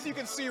 Well, as you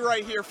can see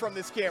right here from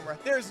this camera,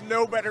 there's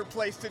no better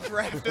place to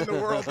draft in the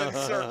world than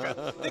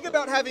Circa. Think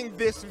about having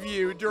this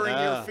view during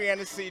your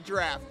fantasy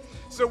draft.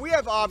 So we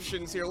have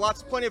options here,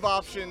 plenty of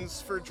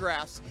options for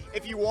drafts.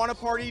 If you want to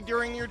party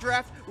during your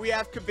draft, we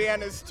have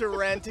cabanas to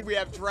rent. We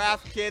have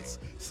draft kits,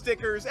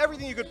 stickers,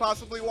 everything you could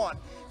possibly want.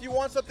 If you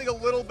want something a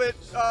little bit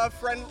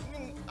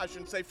I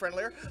shouldn't say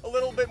friendlier, a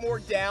little bit more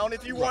down.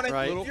 If you want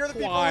to, if you're the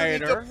people who need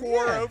to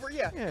pour over,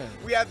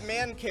 we have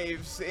man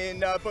caves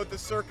in both the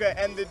Circa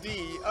and the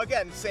D.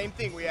 Again, same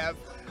thing. We have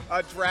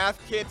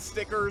draft kits,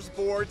 stickers,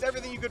 boards,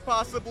 everything you could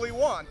possibly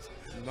want.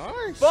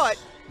 Nice. But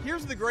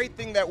here's the great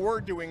thing that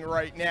we're doing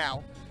right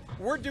now.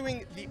 We're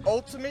doing the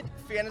Ultimate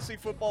Fantasy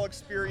Football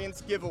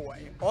Experience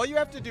giveaway. All you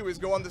have to do is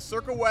go on the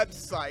Circa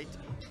website,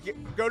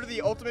 go to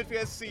the Ultimate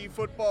Fantasy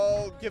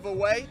Football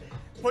giveaway,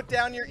 put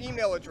down your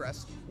email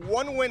address.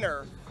 One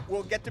winner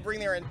will get to bring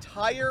their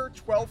entire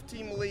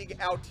 12-team league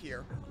out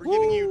here. We're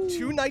giving you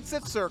 2 nights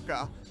at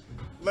Circa,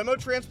 limo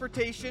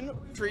transportation,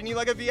 treating you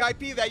like a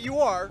VIP that you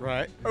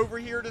are, over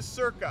here to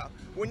Circa.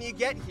 When you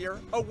get here,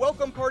 a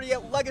welcome party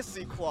at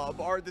Legacy Club,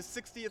 the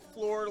 60th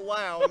floor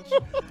lounge.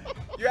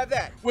 You have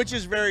that. Which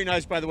is very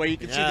nice, by the way. You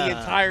can see the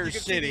entire you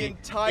can city. See the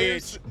entire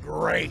it's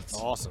great.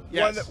 Awesome.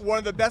 Yes. One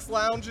of the best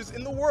lounges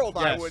in the world,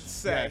 I would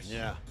say. Yes.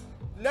 Yeah.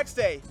 Next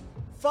day,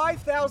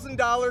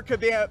 $5,000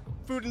 cabana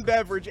food and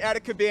beverage at a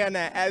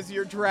cabana as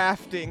you're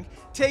drafting.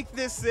 Take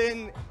this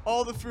in,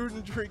 all the food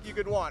and drink you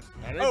could want.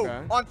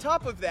 On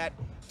top of that,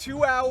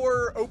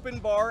 2-hour open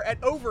bar at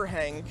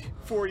Overhang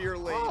for your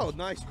league. Oh,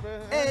 nice.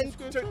 And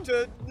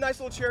to nice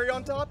little cherry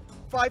on top,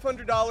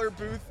 $500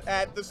 booth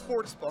at the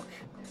Sportsbook.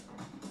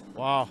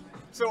 Wow.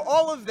 So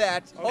all of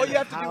that, all you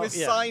have to do is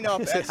sign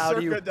up at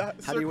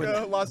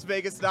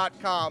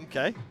circalasvegas.com.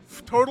 Okay.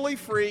 Totally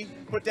free.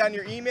 Put down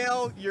your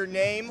email, your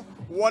name.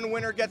 One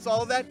winner gets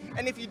all of that.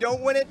 And if you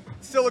don't win it,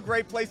 still a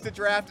great place to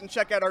draft, and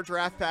check out our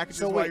draft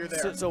packages while you're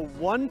there. So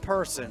one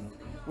person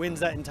wins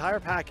that entire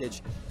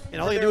package.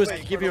 And all you do is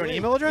give you an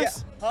email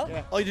address? Yeah. Huh?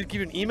 Yeah. All you do is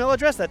give you an email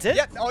address? That's it?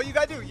 Yeah, all you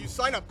got to do, you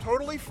sign up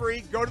totally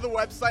free, go to the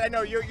website. I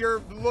know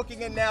you're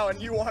looking in now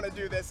and you want to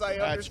do this. I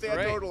understand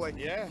great. totally.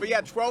 Yeah. But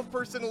yeah,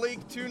 12-person league,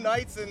 2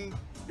 nights, and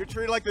you're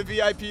treated like the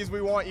VIPs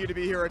we want you to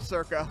be here at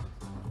Circa.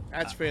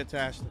 That's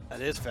fantastic.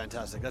 That is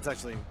fantastic. That's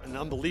actually an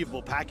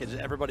unbelievable package.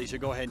 Everybody should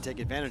go ahead and take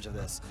advantage of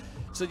this.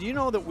 So do you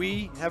know that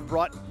we have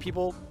brought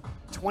people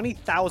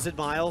 20,000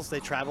 miles they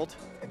traveled?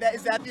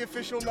 Is that the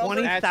official number?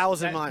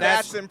 20,000 miles.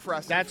 That's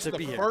impressive. That's to the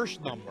be here.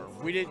 first number.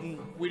 We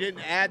didn't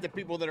add the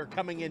people that are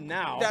coming in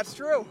now. That's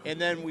true. And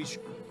then we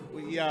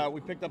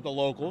picked up the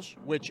locals,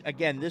 which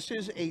again, this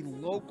is a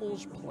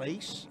locals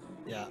place.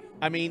 Yeah.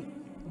 I mean,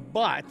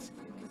 but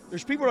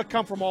there's people that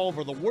come from all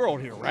over the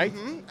world here, right?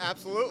 Mm-hmm,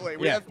 absolutely.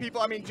 We Yeah. have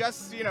people, I mean,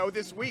 just,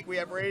 this week we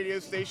have radio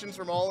stations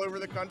from all over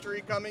the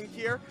country coming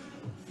here.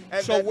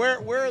 And So then-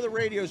 where are the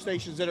radio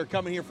stations that are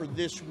coming here for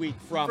this week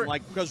from?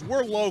 Because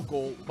we're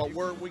local, but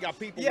we got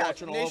people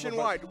watching all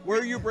nationwide. over. But where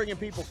are you bringing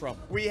people from?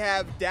 We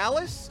have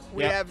Dallas,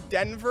 we Yep. have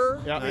Denver,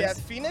 Yep. we Nice. have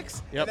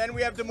Phoenix, Yep. and then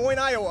we have Des Moines,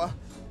 Iowa.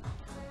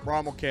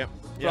 Rommel Camp.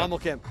 Rommel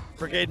Kemp,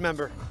 Brigade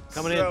member,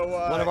 coming So, in.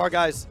 One of our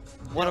guys.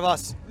 One of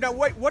us. Now,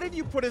 what did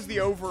you put as the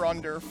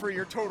over-under for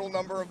your total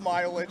number of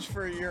mileage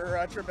for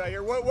your trip out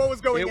here? What was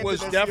going into It was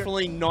this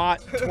definitely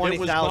not 20,000. It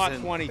was not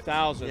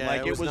 20,000. Yeah,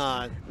 like it was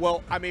not.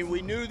 Well, I mean,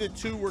 we knew the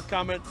 2 were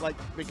coming, like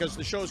because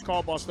the show's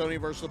called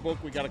Bostonian versus the Book.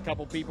 We got a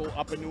couple people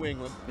up in New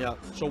England. Yeah.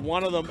 So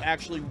one of them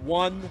actually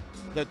won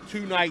the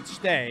 2-night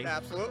stay.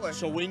 Absolutely.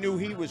 So we knew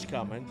he was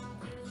coming,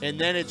 and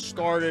then it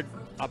started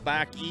a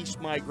back east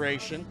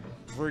migration,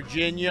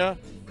 Virginia,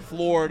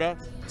 Florida,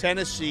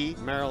 Tennessee,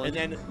 Maryland.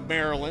 and then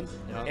Maryland,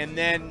 Yeah. and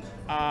then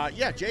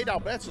Jay Dow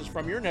Betts is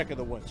from your neck of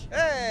the woods.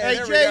 Hey,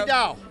 there we Jay go.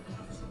 Dow.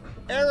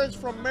 Aaron's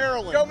from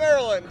Maryland. Go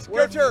Maryland.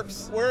 Where- Go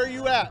Terps. Where are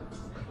you at?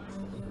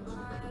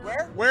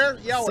 Where? Where?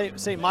 Yeah.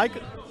 St.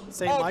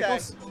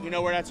 Michael's? You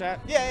know where that's at?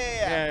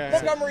 Yeah. Yeah.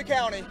 Montgomery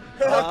County.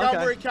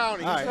 Montgomery okay.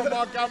 County. All He's right. from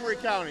Montgomery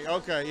County.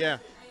 Okay, yeah.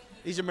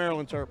 He's a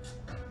Maryland Terp.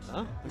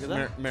 Huh? Look at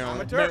that.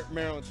 Maryland. I'm a Terp.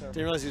 Maryland Terp.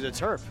 Didn't realize he was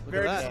a Terp. Look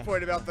Very at that.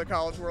 disappointed about the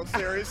College World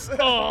Series.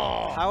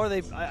 How are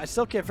they? I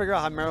still can't figure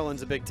out how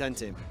Maryland's a Big Ten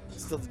team.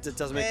 It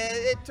doesn't make.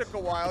 It took a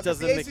while. It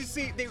doesn't the make-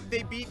 ACC,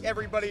 they beat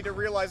everybody to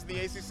realize the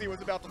ACC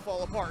was about to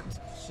fall apart.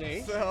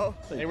 See? So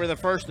They were the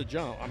first to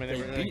jump. I mean, They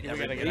beat we gotta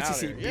everybody. get out of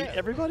ACC here. beat Yeah.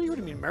 everybody? What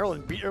do you mean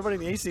Maryland beat everybody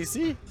in the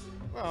ACC?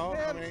 Well,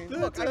 I mean,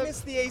 look, I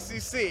miss the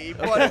ACC,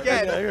 but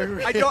again,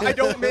 I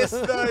don't miss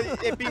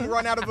it being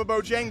run out of a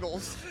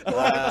Bojangles. Let's be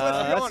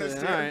honest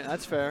all here. right,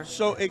 that's fair.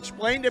 So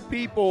explain to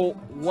people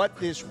what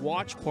this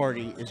watch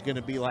party is going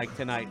to be like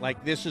tonight.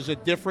 Like this is a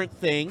different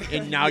thing,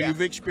 and now Yeah.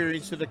 you've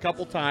experienced it a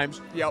couple times.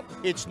 Yep.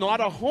 It's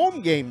not a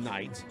home game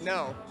night,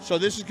 No. so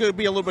this is going to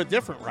be a little bit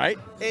different, right?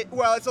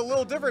 Well, it's a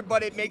little different,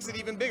 but it makes it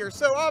even bigger.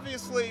 So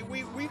obviously,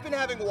 we've been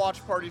having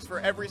watch parties for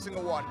every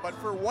single one, but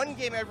for one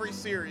game every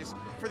series,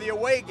 for the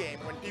away game,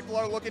 when people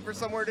are looking for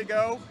somewhere to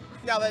go,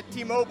 now that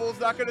T-Mobile's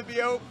not going to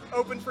be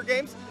open for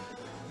games,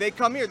 they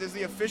come here. There's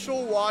the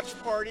official watch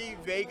party.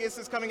 Vegas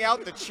is coming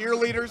out. The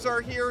cheerleaders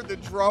are here. The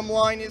drum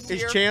line is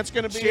here. Is Chance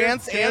going to be here?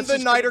 Chance and the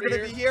Knight are going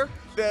to be here.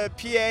 The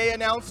PA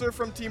announcer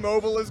from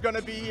T-Mobile is going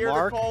to be here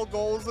Mark? to call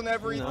goals and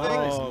everything.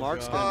 Nice.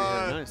 Mark's going to be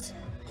God. here. Nice.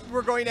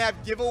 We're going to have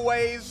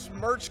giveaways,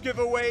 merch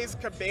giveaways,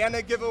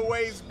 cabana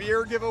giveaways,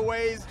 beer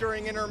giveaways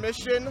during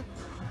intermission.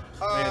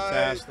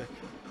 Fantastic.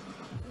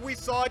 We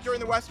saw it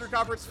during the Western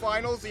Conference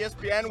Finals.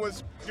 ESPN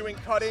was doing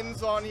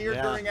cut-ins on here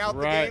Yeah, during out the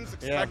right, games,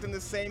 yeah. expecting the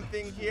same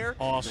thing here.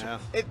 Awesome.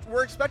 Yeah.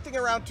 We're expecting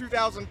around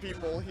 2,000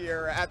 people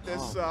here at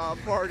this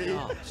party.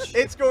 gosh.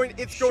 It's going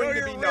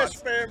to be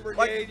nuts. Fan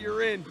Brigade,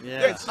 you're in.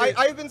 Yeah.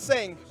 I've been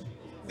saying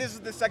this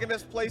is the second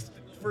best place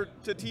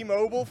to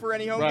T-Mobile for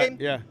any home Right, game.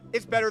 yeah.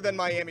 It's better than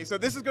Miami. So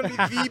this is going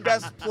to be the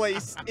best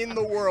place in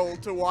the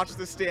world to watch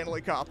the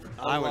Stanley Cup.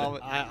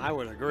 I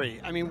would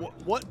agree. I mean,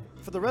 what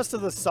for the rest of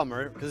the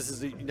summer, because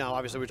this is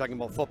obviously we're talking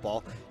about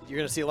football. You're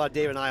going to see a lot of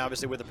Dave and I,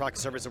 obviously, with the practice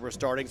service that we're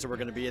starting, so we're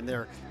going to be in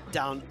there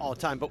down all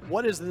the time. But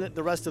what is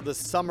the rest of the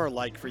summer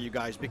like for you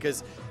guys?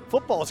 Because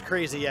football is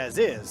crazy as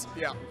is.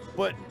 Yeah.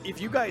 But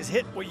if you guys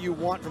hit what you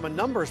want from a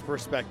numbers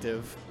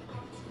perspective,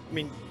 I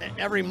mean,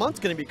 every month's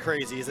going to be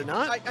crazy, is it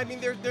not? I mean,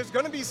 there's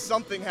going to be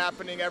something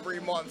happening every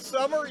month.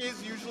 Summer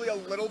is usually a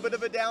little bit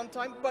of a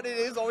downtime, but it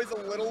is always a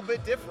little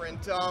bit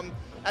different.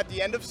 At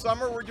the end of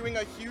summer, we're doing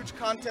a huge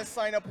contest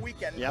sign-up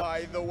weekend, Yep.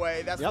 by the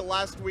way. That's the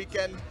last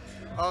weekend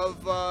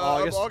of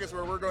August,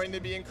 where we're going to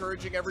be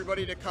encouraging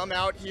everybody to come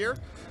out here.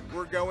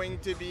 We're going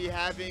to be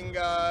having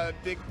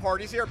big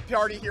parties here.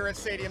 Party here at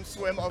Stadium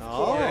Swim, of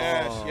course.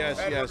 Yes,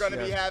 And we're going to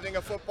be having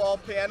a football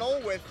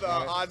panel with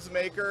odds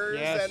makers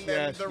Yes, and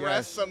then yes, the yes.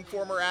 rest, some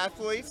former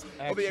athletes.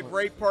 It'll be a Excellent.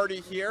 great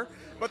party here.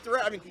 But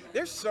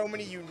there's so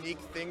many unique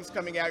things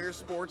coming out here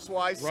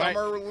sports-wise. Right.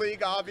 Summer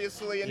League,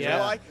 obviously, in Yeah.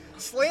 July.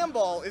 Slam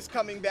Ball is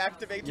coming back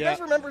to Vegas. Do you Yeah.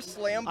 guys remember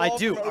Slam Ball? I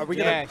do. from Are we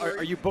 03?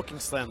 are you booking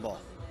Slam Ball?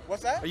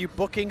 What's that? Are you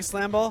booking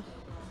Slam Ball?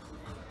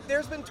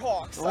 there's been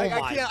talks. Oh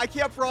I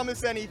can't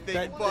promise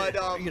anything, but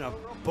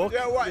book.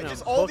 Yeah, right.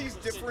 Just all book. these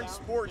different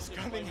sports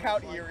coming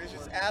out here is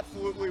just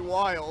absolutely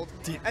wild.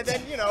 And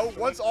then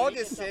once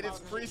August hit, it's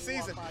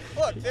preseason.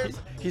 Look,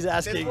 he's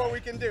asking. This is what we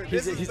can do.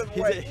 This is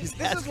the way.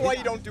 This is why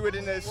you don't do it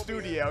in a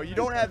studio. You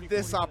don't have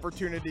this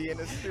opportunity in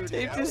a studio.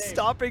 Dave just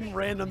stopping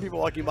random people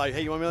walking by.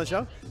 Hey, you want me on the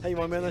show? Hey, you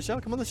want me on the show?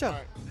 Come on the show.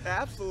 Right.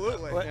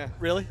 Absolutely. What? Yeah.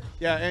 Really?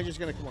 Yeah, Angie's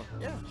gonna come on.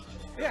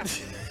 Yeah.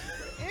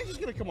 Angie's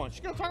gonna come on. She's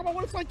gonna talk about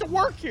what it's like to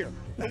work here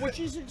and what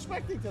she's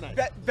expecting tonight.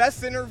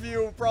 Best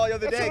interview probably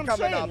of the day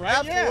coming up. Right?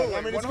 Absolutely. Yeah.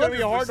 I mean, it's gonna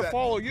be hard to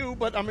follow you,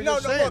 but I mean, no,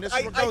 just saying, look, this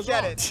is what goes I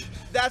get on. it.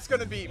 That's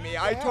gonna beat me.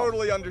 I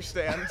totally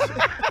understand.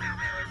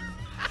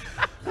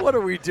 What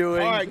are we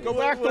doing? All right, go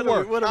back to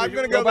work. I'm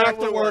going to go back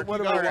to work.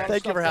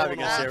 Thank you for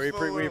having us here.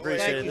 We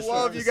appreciate it.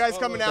 Love you guys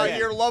coming out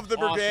here. Love the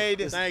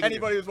Brigade.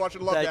 Anybody who's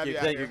watching, love to have you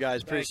out Thank here. you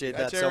guys. Appreciate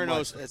that so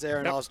much. It's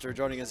Aaron Oster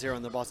joining us here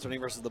on the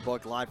Bostonian versus the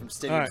Book live from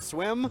Stadium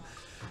Swim.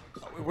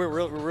 We're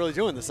really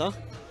doing this, huh?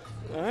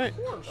 All right.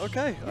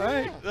 Okay. All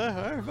right.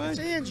 Fine. It's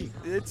Angie.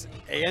 It's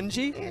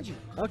Angie? Angie.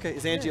 Okay.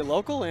 Is Angie a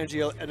local or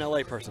Angie an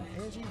LA person?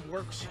 Angie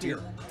works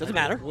here. Doesn't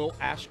matter. We'll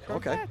ask her.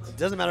 Okay. It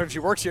doesn't matter if she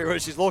works here or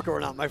if she's local or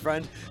not, my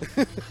friend.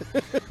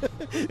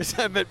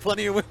 I've met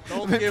plenty of women.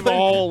 Don't give it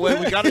all away.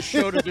 We got a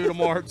show to do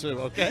tomorrow, too,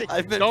 okay?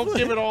 Don't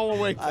give it all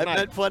away tonight. I've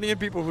met plenty of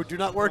people who do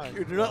not work,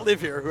 who do not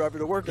live here, who happen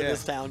to work in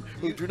this town,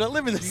 who do not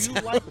live in this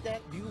town.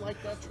 Do you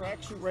like that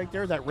tracksuit right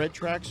there, that red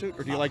tracksuit,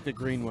 or do you like the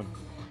green one?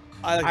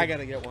 I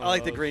gotta get one. I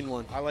like the green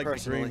one. I like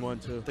the green one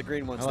too. The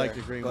green one's I like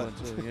there, the green but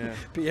one too. Yeah.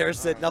 Pierre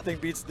said nothing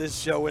beats this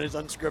show when it's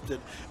unscripted.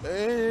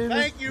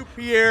 Thank you,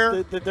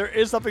 Pierre. There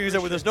is something you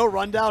said when there's no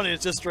rundown and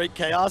it's just straight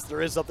chaos.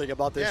 There is something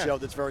about this show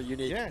that's very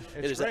unique. Yeah,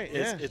 it's great.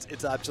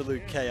 It's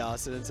absolute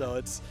chaos, and so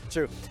it's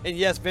true. And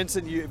yes,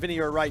 Vinny,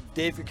 you're right.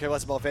 Dave could care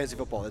less about fantasy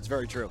football. It's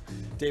very true.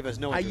 Dave has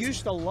no interest. I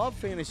used to love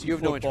fantasy you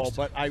have football, no interest.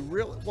 but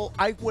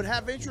I would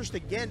have interest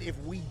again if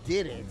we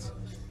did it.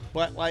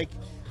 But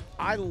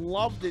I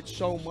loved it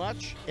so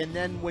much, and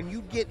then when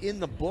you get in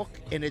the book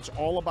and it's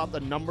all about the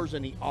numbers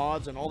and the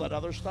odds and all that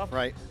other stuff,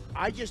 right?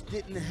 I just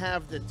didn't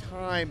have the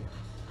time,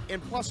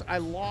 and plus I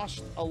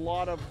lost a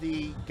lot of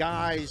the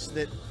guys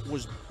that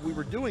we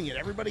were doing it.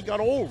 Everybody got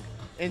old,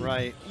 and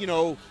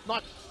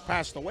not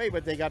passed away,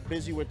 but they got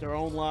busy with their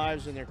own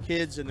lives and their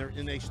kids, and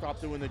they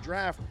stopped doing the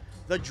draft.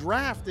 The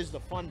draft is the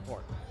fun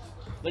part.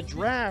 The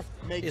draft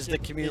makes the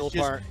communal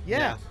part.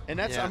 Yeah, and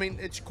that's I mean,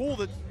 it's cool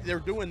that they're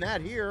doing that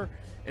here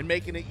and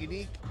making it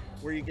unique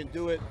where you can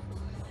do it.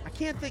 I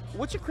can't think.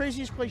 What's the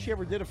craziest place you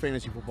ever did a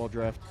fantasy football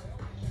draft?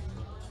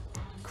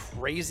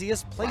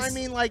 Craziest place? I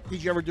mean,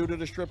 did you ever do it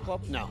at a strip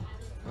club? No.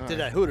 Did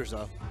it at Hooters,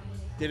 though.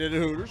 Did it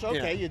at Hooters?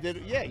 Okay, you did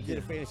it. Yeah, you did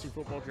a fantasy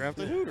football draft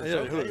at Hooters. I did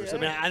it at Hooters. Yeah.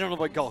 I mean, I don't know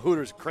if I'd call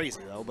Hooters crazy,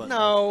 though. But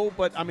no,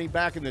 but I mean,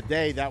 back in the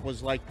day, that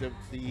was like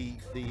the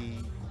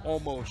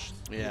almost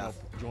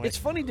joint. It's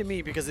funny to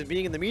me because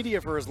being in the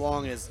media for as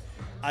long as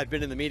I've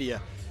been in the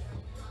media,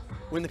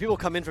 when the people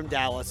come in from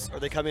Dallas or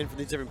they come in from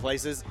these different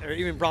places, or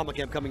even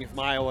Bromacamp coming in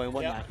from Iowa and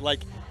whatnot,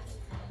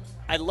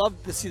 I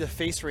love to see the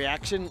face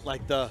reaction,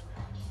 like the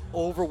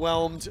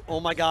overwhelmed,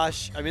 oh my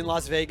gosh, I'm in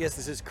Las Vegas,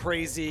 this is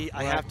crazy,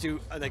 I have to,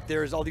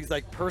 there's all these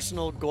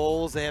personal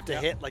goals they have to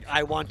hit,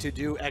 I want to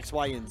do X,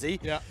 Y, and Z.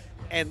 Yeah.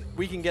 And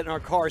we can get in our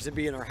cars and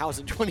be in our house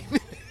in 20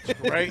 minutes.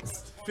 Right.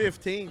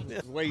 15,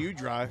 the way you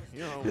drive.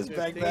 Just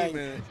bang,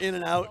 in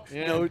and out,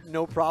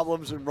 no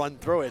problems, and run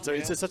through it. So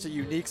it's just such a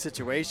unique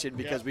situation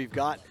because we've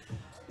got,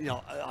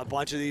 a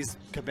bunch of these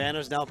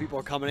cabanas now. People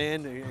are coming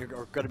in and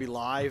are going to be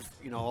live,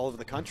 all over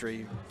the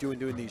country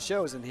doing these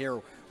shows, and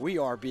here we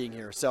are being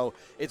here. So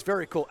it's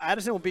very cool.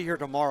 Addison will be here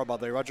tomorrow, by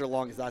the way. Roger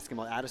Long is asking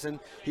about Addison.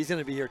 He's going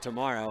to be here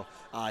tomorrow,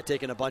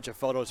 taking a bunch of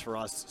photos for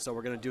us. So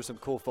we're going to do some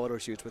cool photo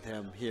shoots with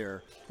him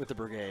here with the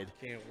Brigade.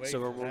 Can't wait.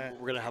 So we're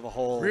going to have a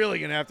whole. Really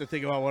going to have to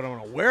think about what I'm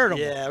going to wear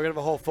tomorrow. Yeah, we're going to have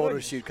a whole photo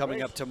shoot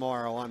coming up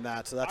tomorrow on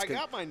that. So that's good. I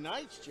got my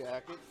Knights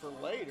jacket for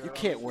later. You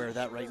can't wear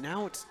that right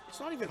now. It's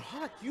not even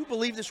hot. Do you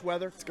believe this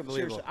weather? It's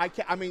unbelievable. Seriously, I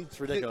can't. I mean, it's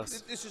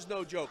ridiculous. This is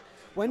no joke.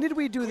 When did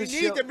we do this show?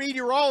 We need the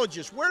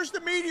meteorologist. Where's the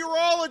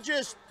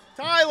meteorologist?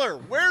 Tyler,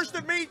 where's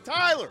the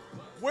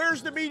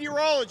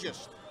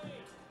meteorologist?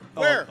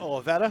 Where?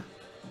 Oh, Avetta?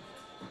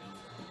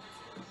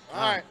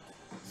 All right.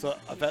 So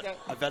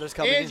Avetta's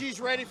coming Angie's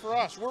ready for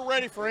us. We're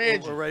ready for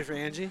Angie. We're ready for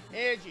Angie?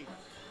 Angie.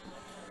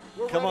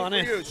 We're Come ready on for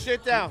in. you.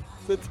 Sit down.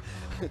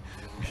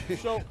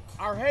 So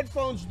our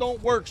headphones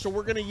don't work, so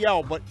we're going to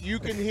yell, but you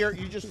can hear.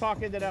 You just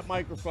talk into that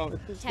microphone.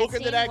 Look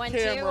into that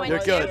camera. You're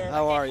good. There.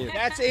 How are you?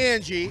 That's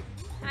Angie.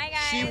 Hi, guys.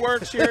 She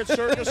works here at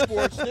Circa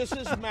Sports. This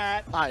is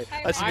Matt. Hi.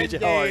 Nice to meet you.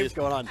 Dave. How are you? What's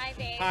going on? Hi,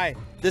 Dave. Hi.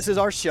 This is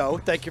our show.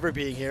 Thank you for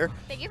being here.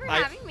 Thank you for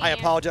having me. I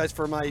apologize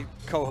for my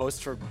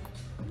co-host for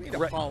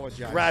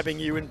grabbing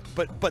you,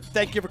 but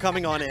thank you for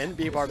coming on in,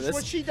 being part of this.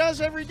 That's what she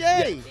does every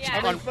day.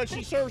 Yeah. But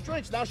she serves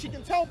drinks. Now she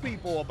can tell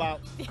people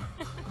about.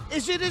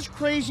 Is it as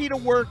crazy to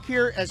work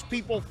here as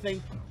people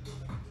think?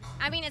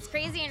 I mean, it's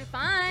crazy and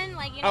fun.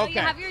 Like, you know, you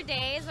have your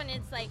days when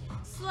it's like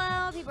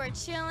slow, people are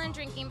chilling,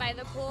 drinking by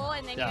the pool,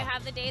 and then you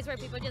have the days where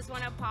people just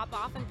want to pop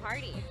off and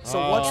party. So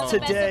what's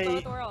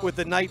today with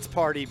the Knights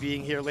party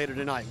being here later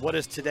tonight? What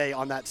is today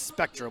on that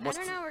spectrum? I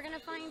don't know. We're going to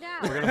find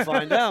out. We're going to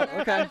find out. Okay.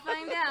 We're going to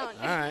find out.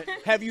 All right.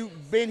 Have you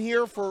been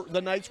here for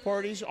the Knights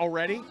parties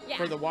already? Yeah.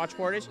 For the watch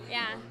parties?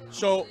 Yeah.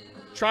 So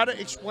try to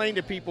explain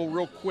to people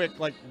real quick,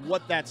 like,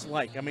 what that's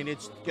like. I mean,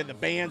 the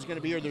band's going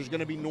to be here. There's going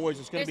to be noise.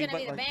 It's going to be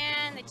the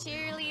band, the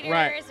cheerleaders.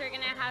 Right. We're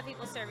going to have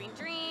people serving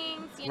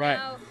drinks, you Right.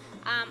 know.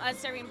 Us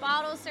serving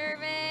bottle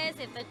service.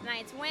 If the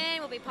Knights win,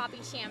 we'll be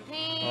popping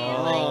champagne.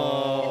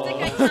 Oh.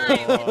 Like, it's a good time.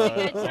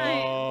 It's a good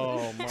time.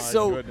 Oh,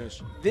 my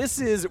goodness. This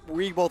is,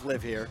 we both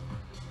live here.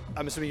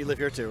 I'm assuming you live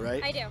here too,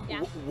 right? I do, yeah.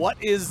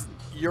 What is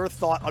your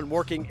thought on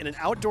working in an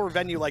outdoor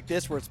venue like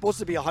this where it's supposed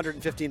to be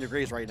 115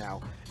 degrees right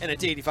now and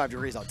it's 85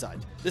 degrees outside?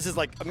 This is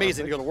like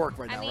amazing to go to work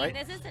right now, right?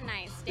 This is a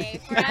nice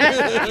day for us.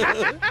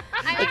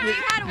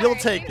 I mean, you'll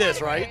take this,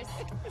 right?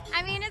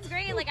 I mean, it's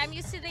great. Like, I'm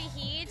used to the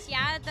heat.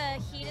 Yeah,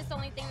 the heat is the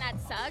only thing that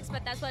sucks,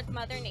 but that's what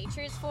Mother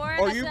Nature is for.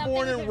 Are you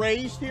born and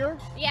raised here?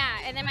 Yeah,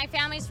 and then my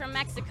family's from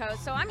Mexico,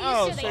 so I'm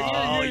used to the heat.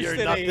 Oh, you're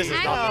not. This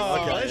is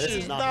nothing. Okay, this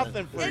is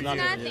nothing for you. It's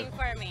nothing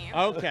for me.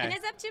 Okay. And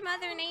it's up to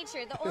Mother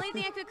Nature. The only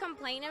thing I could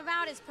complain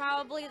about is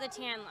probably the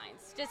tan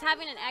lines. Just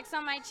having an X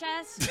on my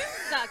chest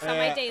sucks on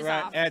my days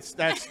off. That's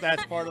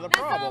part of the That's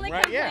the problem, only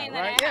right? Yeah, complaint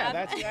that right. I Yeah,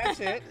 have. that's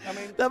it. I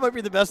mean, That might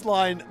be the best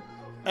line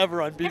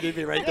ever on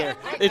BBB right there.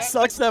 It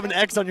sucks to have an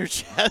X on your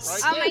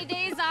chest. On my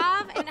days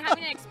off and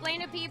having to explain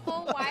to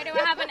people why do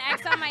I have an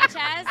X on my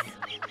chest,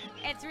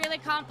 it's really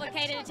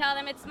complicated to tell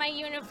them it's my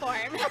uniform.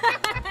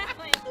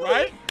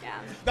 right? Yeah.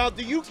 Now,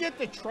 do you get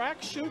the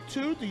tracksuit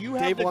too? Do you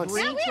have Dave the wants-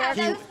 green Yeah, we have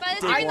tracksuit? those, but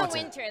it's during the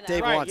winter, though.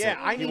 Dave Right, wants yeah, it.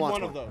 I He need wants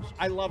one of those.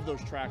 I love those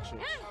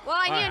tracksuits. Well,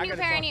 I All right, need I a new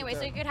gotta pair talk anyway, to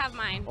so you could have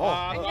mine.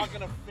 I'm not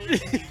going to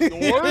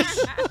fit yours,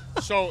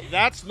 so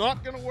that's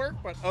not going to work,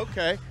 but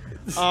okay.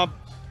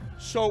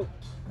 So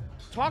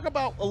talk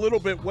about a little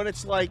bit what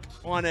it's like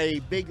on a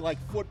big, like,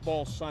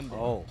 football Sunday.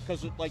 Oh.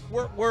 Because, like,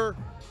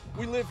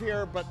 we live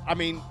here, but, I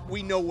mean,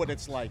 we know what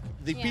it's like.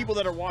 The people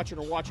that are watching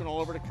all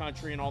over the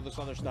country and all this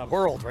other stuff.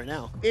 World right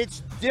now.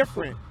 It's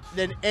different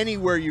than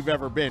anywhere you've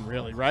ever been,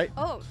 really, right?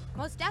 Oh,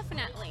 most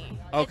definitely.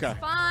 Okay. It's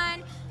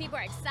fun. People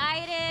are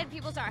excited.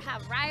 People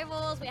have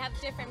rivals. We have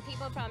different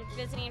people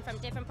visiting from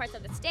different parts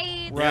of the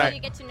state. Right. So you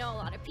get to know a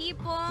lot of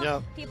people.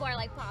 Yeah. People are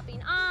like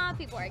popping off.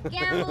 People are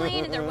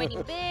gambling and they're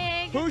winning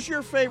big. Who's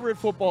your favorite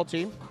football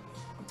team?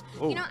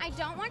 You know, I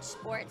don't watch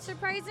sports,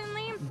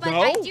 surprisingly, but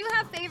No? I do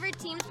have favorite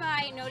teams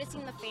by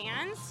noticing the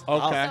fans.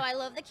 Okay. So I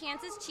love the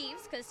Kansas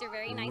Chiefs because they're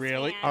very nice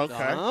Really? fans.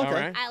 Okay. All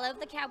right. I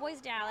love the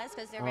Cowboys Dallas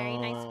because they're very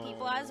nice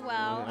people as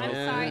well. I'm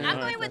sorry. I'm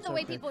going with the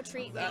way people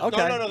treat me. Okay.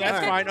 No,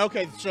 that's All right. fine.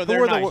 Okay, so Who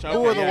they're are the nice. wor-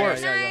 who are the Okay.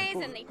 worst? They're Yeah, yeah.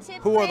 nice and they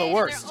tip Who are the great, and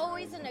worst? They're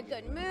always in a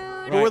good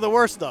mood. Who are the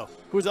worst, though?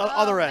 Who's the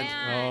other end?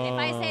 Man.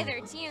 If I say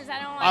their teams,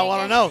 I don't want I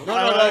want to know.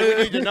 No,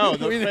 we need to know.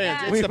 The We need-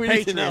 fans. we- It's the we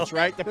need to know. Patriots,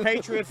 right? The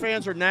Patriot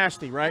fans are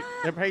nasty, right?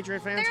 They're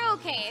Patriot fans? They're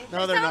okay.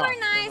 No, they're some not. are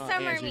nice, No,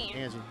 some are Angie, mean.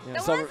 Angie, yeah. The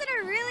Some ones are-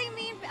 that are really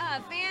mean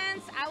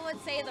fans, I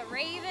would say the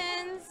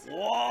Ravens.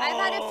 Whoa.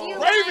 I've had a few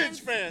Ravens Lions.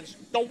 fans,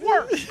 the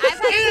worst. I've had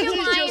a few Angie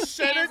Lions just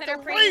said fans it. that The are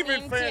pretty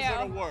Raven mean, fans too.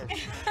 are the worst.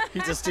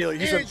 He's a Steeler.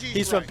 Angie's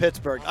He's from right.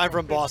 Pittsburgh. I'm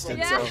from Boston,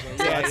 Yeah.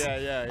 so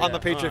Yeah. I'm a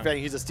Patriot All fan.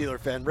 He's a Steeler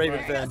fan. Raven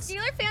Right. fans.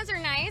 Steeler fans are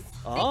nice. They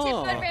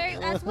Oh. tip good very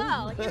as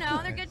well. You know,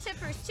 they're good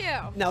tippers too.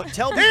 Now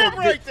tell Damn people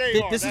right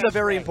they are. this is a That's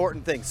very right.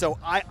 important thing. So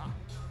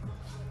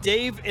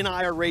Dave and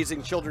I are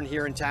raising children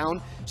here in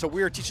town, so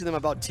we are teaching them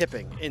about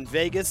tipping. In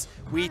Vegas,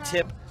 we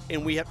tip,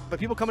 and but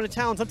people coming to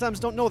town sometimes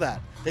don't know that.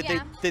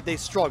 They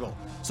struggle.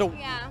 So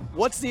Yeah.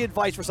 what's the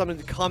advice for someone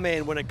to come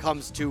in when it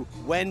comes to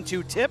when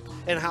to tip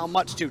and how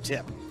much to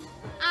tip?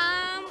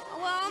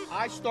 Well,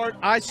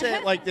 I say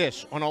it like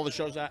this on all the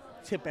shows. I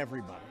tip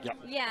everybody. Yep.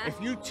 yeah. If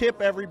you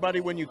tip everybody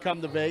when you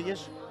come to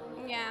Vegas,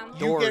 Yeah. you get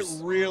Doors.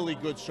 really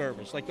good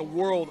service. Like the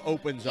world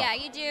opens up. Yeah,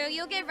 you do.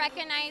 You'll get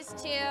recognized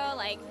too.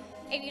 Like,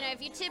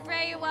 if you tip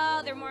very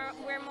well,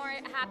 we're more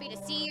happy to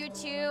see you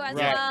too as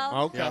Right.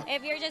 well. Okay. Yeah.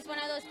 If you're just one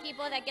of those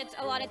people that gets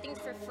a lot of things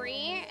for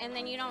free and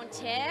then you don't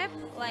tip,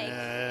 like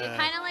Yeah. it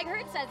kind of like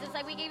hurts us. It's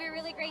like we gave you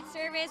really great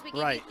service, we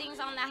gave Right. you things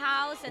on the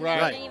house, and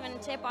Right. then we didn't even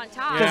tip on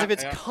top. Because Yeah, if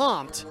it's yeah.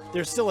 comped,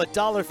 there's still a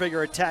dollar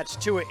figure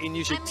attached to it, and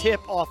you should I mean-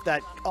 tip off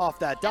that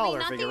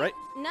dollar figure, right?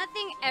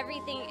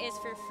 Everything is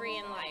for free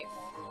in life.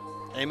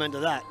 Amen to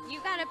that. You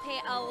gotta pay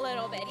a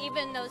little bit,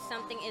 even though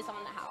something is on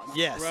the house.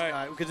 Yes,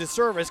 Right. because it's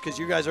service. Because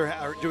you guys are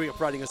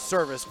providing a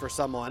service for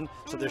someone,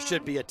 so there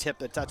should be a tip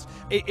that touches.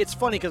 It's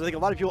funny because I think a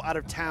lot of people out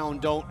of town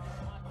don't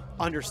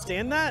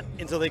understand that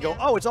until they go, Yeah.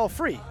 "Oh, it's all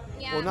free."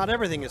 Yeah. Well, not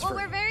everything is Well,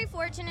 free. we're very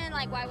fortunate,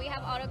 like why we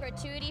have auto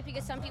gratuity,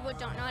 because some people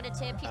don't know how to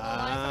tip. People a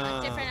lot of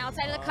from different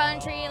outside of the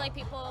country, like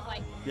people of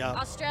like Yeah.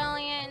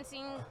 Australians,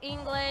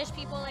 English,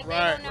 people like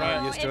Right, they don't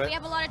right. know, Used to and it. we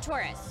have a lot of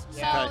tourists, so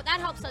Yeah. Okay. that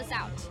helps us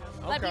out.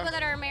 But Okay. people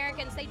that are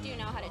Americans, they do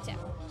know how to tip.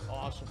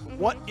 Awesome.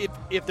 What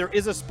if there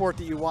is a sport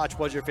that you watch?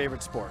 What's your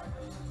favorite sport?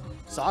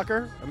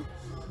 Soccer?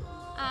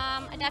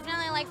 I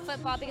definitely like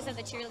football because of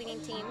the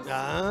cheerleading teams.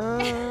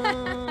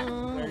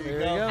 There you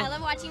go. I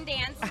love watching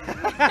dance.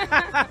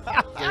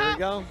 There you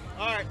go.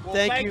 All right. Well,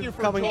 Thank you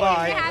for coming joining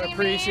by. me. having me.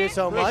 Appreciate it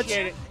so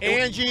Appreciate much. it.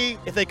 Angie.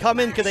 If they come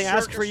in, can they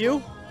ask Circa for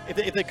you?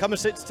 If they come and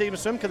sit Stadium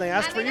Swim, can they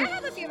ask I for mean, you? I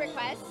have a few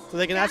requests. So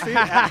they can ask for you?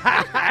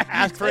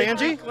 Ask for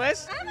Angie? I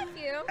have a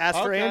few. Ask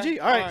for Okay. Angie?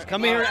 All right, All right.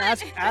 come here and All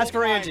right. ask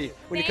for Angie.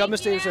 When you come to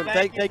Stadium Swim,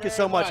 thank you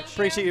so very much. much.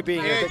 Appreciate you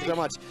being here. Thank you so Angie.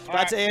 much. All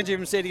That's right. Angie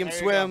from Stadium There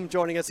you Swim go.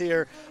 joining us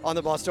here on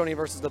the Bostonian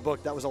versus the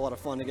Book. That was a lot of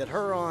fun to get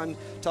her on,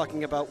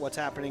 talking about what's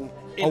happening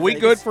in Are we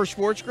Vegas. good for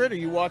Sports Grid? Are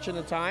you watching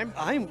the time?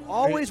 I'm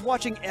always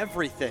watching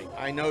everything.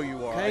 I know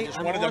you are. Okay, I just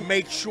I'm wanted to on-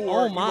 make sure.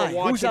 Oh you my, were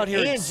watching who's out here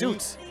Angie. in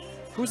suits?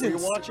 Who's Are in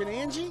you watching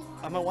Angie?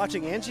 Am I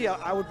watching Angie?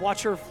 I would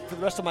watch her for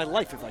the rest of my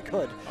life if I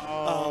could.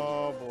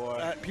 Oh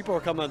boy. People are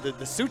coming.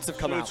 The suits have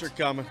come out. Suits are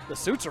coming. The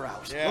suits are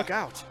out. Yeah. Look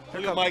out.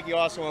 Look at Mikey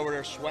Awesome over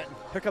there sweating.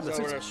 Here come the He's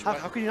over suits. there How,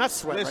 sweating. how can you not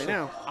sweat Listen, right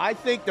now? I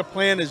think the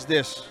plan is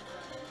this.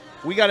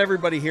 We got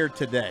everybody here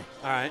today.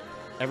 All right.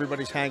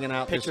 Everybody's hanging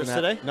out. Pictures this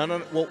and that. today?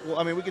 No. Well,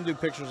 I mean, we can do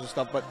pictures and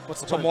stuff, but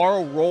What's the plan?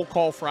 tomorrow, Roll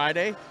Call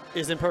Friday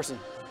Is in person.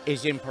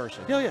 is in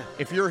person. Yeah.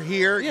 If you're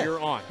here, Yeah. you're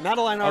on.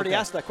 Madeline already Okay.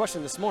 asked that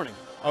question this morning.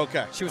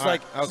 Okay. She was All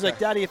like, right. she's like,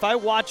 Daddy, if I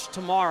watch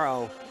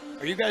tomorrow,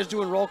 are you guys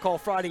doing Roll Call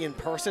Friday in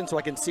person so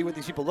I can see what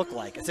these people look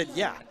like? I said,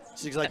 yeah.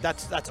 She's like,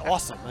 that's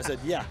awesome. I said,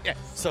 yeah. Yeah.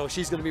 So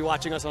she's going to be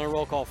watching us on a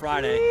Roll Call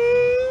Friday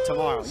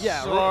tomorrow.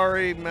 Yeah.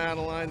 Sorry,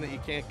 Madeline, that you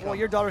can't come. Well,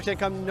 your daughter can't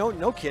come.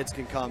 No kids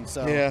can come.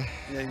 So Yeah.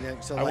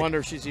 So I like- wonder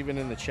if she's even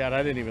in the chat.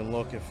 I didn't even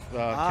look if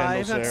I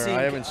Kendall's haven't there. seen-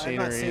 I haven't I've seen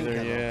not her seen either.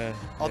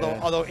 Kendall. Yeah.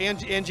 Although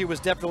Angie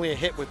was definitely a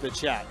hit with the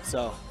chat.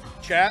 So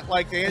Chat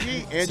liked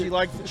Angie. Angie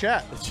liked the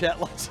chat. the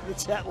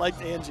chat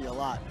liked Angie a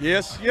lot.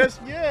 Yes.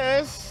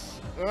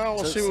 Well, we'll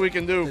So see what we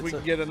can do if it's we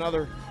can get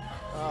another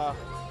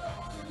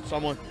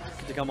someone.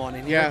 To come on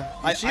in Yeah.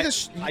 here. You see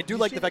this? I do you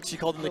like see the fact she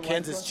called them the the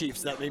Kansas line?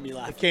 Chiefs. That made me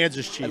laugh. The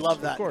Kansas Chiefs. I love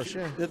that. Of course,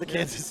 yeah. They're the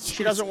Kansas Chiefs.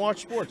 She doesn't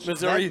watch sports.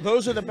 Missouri-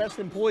 Those are the best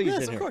employees Yes,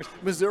 in of here. course.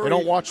 Missouri. They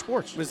don't watch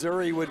sports.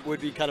 Missouri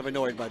would be kind of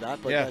annoyed by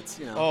that, but Yeah. that's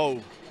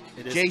Oh,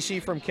 it is. JC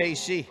from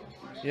KC.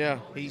 Yeah,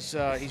 he's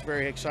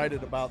very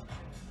excited about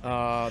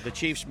the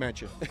Chiefs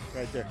mention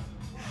right there.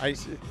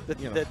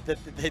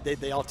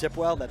 They all tip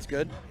well. That's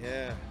good.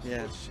 Yeah.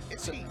 Yeah.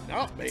 It's heating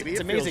up, baby. It's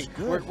It feels amazing.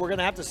 good. We're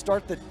gonna have to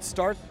start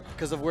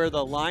because of where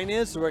the line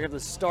is. So we're gonna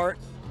have to start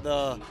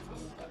the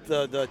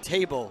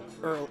table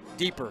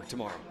deeper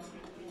tomorrow.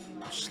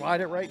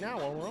 Slide it right now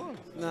while we're on.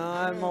 No,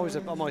 I'm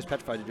always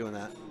petrified of doing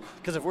that.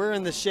 Because if we're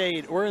in the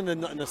shade, we're in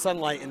the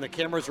sunlight, and the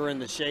cameras are in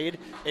the shade,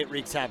 it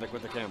wreaks havoc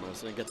with the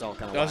cameras, and it gets all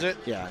kind of. Does whack.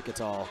 it? Yeah, it gets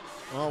all.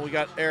 Well, we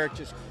got Eric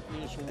just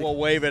will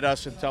wave at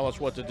us and tell us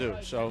what to do.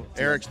 So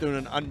Eric's doing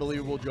an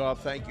unbelievable job.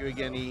 Thank you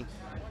again, E.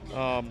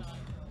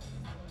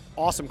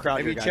 Awesome crowd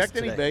Have here, you guys, checked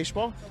any today.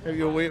 baseball? We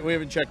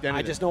haven't checked anything.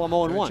 I just know I'm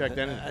 0-1. Checked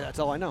anything. That's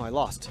all I know. I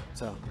lost.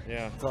 So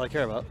Yeah. that's all I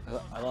care about.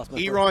 I lost my.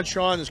 first. Eron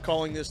Sean is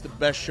calling this the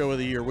best show of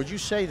the year. Would you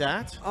say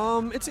that?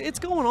 It's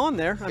going on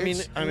there. I mean,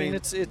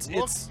 it's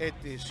look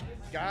at these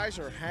guys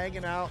are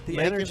hanging out, The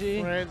making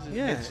energy. friends.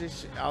 Yeah. It's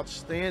just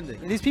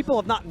outstanding. these people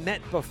have not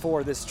met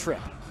before this trip.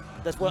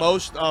 That's what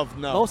Most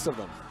of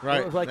them.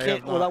 Right. What I They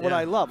can't. have not, What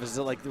I yeah. love is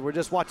that, like, we're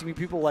just watching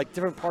people like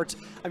different parts.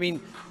 I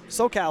mean,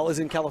 SoCal is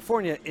in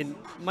California, and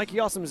Mikey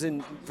Awesome is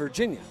in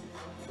Virginia.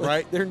 Like,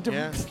 Right. They're in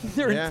different. Yeah.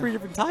 They're Yeah. in 3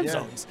 different time Yeah.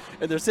 zones,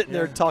 and they're sitting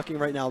there Yeah. talking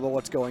right now about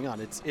what's going on.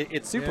 It's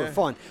super Yeah.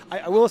 fun.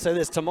 I will say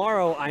this: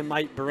 tomorrow I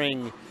might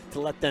bring to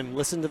let them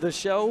listen to this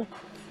show,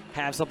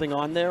 have something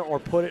on there, or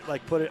put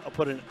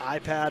an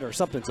iPad or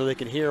something so they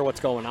can hear what's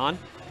going on.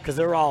 Because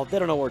they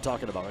don't know what we're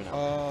talking about right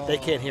now. They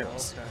can't hear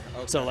us.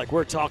 okay. So like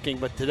we're talking,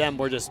 but to them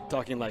we're just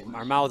talking like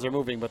our mouths are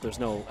moving, but there's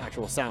no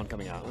actual sound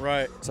coming out.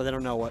 Right. So they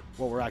don't know what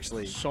we're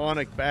actually.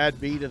 Sonic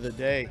bad beat of the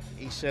day.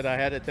 He said I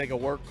had to take a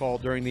work call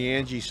during the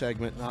Angie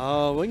segment.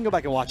 Oh, we can go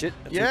back and watch it.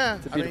 It's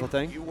it's a beautiful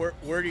thing.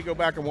 Where do you go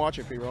back and watch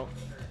it, P-Roll?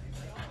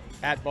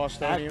 At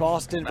Bostonian? At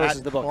Boston versus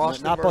At the book,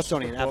 Boston not versus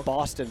Bostonian. the At book.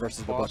 Boston versus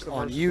the Boston book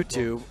on versus the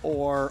YouTube book.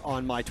 or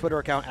on my Twitter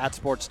account at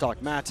Sports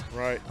Talk Matt.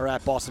 Right. Or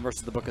at Boston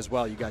versus the book as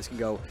well. You guys can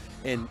go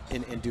and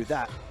do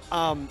that.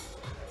 All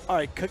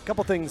right,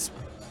 couple things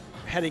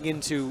heading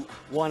into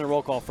one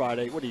Roll Call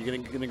Friday. What are you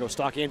gonna go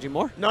stalk Angie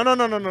more? No.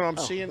 I'm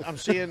Oh.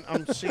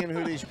 seeing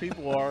who these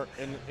people are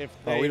and if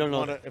we don't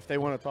know. if they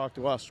want to talk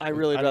to us. I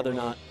really don't rather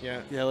know. not. Yeah.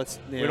 Yeah, let's.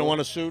 We don't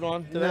want a suit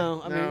on today?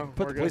 No, I mean,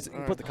 put we're the police, good. you All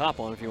can put the cop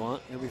on if you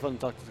want. It'll be fun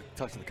to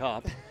talk to the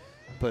cop.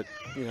 But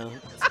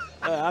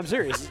I'm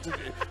serious.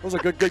 Those are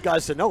good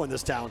guys to know in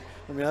this town.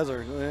 I mean,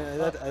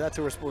 that's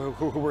who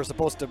we're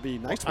supposed to be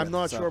nice with. I'm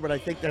not so. sure, but I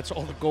think that's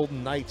all the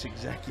Golden Knights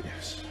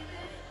executives.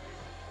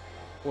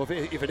 Well,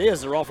 if it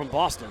is, they're all from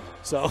Boston.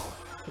 So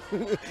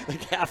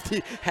like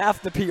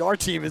half the PR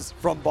team is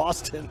from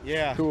Boston.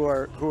 Yeah. Who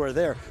are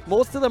there?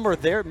 Most of them are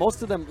there.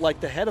 Most of them, like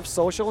the head of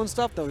social and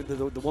stuff, the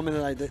woman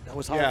that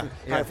was hired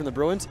from the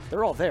Bruins.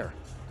 They're all there.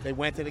 They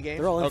went to the game?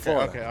 They're all in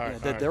Florida. Okay, all right.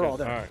 Yeah, they're all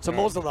good. there. All right, So all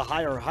most right. of the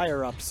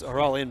higher ups are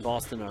all in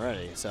Boston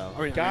already. So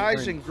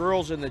Guys and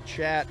girls in the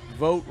chat,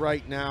 vote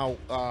right now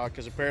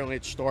because apparently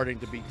it's starting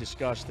to be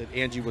discussed that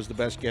Angie was the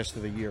best guest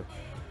of the year.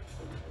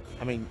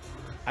 I mean,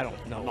 I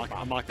don't know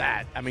I'm not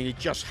that. I mean, it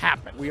just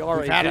happened. We've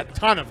had a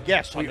ton of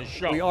guests on the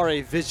show. We are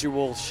a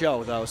visual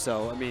show, though,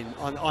 so I mean,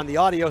 on the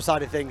audio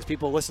side of things,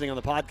 people listening on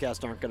the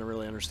podcast aren't going to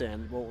really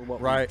understand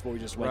what we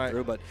just went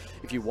through. But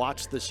if you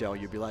watch the show,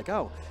 you'd be like,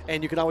 oh.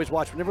 And you can always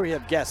watch whenever we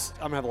have guests.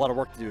 I'm gonna have a lot of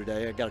work to do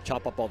today. I got to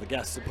chop up all the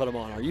guests and put them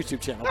on our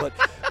YouTube channel.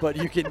 But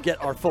you can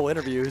get our full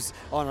interviews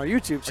on our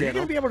YouTube channel. Are you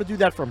going to be able to do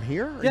that from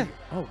here? Yeah.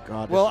 Oh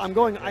God. Well, I'm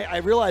going. I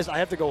realized I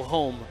have to go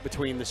home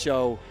between the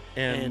show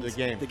and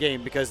the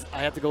game because I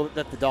have to go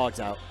let the dogs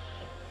out.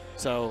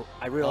 So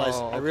I realized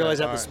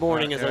that this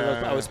morning as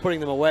I was putting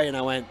them away, and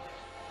I went,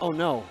 oh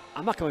no,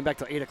 I'm not coming back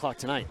till 8 o'clock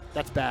tonight.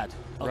 That's bad.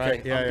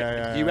 Okay.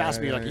 Right. You asked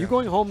me, are you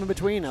going home in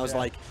between? I was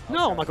like,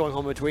 no, I'm not going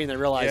home in between. I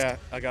realized,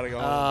 I got to go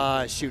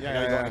home. Shoot,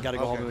 I got to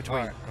go home in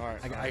between. All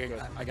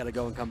right. I got to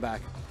go and come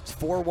back. It's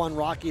 4-1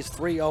 Rockies,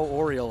 3-0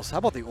 Orioles. How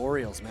about the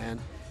Orioles, man?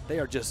 They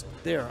are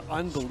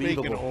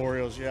unbelievable. Speaking of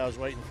Orioles, I was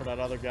waiting for that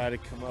other guy to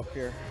come up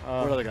here.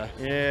 What other guy?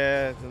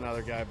 Yeah, it's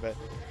another guy, but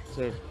it's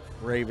a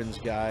Ravens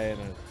guy and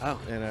a How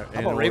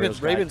about Ravens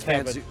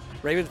fans?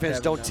 Ravens fans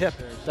don't tip.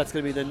 That's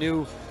going to be the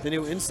new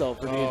insult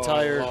for the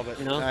entire. I love it.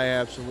 You know? I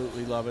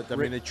absolutely love it. I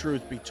mean, the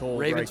truth be told,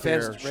 Ravens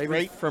right fans, there,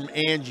 straight from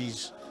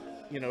Angie's,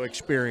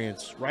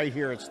 experience, right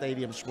here at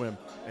Stadium Swim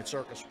at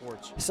Circa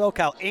Sports.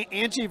 SoCal,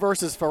 Angie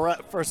versus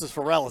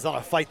Pharrell is not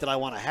a fight that I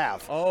want to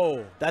have.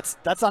 Oh, that's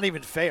not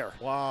even fair.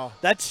 Wow,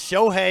 that's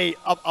Shohei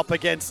up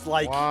against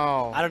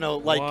I don't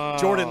know,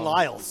 Jordan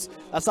Lyles.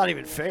 That's not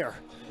even fair.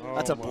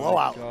 That's a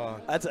blowout.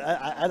 God. That's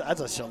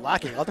a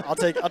shellacking.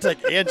 I'll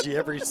take Angie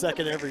every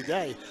second, every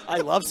day.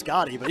 I love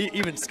Scotty, but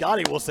even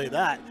Scotty will say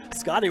that.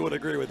 Scotty would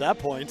agree with that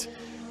point.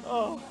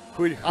 Oh,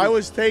 I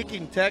was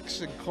taking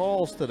texts and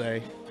calls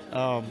today.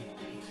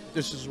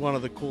 This is one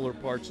of the cooler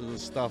parts of the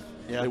stuff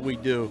that we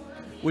do.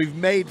 We've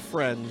made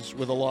friends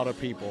with a lot of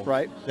people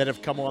that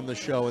have come on the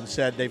show and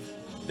said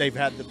they've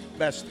had the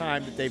best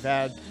time that they've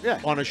had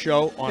on a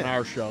show, on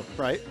our show.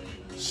 Right.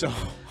 So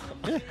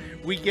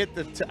we get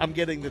I'm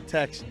getting the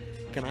text,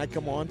 can I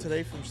come on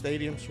today from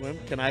Stadium Swim?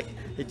 Do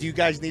you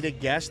guys need a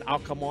guest? I'll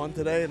come on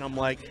today. And I'm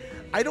like,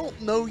 I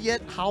don't know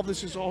yet how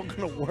this is all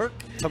going to work.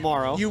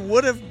 Tomorrow. You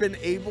would have been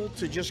able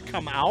to just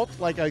come out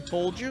like I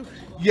told you.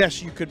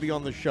 Yes, you could be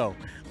on the show.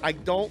 I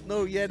don't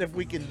know yet if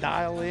we can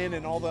dial in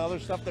and all the other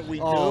stuff that we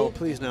do. Oh,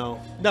 please no.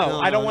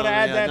 No, I don't want to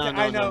add that.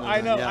 I know.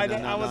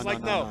 I was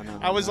like, no.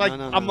 I was like,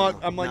 I'm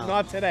like,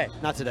 not today.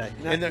 Not today.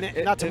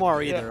 Not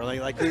tomorrow either.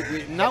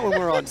 Like not when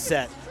we're on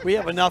set. We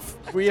have enough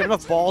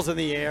balls in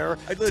the air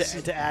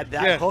to add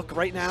that hook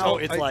right now. So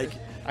it's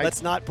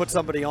let's not put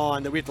somebody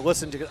on that we have to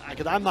listen to,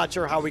 because I'm not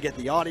sure how we get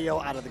the audio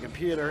out of the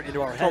computer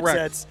into our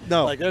headsets.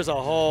 No. Like there's a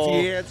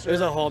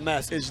whole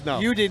mess.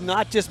 You did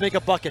not just make a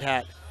bucket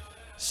hat.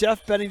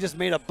 Chef Benny just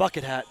made a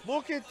bucket hat.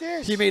 Look at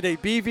this. He made a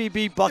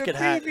BVB bucket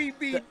hat.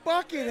 BVB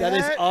bucket hat.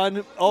 That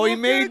is Oh, he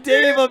made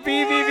Dave a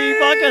BVB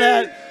bucket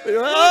hat.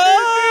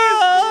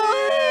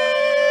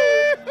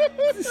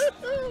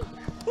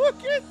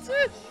 Look at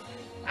this.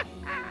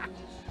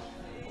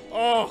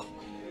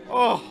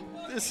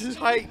 This is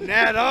tighten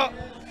that up.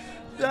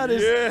 That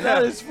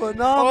is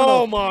phenomenal.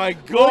 Oh my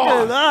God. Look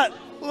at that.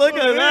 Look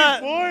at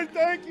that. Boy,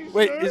 thank you,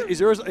 Wait, sir. Is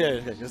yours? Yeah,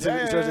 okay. Is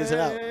yours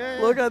out?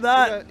 Look at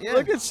that.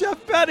 Look at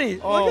Chef Benny.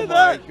 Look at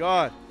that. Oh, my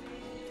God.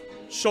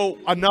 So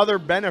another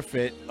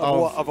benefit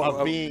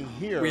of being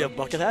here. We have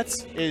bucket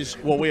hats?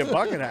 We have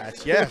bucket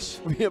hats,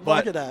 yes. We have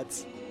bucket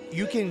hats.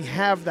 You can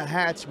have the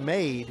hats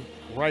made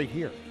right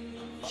here.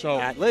 So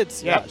at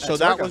Lids. Yeah, so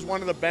that was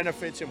one of the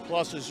benefits and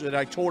pluses that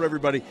I told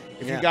everybody.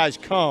 If you guys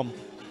come,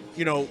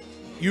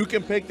 you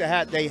can pick the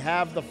hat. They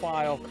have the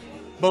file.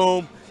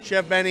 Boom.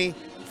 Chef Benny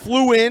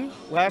flew in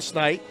last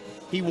night.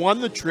 He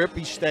won the trip.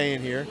 He's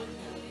staying here,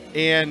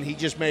 and he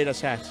just made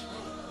us hats.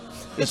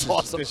 This is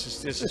awesome.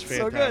 This is fantastic.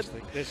 So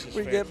good. This is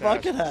we get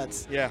bucket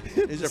hats. Yeah,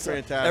 these are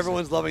fantastic.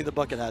 Everyone's loving the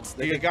bucket hats.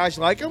 Do you guys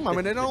like them? I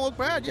mean, they don't look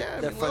bad. Yeah,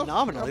 they're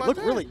phenomenal. They look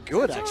really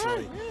good,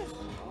 actually.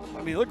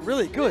 I mean, they look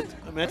really good.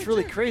 I mean, that's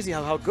really crazy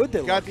how good they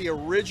look. Got the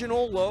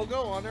original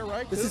logo on there,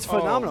 right? This is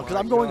phenomenal because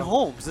I'm going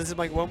home. So this is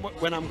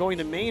when I'm going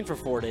to Maine for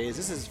 4 days.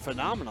 This is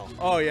phenomenal.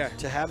 Oh yeah.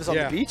 To have this on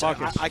the beach, I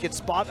can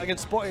spot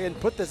and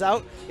put this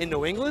out in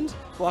New England.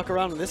 Walk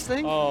around in this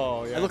thing.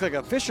 Oh yeah. I look like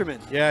a fisherman.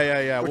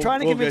 Yeah. We're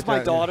trying to convince my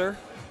daughter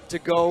to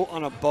go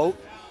on a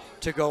boat,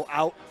 to go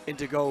out and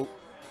to go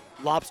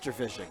lobster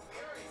fishing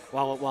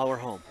while we're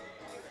home.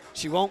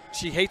 She won't.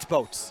 She hates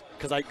boats.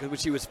 Because when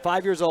she was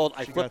 5 years old,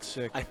 I got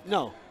sick.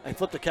 I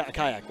flipped a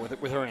kayak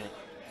with her in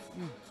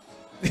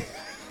it.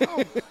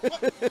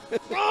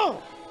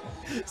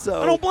 So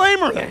I don't blame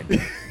her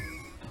then.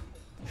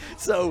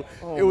 So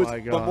it was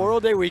Memorial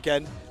Day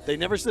weekend. They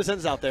never sent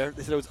us out there.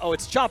 They said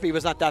it's choppy, but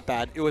it's not that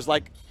bad. It was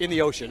like in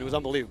the ocean. It was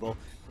unbelievable.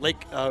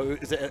 Lake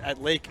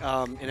at Lake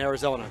in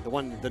Arizona,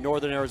 the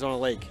northern Arizona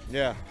lake.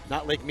 Yeah.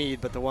 Not Lake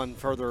Mead, but the one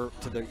further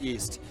to the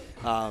east.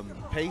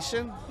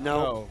 Payson?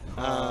 No.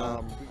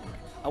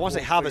 I want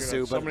to say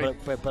Havasu,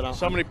 but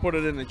somebody put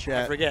it in the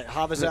chat. I forget.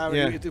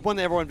 Havasu, the one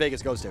that everyone in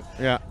Vegas goes to.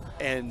 Yeah.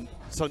 And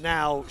so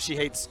now she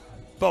hates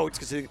boats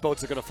because they think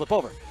boats are going to flip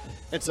over.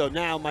 And so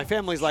now my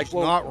family's like,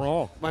 well, not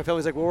wrong. My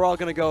family's like, well, we're all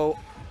going to go.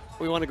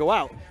 We want to go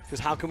out because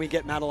how can we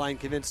get Madeline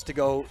convinced to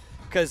go?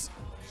 Because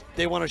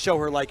they want to show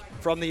her like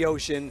from the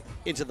ocean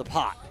into the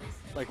pot,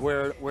 like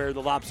where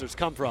the lobsters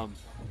come from,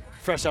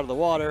 fresh out of the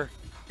water,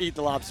 eat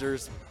the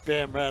lobsters,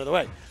 bam, right out of the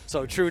way.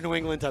 So true New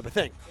England type of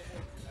thing.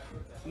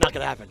 Not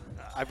gonna happen.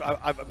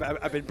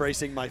 I've been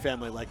bracing my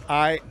family like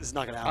this is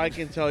not gonna happen. I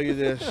can tell you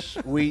this: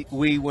 we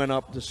went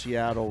up to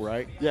Seattle,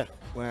 right? Yeah.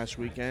 Last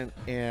weekend,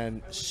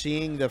 and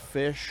seeing the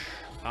fish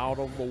out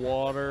of the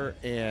water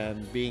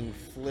and being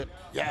flipped.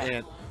 Yeah.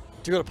 And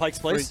did you go to Pike's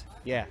Place?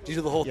 Yeah. Did you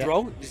do the whole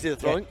throw? Did you see the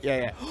throwing?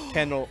 Yeah.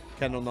 Kendall,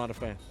 not a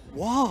fan.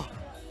 Wow.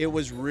 It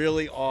was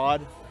really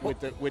odd with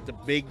the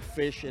big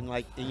fish and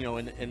like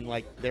and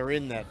like they're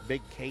in that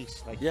big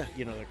case like they're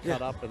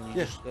cut up and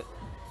you just.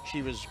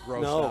 She was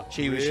grossed out.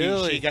 She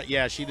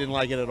didn't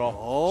like it at all.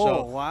 Oh,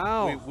 so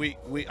wow.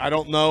 We I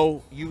don't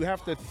know. You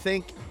have to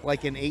think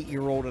like an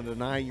 8-year-old and a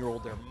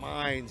 9-year-old. Their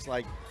minds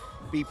like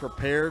be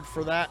prepared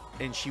for that,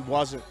 and she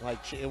wasn't.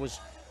 Like it was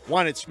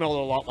one. It smelled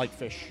a lot like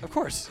fish. Of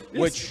course,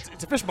 which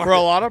it's a fish market. For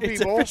a lot of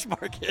people, it's a fish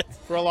market.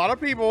 For a lot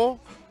of people,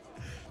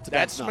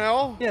 that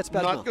smell. Yeah, it's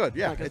bad. Not smell. good.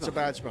 Yeah, not it's a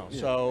bad smell.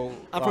 Yeah. So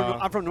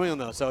I'm from New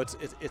England though, so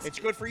it's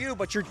good for you.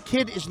 But your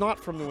kid is not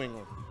from New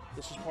England.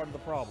 This is part of the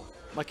problem.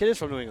 My kid is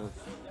from New England.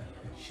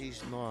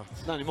 She's not.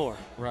 Not anymore.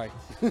 Right.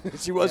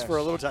 She was for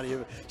a little tiny.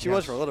 She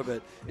was for a little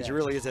bit, and she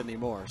really isn't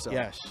anymore. So.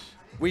 Yes.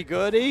 We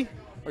goody?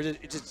 Or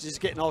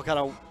just getting all kind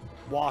of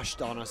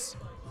washed on us?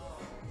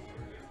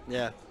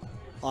 Yeah,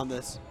 on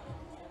this.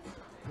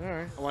 All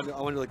right.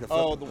 I wonder like the.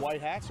 Oh, the white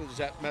hats? Or does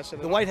that mess it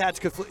up? The white hats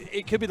could.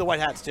 It could be the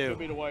white hats too. Could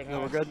be the white hats.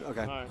 No, we're good.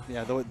 Okay. All right.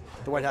 Yeah, the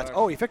white hats.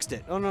 Oh, he fixed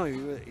it. Oh no,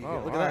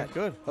 look at that.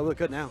 Good. Oh, look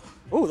good now.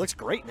 Oh, it looks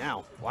great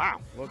now.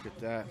 Wow. Look at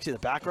that. You see the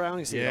background?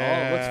 You see it all?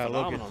 Yeah, It looks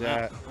phenomenal. look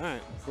at that. All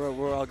right,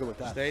 we're all good with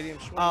that. Stadium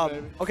swim,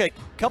 baby. Okay,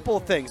 couple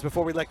of things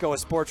before we let go of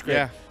Sports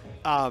Grid.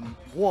 Yeah.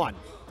 One,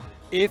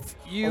 if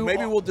you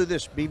maybe we'll do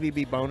this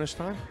BBB bonus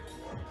time.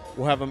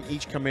 We'll have them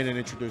each come in and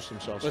introduce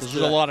themselves. Let's There's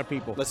do a that. lot of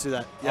people. Let's do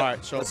that. Yep. All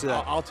right, so let's do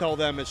that. I'll tell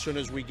them as soon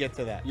as we get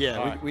to that. Yeah,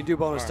 All right. we do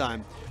bonus All right.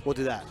 time. We'll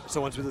do that. So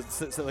once we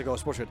let go of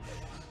Sports Grid.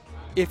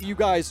 If you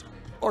guys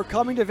are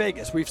coming to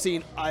Vegas, we've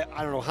seen, I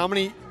don't know how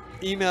many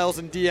emails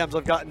and DMs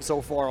I've gotten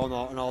so far on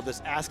all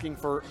this asking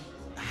for,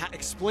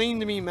 explain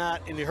to me,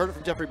 Matt, and you heard it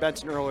from Jeffrey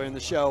Benson earlier in the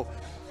show,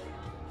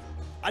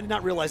 I did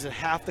not realize that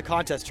half the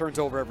contest turns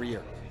over every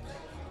year.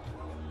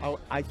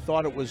 I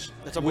thought it was.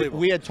 That's unbelievable.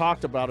 We had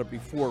talked about it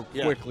before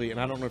Yeah. quickly, and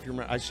I don't know if you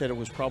remember. I said it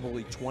was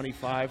probably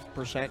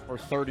 25% or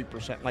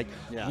 30%. Like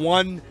Yeah.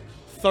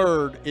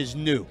 1/3 is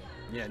new.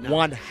 Yeah, no.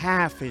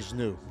 1/2 is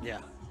new. Yeah,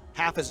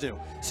 half is new.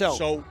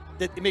 So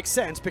it makes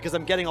sense because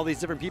I'm getting all these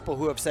different people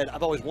who have said,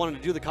 I've always wanted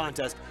to do the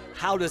contest.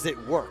 How does it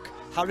work?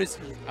 How does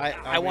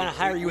I want to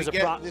hire you as a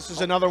pro? This is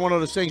another one of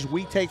those things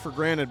we take for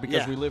granted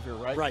because we live here,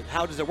 right? Right.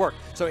 How does it work?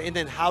 So, and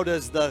then how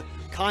does the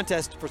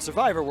contest for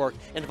Survivor work?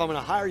 And if I'm going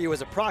to hire you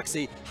as a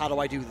proxy, how do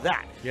I do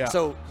that? Yeah.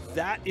 So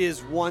that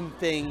is one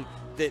thing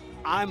that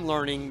I'm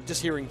learning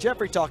just hearing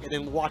Jeffrey talk and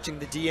then watching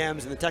the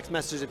DMs and the text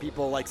messages of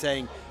people like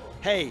saying,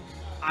 hey,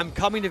 I'm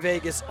coming to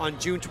Vegas on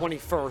June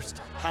 21st.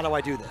 How do I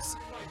do this?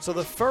 So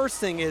the first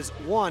thing is,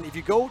 one, if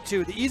you go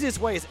to, the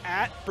easiest way is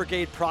at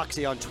Brigade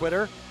Proxy on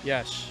Twitter.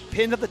 Yes.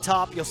 Pinned at the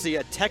top, you'll see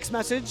a text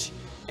message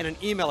and an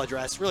email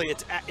address. Really,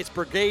 it's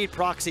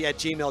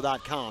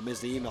brigadeproxy@gmail.com is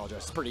the email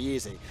address. It's pretty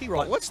easy.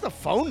 What's the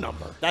phone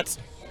number? That's,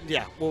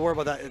 yeah, we'll worry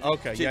about that.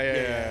 Okay,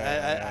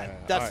 yeah.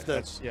 That's All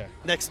the right,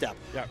 next step.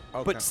 Yeah,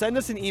 okay. But send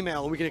us an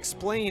email and we can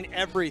explain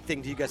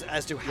everything to you guys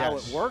as to how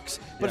Yes. it works.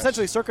 But Yes.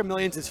 essentially, Circa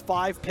Millions is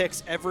 5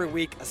 picks every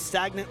week, a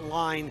stagnant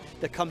line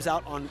that comes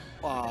out on,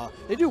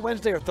 they do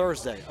Wednesday or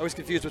Thursday. I was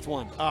confused which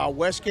one.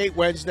 Westgate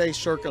Wednesday,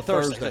 Circa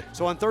Thursday.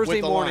 So on Thursday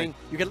With the morning,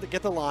 line. you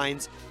get the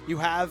lines. You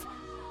have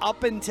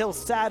up until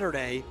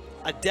Saturday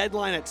a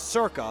deadline at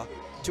Circa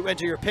to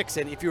enter your picks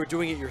in if you were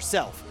doing it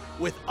yourself.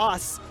 With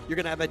us, you're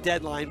going to have a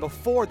deadline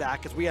before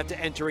that because we have to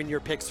enter in your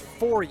picks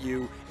for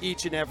you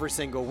each and every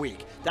single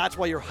week. That's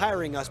why you're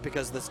hiring us,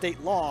 because the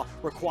state law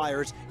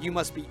requires you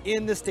must be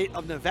in the state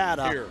of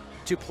Nevada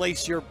to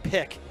place your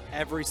pick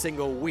every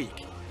single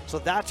week. So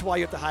that's why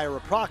you have to hire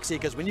a proxy,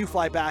 because when you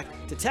fly back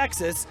to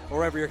Texas or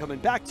wherever you're coming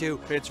back to,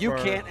 you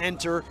can't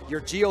enter. You're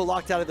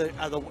geo-locked out of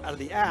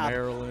the app,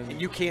 Maryland. and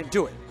you can't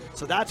do it.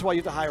 So that's why you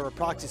have to hire a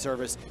proxy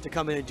service to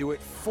come in and do it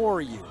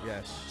for you.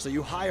 Yes. So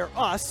you hire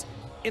us.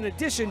 In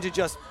addition to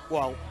just,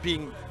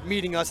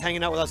 meeting us,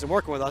 hanging out with us, and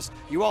working with us,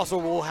 you also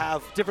will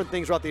have different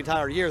things throughout the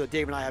entire year that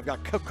Dave and I have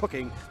got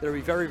cooking that will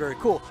be very, very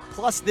cool.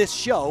 Plus this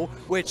show,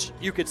 which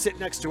you could sit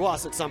next to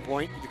us at some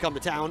point if you come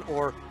to town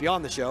or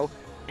beyond the show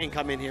and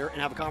come in here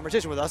and have a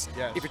conversation with us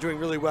if you're doing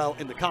really well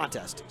in the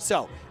contest.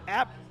 So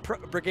at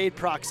Brigade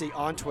Proxy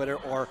on Twitter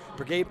or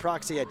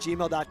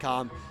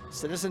brigadeproxy@gmail.com,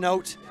 send us a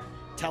note.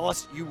 Tell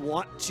us you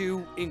want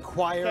to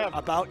inquire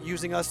about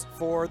using us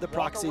for the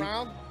proxy,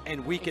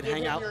 and we can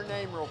hang out your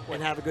name real quick.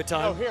 and have a good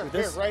time. Here, with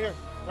this. right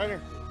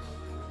here.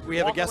 We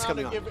have a guest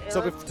coming on.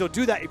 So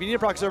do that. If you need a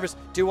proxy service,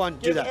 do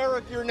that.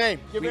 Eric your name.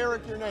 Give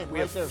Eric your name. We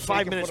have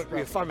 5 minutes. We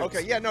have 5 minutes.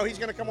 Okay, yeah, no, he's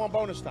going to come on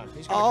bonus time.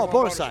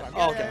 Bonus time.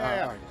 Oh, okay.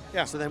 Yeah. All right.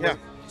 Yeah. So then,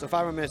 so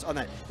 5 more minutes on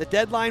that. The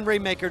deadline,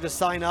 Rainmaker, to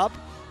sign up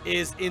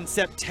is in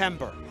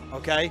September.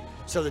 Okay.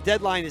 So the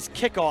deadline is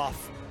kickoff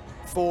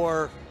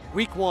for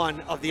week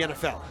 1 of the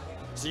NFL.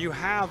 So you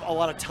have a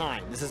lot of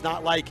time. This is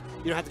not like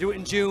you don't have to do it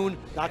in June,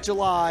 not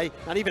July,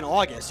 not even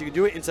August. You can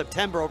do it in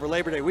September over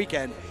Labor Day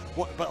weekend.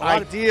 But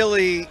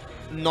ideally,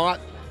 not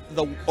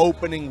the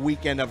opening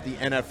weekend of the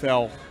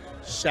NFL,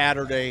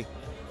 Saturday.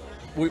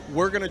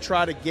 We're going to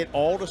try to get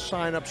all the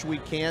signups we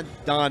can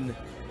done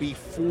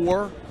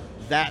before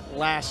that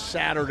last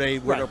Saturday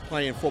where they're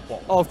playing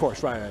football. Oh, of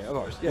course, right, of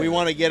course. Yeah. We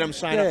want to get them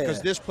signed up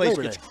because this place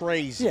gets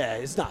crazy. Yeah,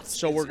 it's nuts.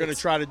 So we're going to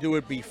try to do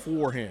it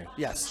beforehand.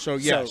 Yes. So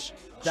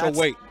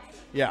wait.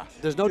 Yeah.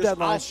 There's no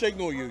deadline. I'll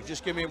signal you.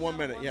 Just give me 1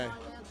 minute. Yeah.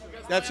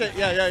 That's it.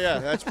 Yeah.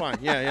 That's fine.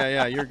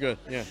 Yeah. You're good.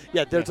 Yeah.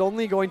 Yeah. There's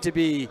only going to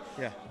be,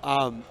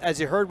 as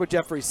you heard what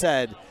Jeffrey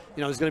said,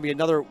 there's going to be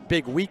another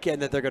big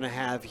weekend that they're going to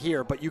have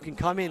here. But you can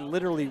come in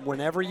literally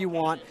whenever you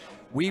want.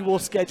 We will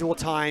schedule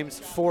times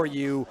for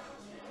you.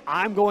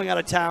 I'm going out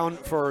of town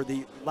for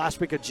the last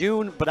week of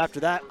June, but after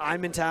that,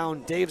 I'm in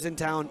town. Dave's in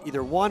town.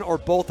 Either one or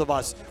both of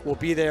us will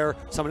be there.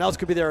 Someone else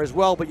could be there as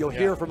well, but you'll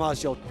hear from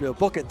us. You'll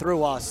book it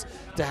through us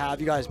to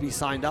have you guys be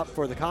signed up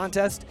for the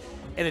contest.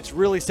 And it's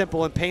really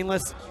simple and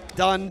painless.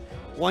 Done.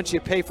 Once you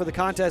pay for the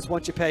contest,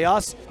 once you pay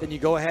us, then you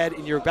go ahead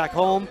and you're back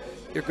home.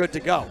 You're good to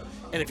go.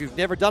 And if you've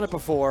never done it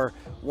before,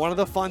 one of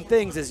the fun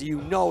things is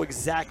you know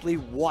exactly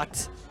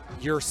what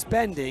you're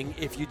spending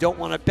if you don't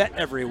want to bet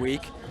every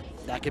week.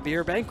 That could be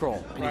your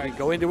bankroll. And you can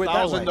go into it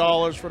that way.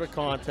 $1,000 for the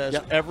contest.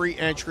 Yep. Every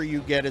entry you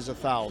get is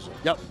 $1,000.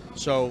 Yep.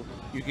 So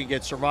you can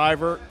get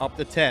Survivor up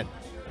to 10,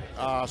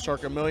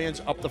 Circa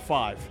Millions up to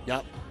 5.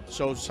 Yep.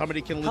 So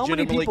somebody can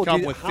legitimately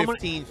come with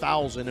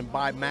 15,000 and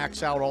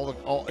max out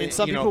all. And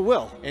some people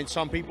will. And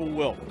some people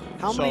will.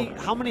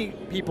 How many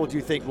people do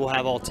you think will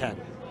have all 10?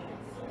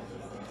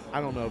 I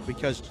don't know,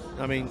 because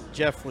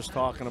Jeff was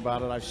talking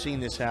about it. I've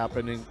seen this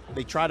happen, and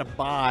they try to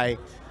buy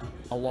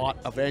a lot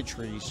of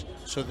entries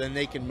so then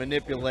they can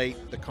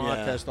manipulate the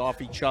contest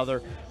off each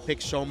other, pick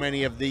so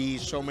many of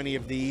these,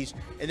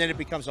 and then it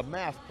becomes a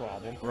math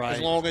problem as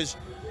long as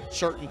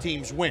certain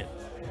teams win.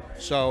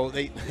 So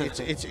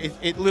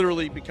it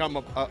literally become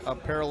a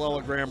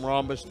parallelogram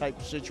rhombus type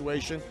of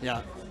situation.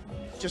 Yeah.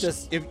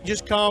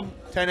 Just come,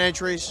 10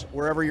 entries,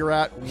 wherever you're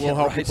at, we'll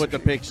help you put the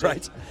picks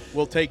in.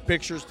 We'll take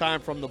pictures, time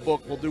from the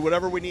book. We'll do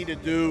whatever we need to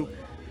do,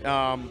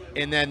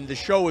 and then the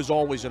show is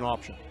always an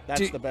option.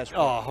 That's the best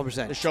part.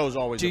 100%. The show is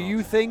always an option. Do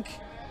you think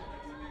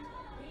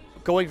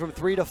going from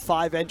 3 to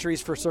 5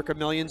 entries for Circa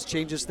Millions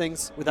changes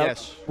things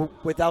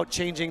without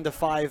changing the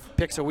 5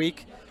 picks a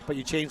week, but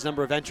you change the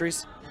number of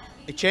entries?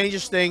 It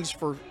changes things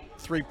for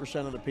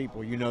 3% of the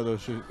people. You know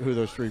who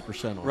those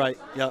 3% are. Right,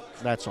 yep.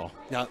 That's all.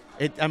 Yep.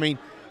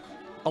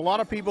 A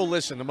lot of people,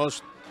 listen, the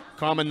most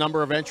common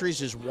number of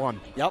entries is 1.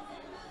 Yep.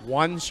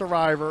 1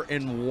 Survivor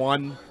and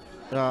 1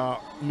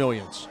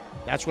 Millions.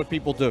 That's what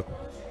people do.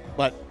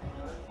 But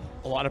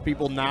a lot of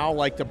people now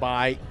like to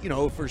buy,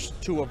 if there's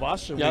 2 of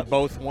us and we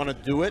both want to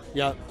do it,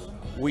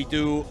 we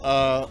do,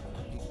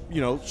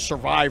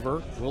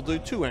 Survivor. We'll do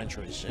 2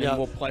 entries. And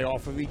we'll play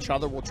off of each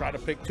other. We'll try to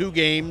pick 2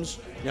 games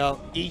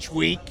each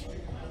week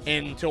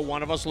until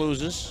one of us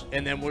loses,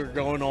 and then we're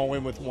going all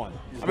in with 1.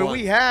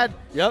 We had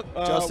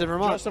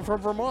Justin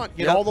from Vermont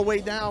get all the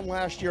way down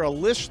last year. A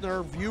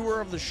listener,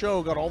 viewer of the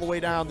show, got all the way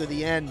down to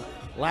the end,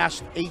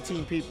 last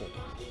 18 people,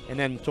 and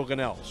then took an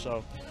L.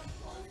 So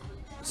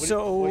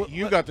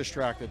you got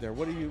distracted there.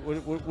 What are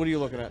you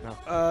looking at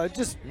now?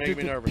 Just make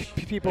me nervous.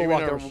 People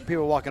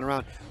walking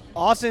around.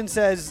 Austin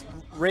says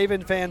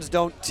Raven fans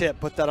don't tip.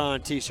 Put that on a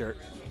T-shirt.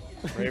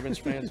 Ravens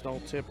fans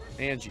don't tip.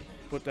 Angie,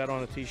 put that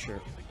on a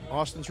T-shirt.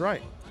 Austin's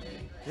right.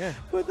 Yeah.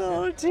 Put that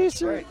on a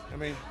T-shirt.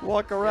 Right.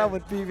 Walk around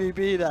with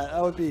BVB.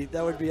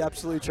 That would be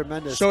absolutely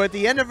tremendous. So at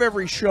the end of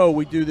every show,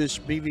 we do this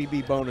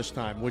BVB bonus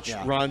time, which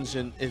runs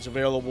and is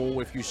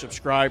available if you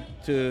subscribe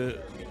to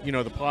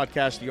the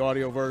podcast, the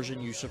audio version.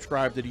 You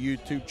subscribe to the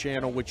YouTube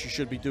channel, which you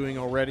should be doing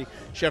already.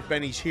 Chef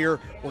Benny's here.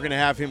 We're going to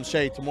have him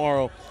say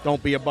tomorrow,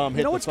 "Don't be a bum."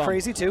 You know what's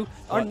crazy too?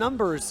 Our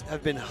numbers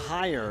have been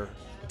higher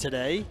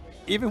today.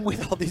 Even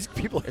with all these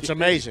people. It's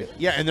amazing.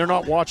 Yeah, and they're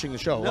not watching the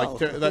show. No.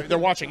 Like they're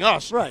watching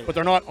us, right, but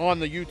they're not on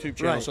the YouTube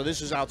channel. Right. So this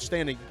is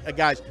outstanding.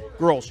 Guys,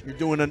 girls, you're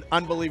doing an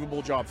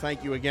unbelievable job.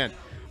 Thank you again.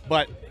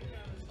 But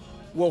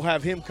we'll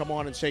have him come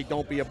on and say,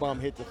 "Don't be a bum,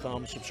 hit the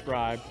thumb,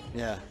 subscribe."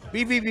 Yeah.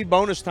 BVB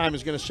bonus time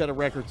is going to set a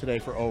record today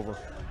for over.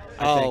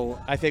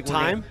 I think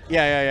time?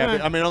 Yeah.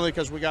 Right. Only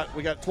because we got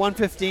it's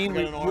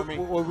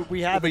 1:15.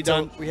 We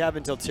have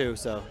until 2.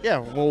 So yeah,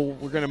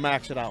 we're going to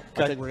max it out.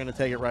 Okay. I think we're going to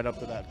take it right up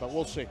to that, but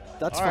we'll see.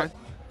 That's all fine.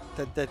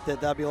 Right.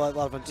 That'd be a lot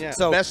of fun. Yeah.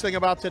 So best thing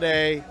about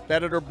today,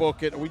 bet it or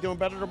book it. Are we doing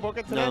bet it or book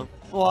it today? No.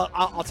 Well,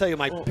 I'll tell you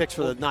my picks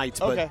for the Knights.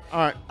 But okay.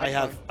 All right. I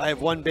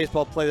have one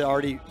baseball play that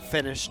already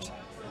finished.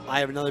 I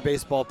have another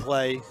baseball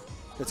play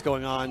that's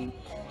going on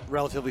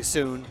relatively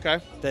soon. Okay.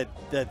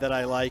 That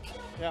I like.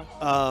 Yeah.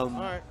 All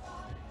right.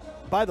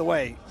 By the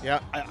way, yeah,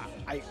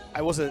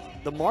 I wasn't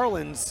the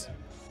Marlins.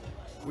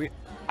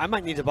 I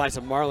might need to buy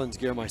some Marlins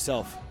gear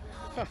myself.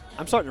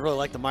 I'm starting to really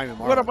like the Miami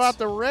Marlins. What about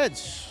the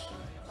Reds?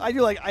 I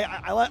do like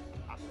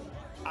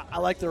I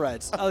like the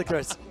Reds. I like the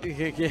Reds.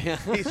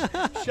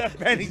 Chef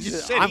Benny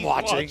just said I'm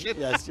watching.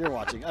 Yes, you're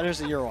watching. I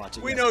understand you're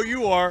watching. We know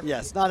you are.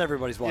 Yes, not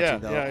everybody's watching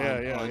though.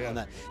 On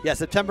that. Yeah,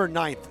 September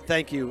 9th.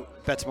 Thank you,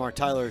 PetSmart.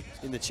 Tyler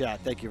in the chat.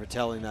 Thank you for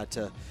telling that.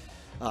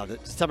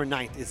 September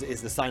 9th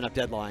is the sign-up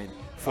deadline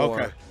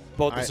for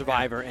both the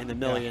Survivor and the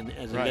Million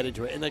as we get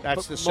into it. And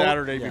that's the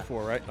Saturday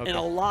before, right? Okay. And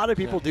a lot of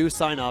people do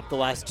sign up the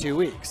last 2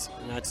 weeks,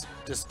 and that's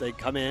just they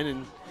come in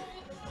and.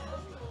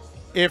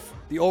 If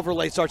the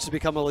overlay starts to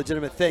become a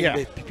legitimate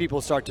thing, people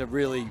start to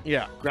really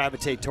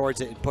gravitate towards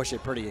it and push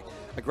it pretty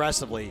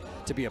aggressively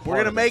to be a part of it.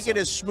 We're going to make it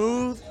as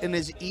smooth and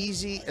as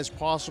easy as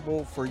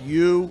possible for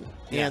you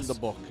and the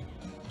book.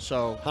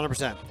 So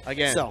 100%.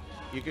 Again,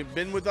 you can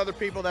bin with other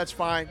people, that's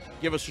fine.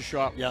 Give us a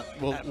shot. Yeah.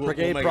 We'll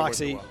Brigade make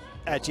Proxy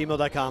at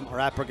gmail.com or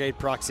at Brigade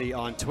Proxy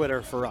on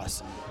Twitter for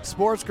us.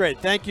 Sports Grid,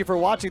 thank you for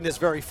watching this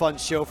very fun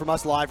show from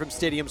us live from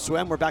Stadium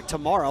Swim. We're back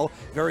tomorrow.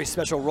 Very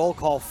special Roll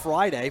Call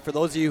Friday for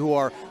those of you who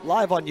are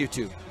live on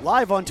YouTube,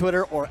 live on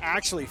Twitter, or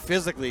actually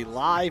physically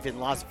live in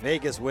Las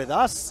Vegas with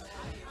us.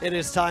 It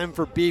is time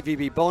for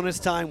BVB Bonus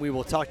Time. We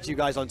will talk to you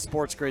guys on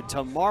Sports Grid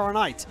tomorrow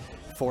night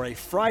for a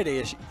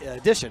Friday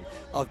edition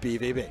of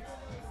BVB.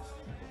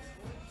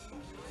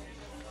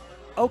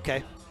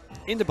 Okay.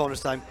 Into bonus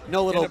time.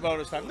 No little. Into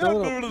bonus time.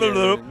 No.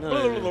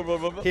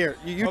 Here,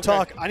 you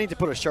talk. I need to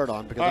put a shirt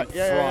on because I'm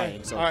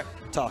frying. So all right.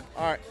 Talk.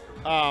 All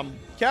right.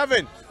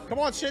 Kevin, come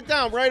on, sit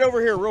down right over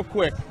here, real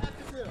quick.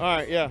 All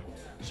right, yeah.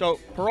 So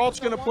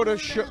Peralt's going to put a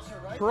show.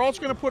 Peralt's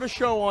going to put a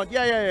show on.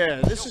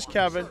 Yeah. This is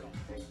Kevin.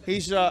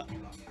 He's a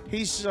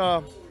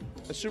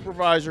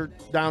supervisor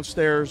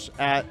downstairs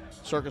at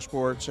Circa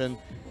Sports and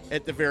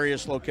at the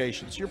various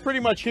locations. You're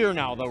pretty much here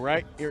now, though,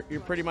 right?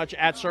 You're pretty much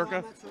at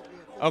Circa.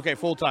 Okay,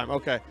 full time.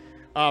 Okay.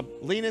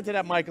 Lean into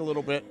that mic a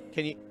little bit.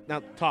 Can you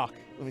now talk?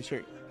 Let me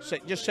see.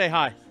 Just say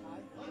hi.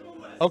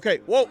 Okay.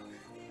 Whoa.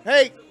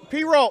 Hey,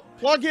 P-Roll,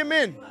 plug him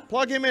in.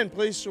 Plug him in,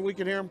 please, so we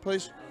can hear him,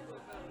 please.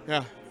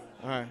 Yeah.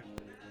 All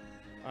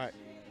right.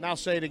 Now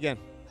say it again.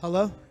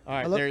 Hello. All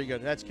right. Hello? There you go.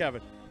 That's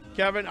Kevin.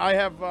 Kevin, I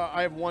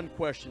have one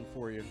question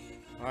for you.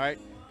 All right.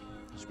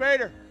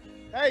 Spader.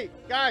 Hey,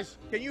 guys,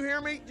 can you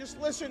hear me? Just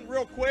listen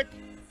real quick.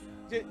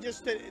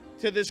 Just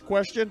to this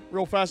question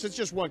real fast. It's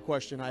just one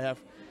question I have.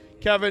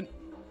 Kevin,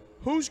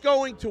 who's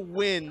going to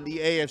win the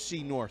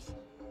AFC North?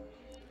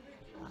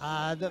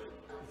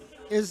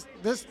 This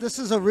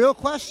is a real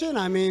question?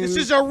 I mean, this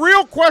is a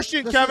real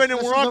question, Kevin, and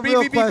we're on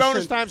BBB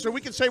bonus time, so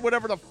we can say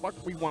whatever the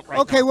fuck we want right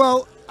now. Okay,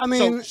 well, I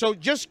mean, so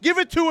just give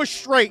it to us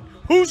straight.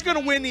 Who's going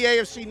to win the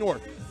AFC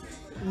North?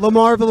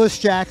 LaMarvelous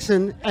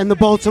Jackson and the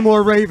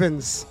Baltimore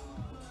Ravens.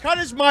 Cut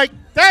his mic.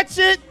 That's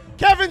it.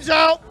 Kevin's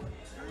out.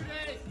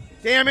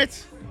 Damn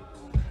it.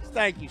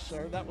 Thank you,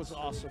 sir. That was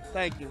awesome.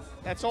 Thank you.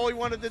 That's all he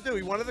wanted to do.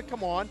 He wanted to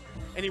come on,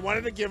 and he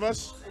wanted to give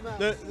us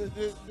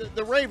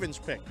the Ravens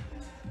pick.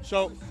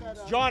 So,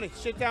 Johnny,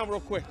 sit down real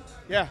quick.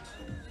 Yeah.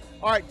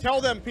 All right,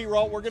 tell them,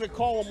 P-Roll, we're going to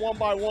call them one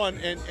by one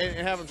and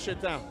have them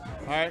sit down.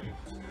 All right?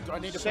 Do I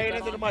need to say it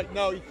into the mic?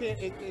 No, you can't.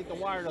 The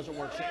wire doesn't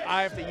work. So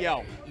I have to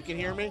yell. You can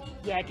hear me?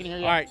 Yeah, I can hear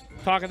you. All right,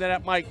 talking to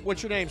that mic.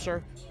 What's your name,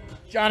 sir?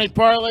 Johnny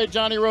Parlay,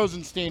 Johnny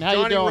Rosenstein. How you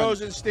doing? Johnny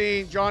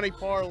Rosenstein, Johnny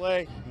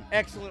Parlay.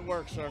 Excellent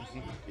work, sir.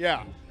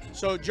 Yeah.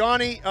 So,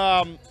 Johnny,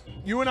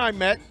 you and I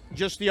met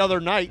just the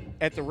other night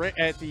at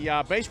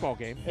the baseball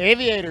game.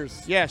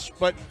 Aviators. Yes,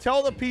 but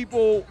tell the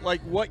people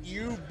like what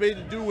you've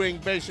been doing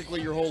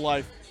basically your whole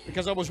life,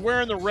 because I was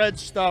wearing the red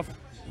stuff.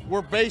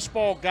 We're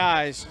baseball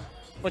guys,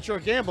 but you're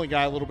a gambling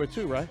guy a little bit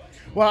too, right?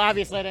 Well,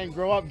 obviously I didn't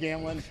grow up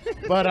gambling,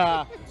 but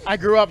I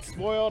grew up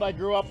spoiled. I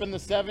grew up in the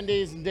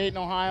 70s in Dayton,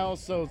 Ohio,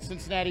 so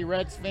Cincinnati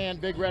Reds fan,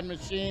 big red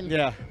machine.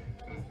 Yeah.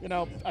 You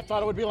know, I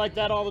thought it would be like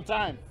that all the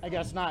time. I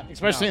guess not,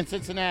 especially in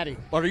Cincinnati.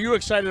 But are you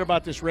excited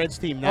about this Reds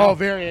team now? Oh,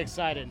 very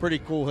excited. Pretty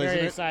cool, isn't it?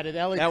 Very excited.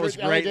 That was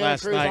great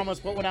last night.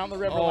 Almost put one out in the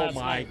river last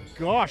night. Oh,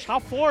 my gosh. How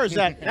far is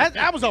that?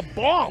 that was a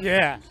bomb.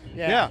 Yeah.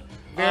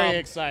 Very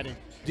exciting.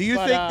 Do you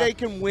think they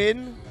can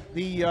win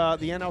the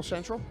NL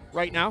Central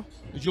right now?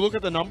 Did you look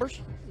at the numbers?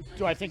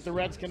 Do I think the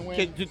Reds can win?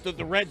 Do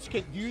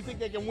you think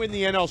they can win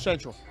the NL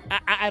Central?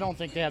 I don't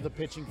think they have the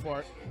pitching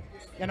for it.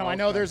 You know, I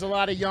know there's a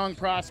lot of young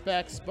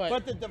prospects,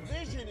 but the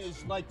division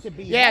is like to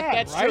be had, yeah,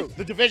 that's right? true.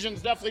 The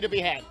division's definitely to be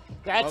had.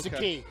 That's the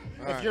key.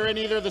 If you're in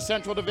either the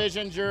Central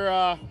divisions, you're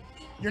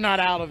not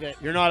out of it.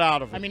 You're not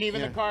out of it. I mean,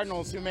 even the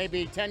Cardinals, who may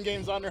be 10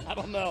 games under, I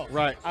don't know.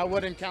 Right. I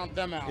wouldn't count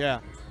them out.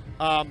 Yeah.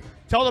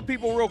 Tell the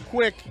people real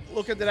quick,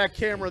 look into that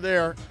camera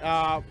there,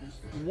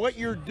 what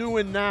you're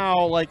doing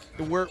now, like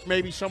where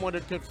maybe someone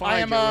could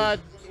find you. I am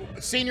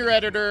a senior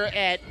editor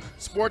at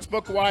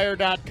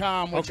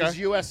sportsbookwire.com, which is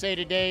USA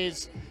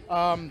Today's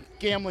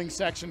gambling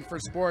section for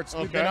sports.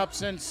 We've been up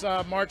since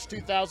March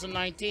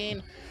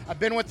 2019. I've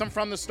been with them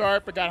from the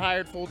start, but got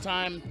hired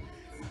full-time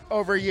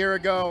over a year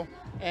ago.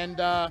 And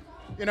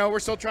we're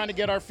still trying to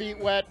get our feet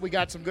wet. We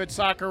got some good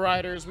soccer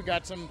riders. We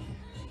got some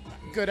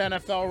good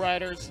NFL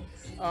riders.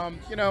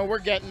 We're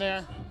getting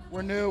there.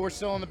 We're new. We're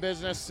still in the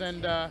business.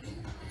 And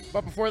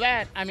but before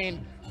that,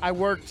 I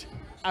worked.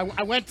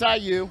 I went to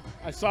IU.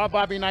 I saw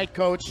Bobby Knight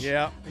coach.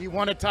 Yeah. He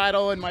won a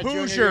title in my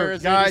junior Hoosier, year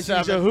as guys. 87.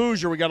 He's a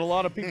Hoosier. We got a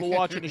lot of people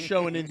watching the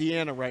show in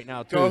Indiana right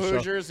now, too. Go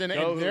Hoosiers, so. and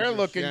Go they're Hoosiers,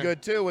 looking yeah.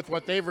 good, too, with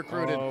what they've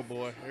recruited. Oh,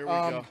 boy. Here we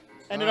go.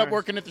 Ended up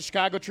working at the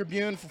Chicago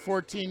Tribune for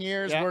 14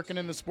 years, Yeah. working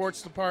in the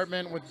sports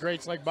department with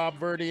greats like Bob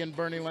Verdi and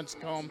Bernie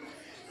Lincecum.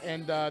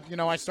 And,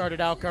 I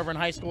started out covering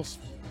high school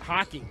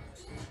hockey,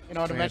 and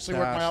eventually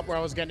worked my way up where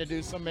I was getting to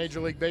do some Major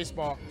League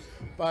Baseball.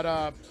 But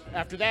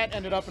after that,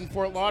 ended up in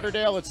Fort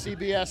Lauderdale at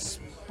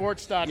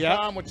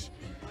CBSSports.com, which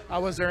I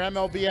was their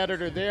MLB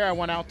editor there. I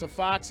went out to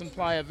Fox in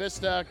Playa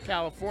Vista,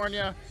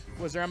 California,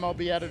 was their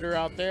MLB editor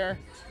out there.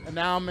 And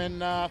now I'm in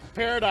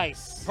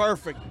Paradise.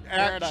 Perfect.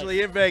 Paradise.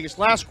 Actually, in Vegas.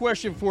 Last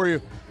question for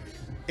you.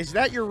 Is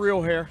that your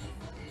real hair?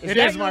 It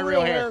is my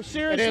real hair.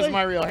 Seriously? It is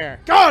my real hair.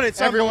 God, it's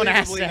Everyone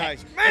has unbelievably to.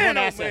 nice. Everyone Man,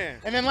 oh, has to. man.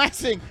 And then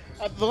last thing,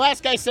 the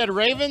last guy said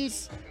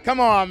Ravens. Come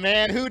on,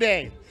 man. Who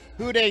dey?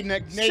 Who dey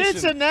nation?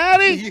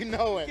 Cincinnati? You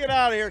know it. Get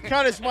out of here.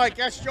 Cut his mic.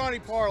 That's Johnny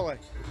Parlay.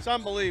 It's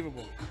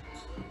unbelievable.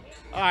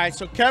 All right,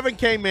 so Kevin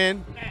came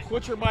in.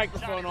 Put your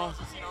microphone on.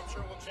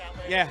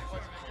 Yeah.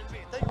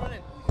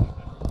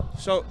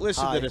 So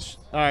listen to this.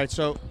 All right,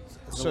 so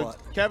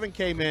Kevin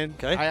came in.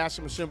 Okay. I asked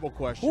him a simple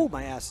question. Ooh,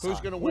 my ass. Who's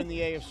going to win the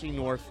AFC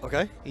North?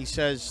 Okay. He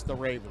says the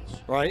Ravens.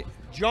 Right.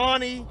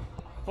 Johnny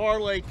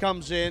Parlay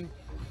comes in,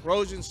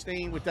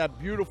 Rosenstein with that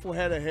beautiful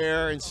head of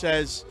hair, and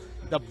says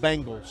the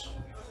Bengals.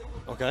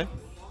 Okay.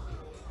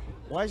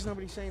 Why is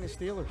nobody saying the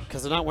Steelers?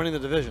 Because they're not winning the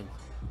division.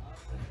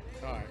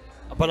 All right.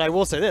 But I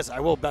will say this: I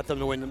will bet them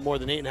to win more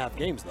than 8.5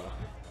 games, though.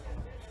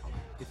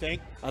 You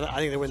think? I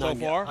think they win So 9.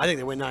 far? I think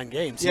they win 9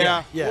 games.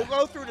 Yeah. Yeah. We'll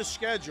go through the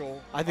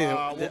schedule. I think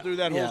we'll do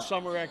that whole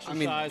summer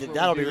exercise.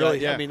 That'll be really.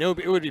 Yeah.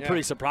 It would be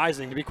pretty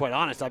surprising, to be quite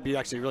honest. I'd be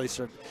actually really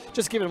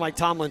just given Mike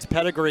Tomlin's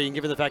pedigree and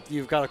given the fact that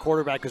you've got a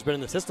quarterback who's been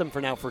in the system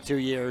for 2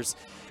 years,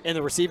 and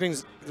the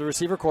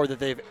receiver core that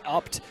they've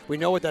upped. We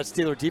know what that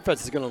Steeler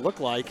defense is going to look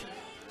like.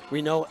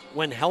 We know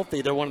when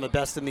healthy, they're one of the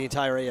best in the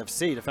entire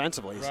AFC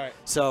defensively. Right.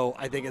 So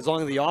I think as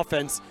long as the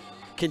offense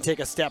can take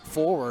a step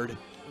forward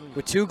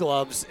with 2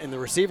 gloves in the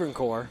receiving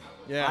core.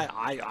 Yeah.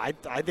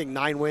 I think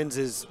 9 wins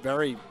is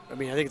very. I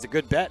think it's a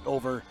good bet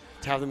over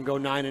to have them go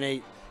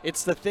 9-8.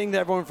 It's the thing that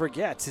everyone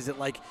forgets is that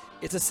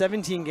it's a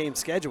 17-game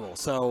schedule,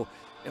 so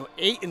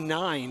 8 and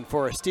 9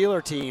 for a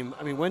Steeler team.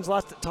 When's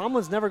last?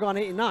 Tomlin's never gone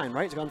 8 and 9,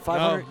 right? He's gone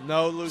 500.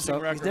 No losing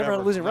record. He's never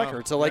had a losing No.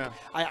 record. So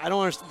I don't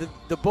understand.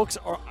 The books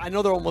are. I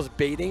know they're almost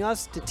baiting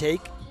us to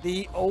take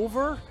the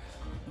over,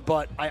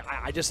 but I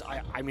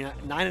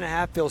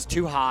 9.5 feels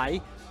too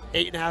high.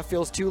 8.5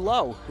 feels too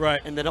low.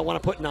 Right. And they don't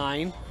want to put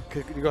 9.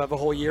 Could you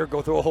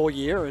go through a whole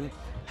year and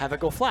have it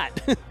go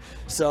flat.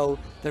 So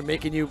they're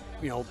making you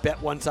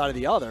bet one side or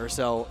the other.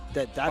 So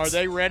that's. Are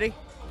they ready?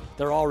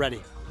 They're all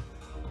ready.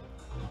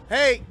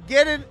 Hey,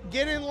 get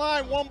in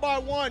line one by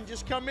one.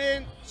 Just come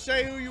in,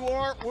 say who you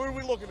are. Where are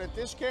we looking at?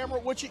 This camera?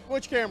 Which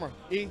camera?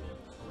 The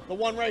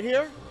one right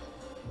here?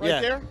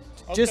 Right there?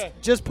 Okay.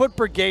 Just put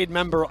Brigade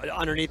member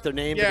underneath their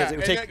name because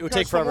it would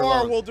take forever.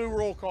 Tomorrow long. we'll do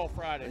Roll Call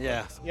Friday.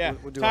 Yeah.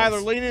 We'll do Tyler,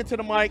 ours. lean into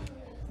the mic.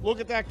 Look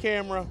at that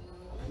camera.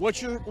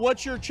 What's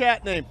your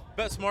chat name?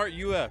 BetSmart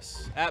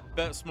US at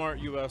BetSmart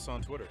US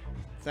on Twitter.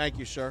 Thank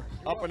you, sir.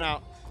 Up and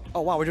out.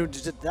 Oh wow, we're doing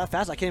that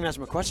fast. I can't even ask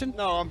him a question.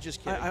 No, I'm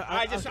just kidding.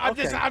 I'm just gonna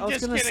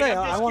kidding. say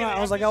I want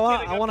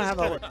to have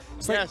a.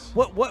 It's like, Yes.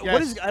 What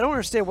Yes. is? I don't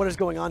understand what is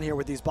going on here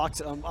with these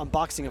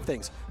unboxing of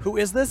things. Who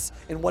is this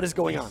and what is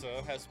going on?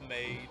 Lisa has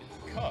made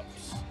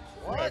cups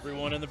for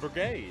everyone in the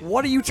Brigade.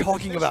 What are you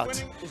talking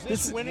about? Is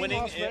this winning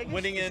Las Vegas?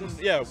 Winning in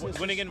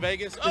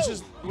Vegas. This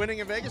is winning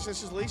in Vegas.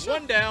 This is Lisa.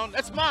 One down.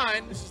 That's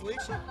mine. This is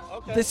Lisa.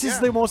 Okay. This is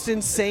the most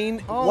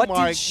insane. Oh what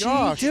my did she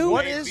gosh, do?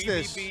 what is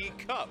this?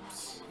 BBB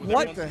cups.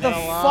 What the the hell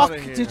fuck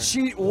outta here. did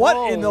she? What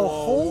Whoa, in the whoa,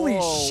 holy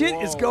whoa, shit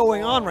whoa, is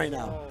going on whoa, right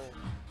now? whoa.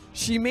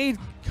 She made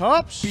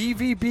Cups.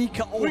 BVB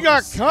cups. We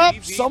got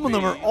cups. Some of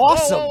them are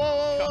awesome.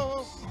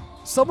 Whoa.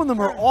 Some of them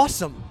are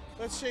awesome.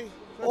 Let's see.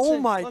 Oh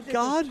my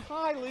God.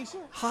 Hi, Lisa.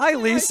 Hi,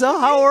 Lisa.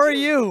 How are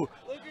you?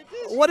 Look at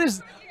this. What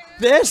is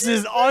this?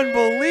 Is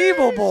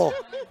unbelievable.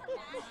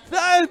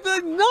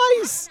 That's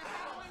nice.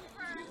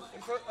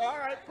 All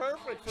right,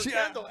 perfect. For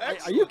Kendall.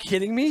 Are you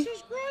kidding me? This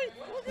is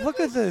great. Look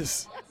at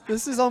this.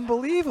 This is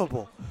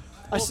unbelievable.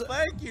 Well,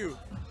 thank you.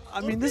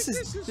 This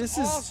is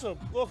awesome.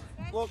 Look.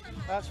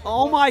 That's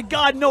Oh my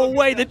God! No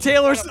way! The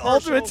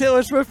ultimate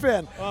Taylor Swift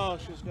fan. Oh,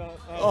 she's got.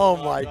 Oh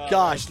my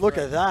gosh! Look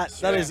at that.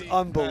 That is That's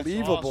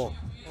unbelievable.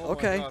 Oh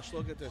Okay. my gosh,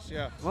 look at this.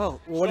 Yeah. Well,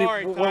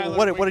 Sorry,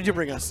 Tyler, what did you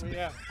bring us?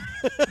 Yeah.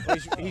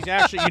 He's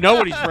actually. You know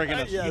what he's bringing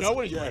us. Yes, You know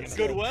what he's yes. bringing us.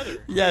 Good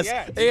weather. Yes,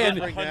 Yeah, and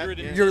bring that.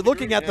 Yeah. you're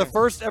looking at the Yeah.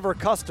 first ever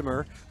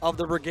customer of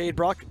the Brigade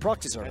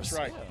proxy service.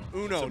 That's right.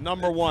 Uno,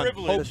 number one.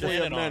 privilege Hopefully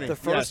to of be on. many. The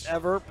first Yes.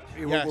 ever.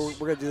 Yes.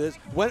 We're gonna do this.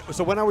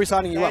 When are we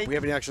signing you up? Thank We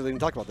haven't actually even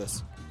talked about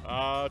this.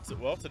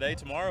 Well, today,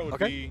 tomorrow would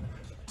Okay. be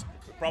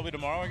probably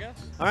tomorrow, I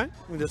guess. All right,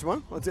 we do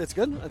tomorrow. It's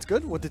good. That's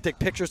good. We'll take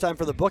pictures time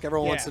for the book.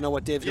 Everyone wants to know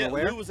what Dave's going to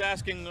wear. Lou was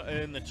asking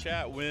in the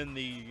chat when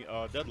the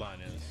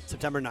deadline is.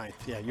 September 9th.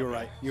 Yeah, you were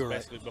right. You were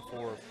basically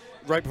before.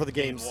 Right before the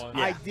games.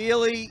 Yeah.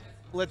 Ideally,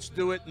 let's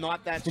do it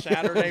not that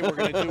Saturday. We're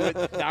going to do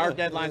it. Our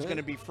deadline's going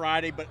to be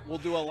Friday, but we'll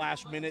do a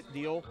last-minute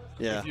deal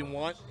if you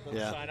want.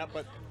 Sign up.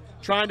 But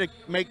trying to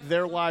make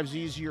their lives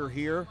easier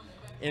here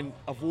and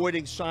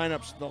avoiding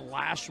sign-ups the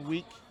last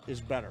week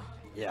is better.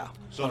 Yeah,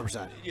 so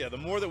 100%. Yeah, the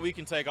more that we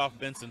can take off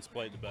Benson's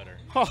plate, the better.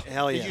 Oh,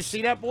 hell yeah! Did you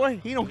see that boy?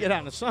 He don't get out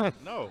in the sun.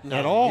 No,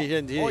 at all. He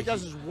didn't. All he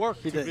does is work.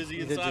 He's too busy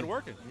inside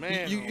working.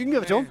 Man, you can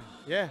give it to him.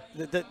 Yeah.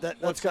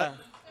 That's got.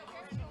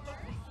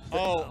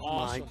 Oh,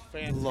 awesome!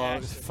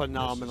 Fantastic!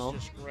 Phenomenal.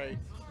 This is just great.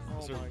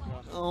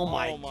 Oh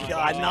my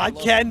God! Not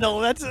Kendall.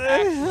 That's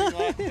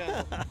it.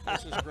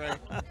 This is great.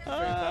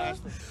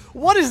 Fantastic.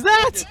 What is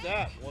that? Look at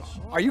that.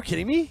 Are you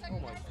kidding me? Oh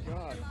my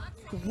God!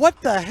 What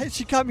the heck?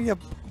 She got me a. You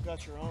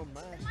got your own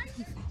mask.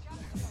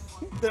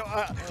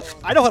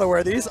 I know how to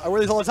wear these. I wear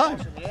these all the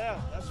time.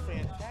 Yeah, that's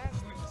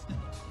fantastic.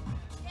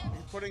 You're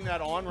putting that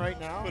on right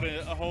now? Put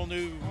a whole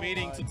new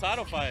meeting to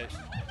title fight.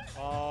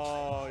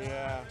 Oh,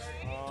 yeah.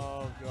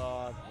 Oh,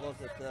 God. Look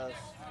at this.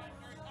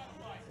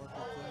 Look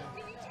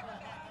at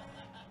that.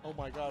 Oh,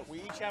 my God. We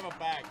each have a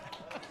bag.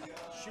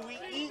 Should we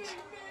each?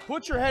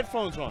 Put your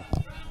headphones on.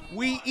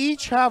 We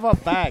each have a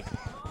bag.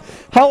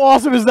 How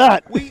awesome is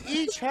that? We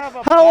each have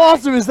a bag. How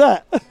awesome is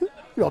that?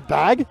 You have a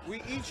bag?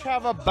 We each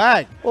have a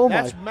bag. Oh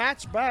my. That's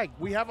Matt's bag.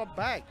 We have a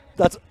bag.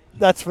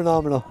 That's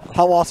phenomenal.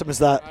 How awesome is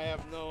that? I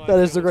have no idea.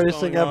 That is the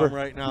greatest thing ever.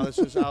 Right now, this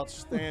is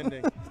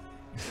outstanding.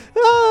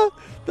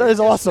 That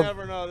is awesome.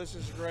 Never know. This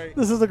is great.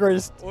 This is the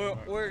greatest.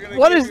 We're gonna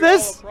What give is you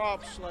this? all the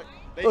props. Like,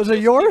 Those are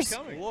yours?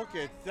 Look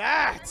at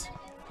that.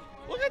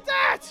 Look at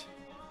that.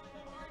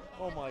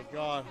 Oh my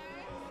God.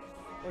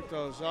 Put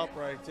those up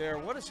right there.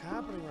 What is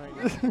happening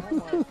right now?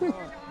 Oh my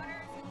God.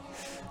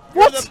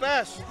 You're the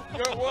best.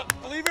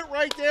 Leave it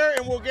right there,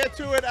 and we'll get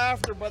to it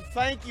after. But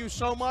thank you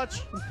so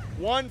much.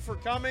 1 for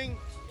coming.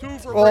 2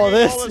 for bringing all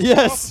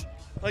this stuff.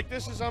 Like,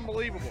 this is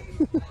unbelievable.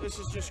 This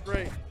is just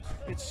great.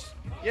 It's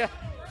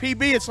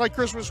PB. It's like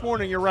Christmas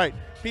morning. You're right.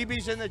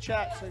 PB's in the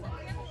chat. So,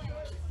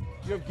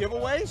 you have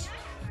giveaways?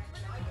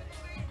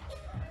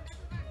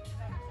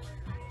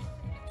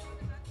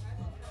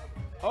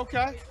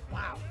 Okay.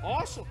 Wow.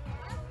 Awesome.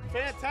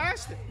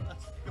 Fantastic.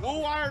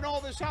 We'll iron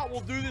all this out. We'll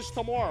do this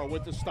tomorrow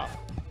with the stuff.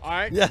 All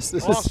right? Yes.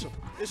 Awesome.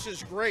 This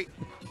is great.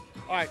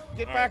 All right.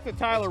 Get back to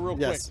Tyler real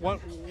quick.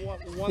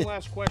 One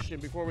last question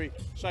before we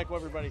cycle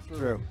everybody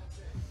through.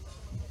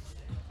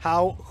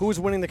 Who's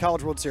winning the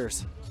College World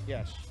Series?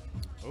 Yes.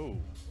 Oh.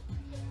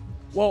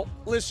 Well,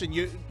 listen,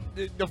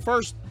 the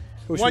first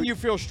one you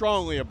feel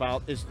strongly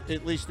about is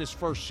at least this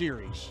first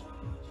series.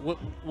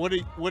 What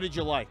did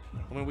you like?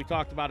 I mean, we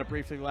talked about it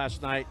briefly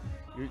last night.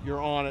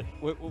 You're on it.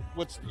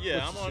 What's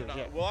I'm on.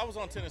 Well, I was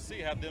on Tennessee.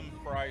 Had them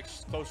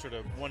priced closer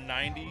to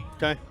 190.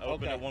 Okay.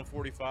 Opened at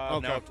 145.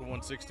 Okay. Now up to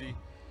 160.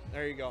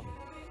 There you go.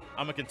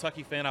 I'm a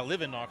Kentucky fan. I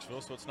live in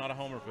Knoxville, so it's not a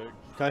homer pick.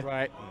 Okay.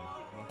 Right.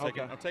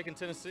 I'm taking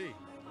Tennessee.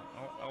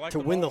 I like to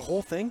win the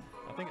whole thing.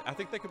 I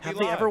think they could be have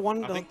live. They ever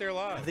won? I think they're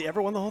live. Have they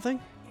ever won the whole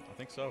thing? I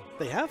think so.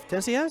 They have.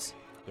 Tennessee has.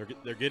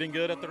 They're getting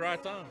good at the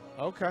right time.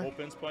 Okay.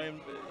 Bullpen's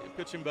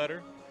pitching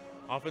better.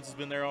 Offense has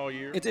been there all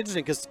year. It's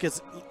interesting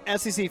because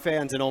SEC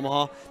fans in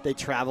Omaha, they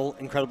travel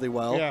incredibly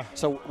well. Yeah.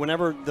 So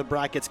whenever the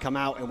brackets come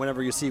out and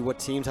whenever you see what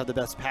teams have the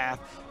best path,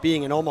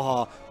 being in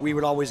Omaha, we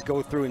would always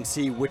go through and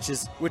see which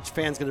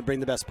fan's going to bring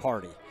the best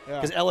party.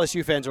 Because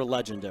LSU fans are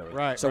legendary.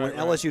 Right. So when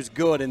LSU's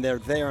good and they're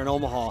there in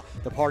Omaha,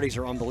 the parties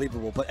are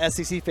unbelievable. But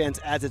SEC fans,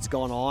 as it's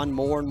gone on,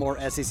 more and more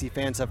SEC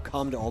fans have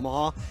come to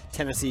Omaha,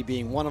 Tennessee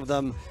being one of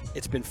them.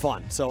 It's been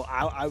fun. So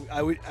I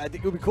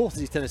think it would be cool to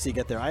see Tennessee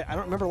get there. I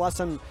don't remember last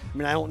time. I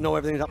mean, I don't know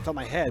everything off the top of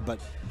my head, but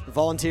the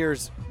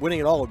Volunteers winning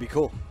it all would be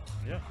cool.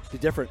 Yeah. Be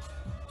different.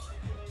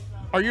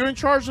 Are you in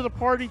charge of the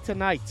party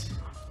tonight?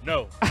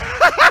 No.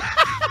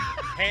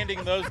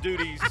 Handing those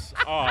duties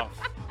off.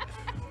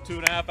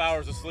 2.5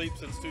 hours of sleep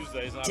since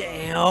Tuesdays.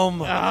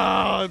 Damn.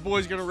 Oh, the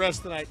boy's going to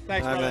rest tonight.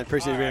 Thanks, all right, brother. man.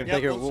 Appreciate it.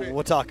 Thank you.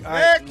 We'll talk. All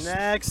right,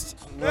 next.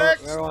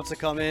 Next. Whoever wants to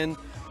come in.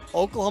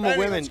 Oklahoma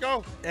women. Let's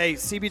go. Hey,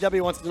 CBW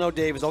wants to know,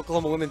 Dave, is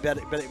Oklahoma women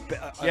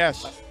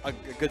yes. a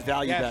good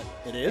value bet?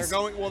 It is?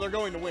 They're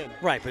going to win.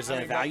 Right, but is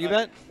that a value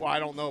bet? Well, I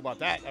don't know about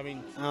that. I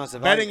mean, it's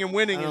betting and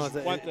winning is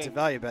one thing. It's a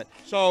value bet.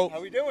 So,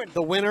 how we doing?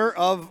 The winner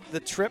of the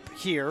trip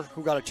here,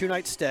 who got a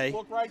 2-night stay.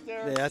 Look right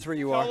there. Yeah, that's where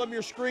you are. Tell them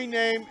your screen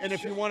name, and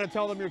if you want to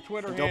tell them your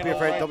Twitter handle.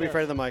 Don't be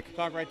afraid of the mic.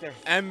 Talk right there.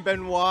 M.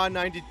 Benoit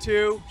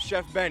 92,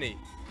 Chef Benny.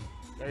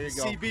 There you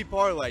go. CB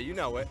parlay, you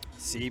know it.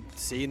 C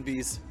and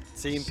B's.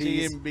 C and P's.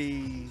 C and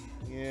B.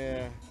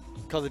 Yeah.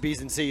 Called the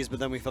B's and C's, but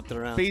then we flipped it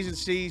around. B's and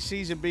C's,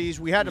 C's and B's.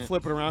 We had to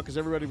flip it around because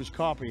everybody was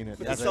copying it.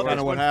 But That's the kind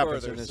of what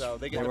happens further, in this. so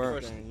they get the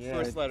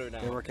first letter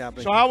now. They were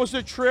copying. So how was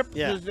the trip?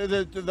 Yeah.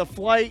 The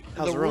flight,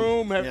 How's the the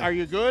room? room? Yeah. Are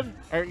you good?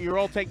 You're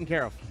all taken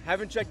care of?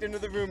 Haven't checked into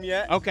the room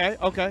yet. Okay.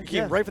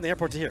 Came right from the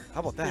airport to here. How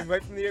about that? Came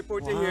right from the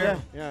airport to Wow.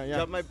 here. Yeah.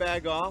 Dropped my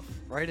bag off.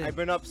 Right in. I've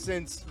been up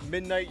since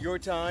midnight your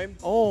time.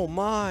 Oh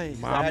my!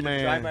 I had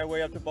to drive my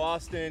way up to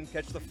Boston,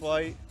 catch the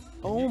flight.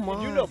 Oh and my!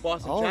 And you know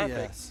Boston traffic.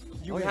 Yes.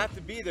 You have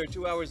to be there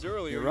 2 hours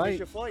early You're or right. you miss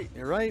your flight.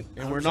 You're right.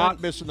 And we're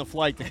not missing the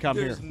flight to come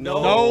here. There's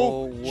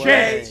No way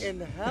chance. in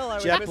hell I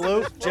would miss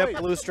JetBlue, this flight.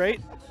 JetBlue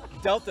straight.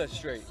 Delta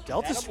straight.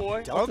 Delta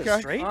Attaboy. Delta Okay.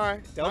 straight. All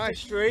right. Delta Nice.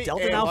 straight.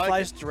 Delta and now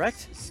flies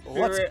direct.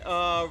 Spirit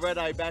red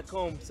eye back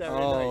home Saturday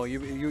night. Oh,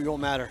 you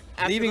won't matter.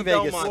 After Leaving the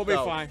Vegas. Belmont, We'll be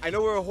though. fine. I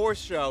know we're a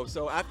horse show,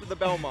 so after the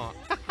Belmont.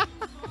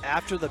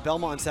 After the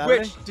Belmont on Saturday.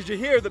 Which, did you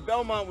hear the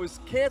Belmont was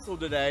canceled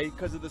today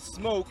because of the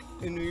smoke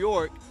in New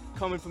York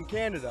coming from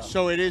Canada?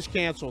 So it is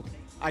canceled.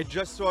 I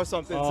just saw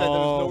something that said there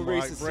was no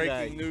races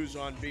breaking today. news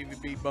on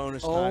BBB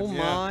bonus Oh time.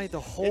 my! The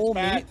whole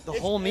meet. The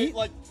whole meet.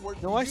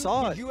 No, I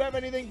saw Did it. you have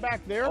anything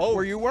back there Oh,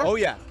 where you were? Oh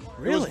yeah. It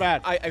Really? was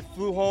bad. I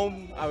flew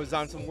home. I was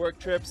on some work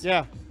trips.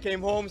 Yeah. Came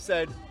home,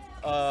 said,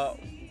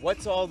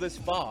 "What's all this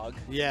fog?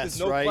 Yes. There's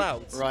no right.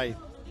 clouds. Right.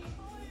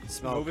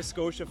 Smoke. Nova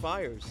Scotia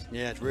fires.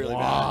 Yeah, it's really Wow.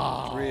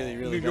 bad. It's really,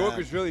 really New bad. York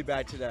was really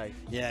bad today.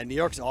 Yeah, New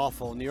York's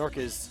awful. New York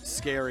is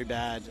scary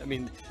bad. I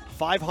mean,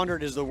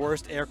 500 is the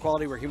worst air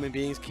quality where human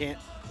beings can't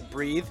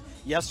breathe.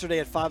 Yesterday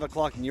at 5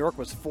 o'clock, New York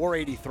was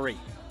 483.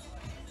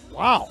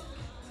 Wow.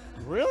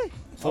 Really?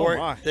 Four, Oh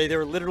my. they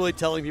were literally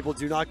telling people,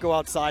 do not go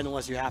outside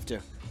unless you have to.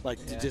 Like,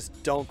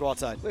 just don't go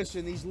outside.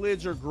 Listen, these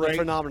lids are They're great.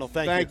 phenomenal.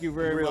 Thank you. you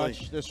very Really.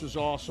 much. This was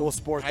awesome. We'll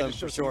support I them just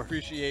for showed some sure.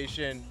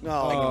 appreciation.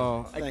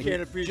 No, I thank can't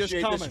you. appreciate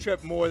Just coming. this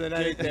trip more than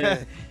anything.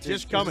 Just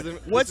This coming. is-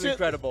 this What's is it?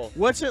 incredible.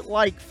 What's it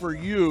like for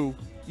you?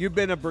 You've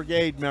been a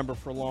Brigade member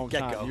for a long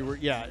time. Get-go. You were,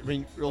 yeah. I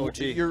mean, OG.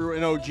 you're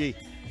an OG.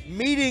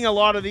 Meeting a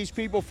lot of these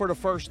people for the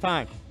first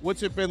time.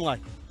 What's it been like?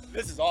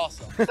 This is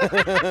awesome.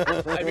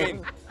 I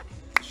mean,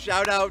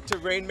 shout out to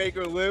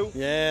Rainmaker Lou.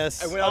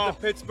 Yes. I went out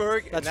to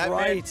Pittsburgh. That's and that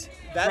right.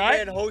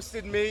 Man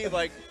hosted me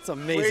like It's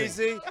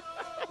amazing. crazy.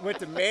 Went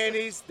to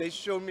Manny's. They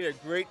showed me a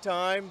great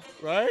time.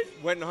 Right?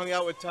 Went and hung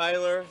out with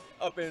Tyler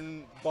up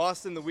in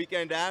Boston the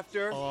weekend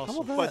after. Awesome.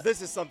 How about But that?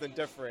 this is something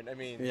different. I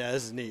mean, Yeah,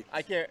 this is neat.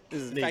 I can't.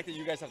 This is the neat. fact that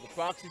you guys have the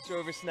proxy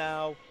service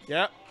now.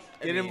 Yeah.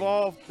 I Get mean,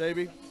 involved,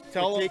 baby.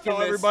 Tell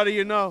ridiculous everybody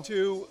you know.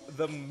 To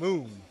the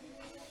moon.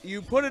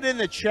 You put it in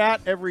the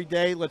chat every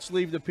day. Let's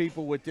leave the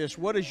people with this.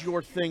 What is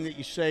your thing that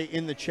you say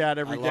in the chat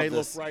every I day? love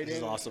this. Look right This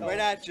in. is awesome. Right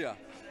at you.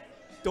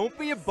 Don't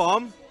be a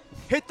bum.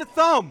 Hit the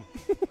thumb.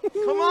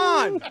 Come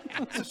on.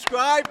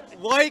 Subscribe,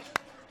 like,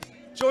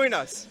 join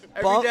us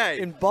every day.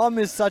 And bum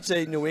is such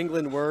a New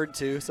England word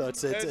too, so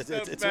it's It's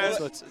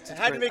I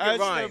had to make That's it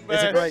rhyme. the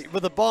It's a best. great,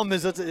 but the bum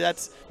is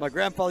that's my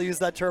grandpa used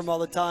that term all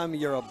the time.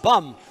 You're a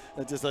bum.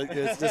 It's just like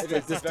it's just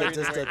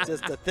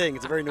a thing.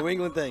 It's a very New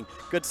England thing.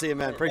 Good to see you,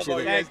 man. Appreciate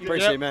it. Thank you.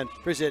 Appreciate Yep. it, man.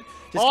 Appreciate it.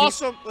 Just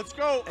Awesome. Let's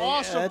go. Hey,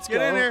 Awesome. let's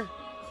Get in go. there.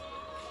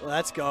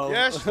 Let's go.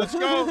 Yes, let's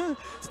go.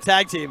 It's a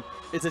tag team.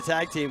 It's a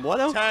tag team. What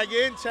else? Tag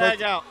in,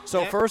 tag out.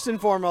 So Yep. first and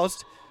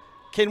foremost,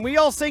 can we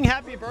all sing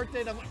Happy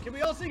Birthday? Can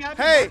we all sing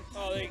Happy Hey, Birthday?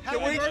 Oh, they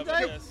can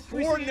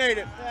we coordinate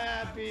it?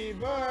 Happy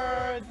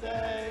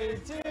birthday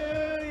to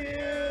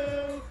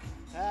you.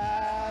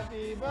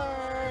 Happy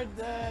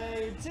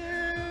birthday to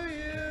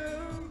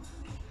you.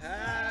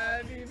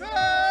 Happy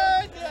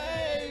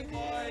birthday,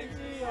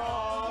 mighty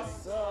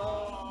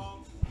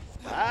awesome.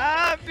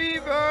 Happy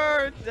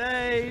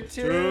birthday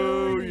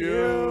to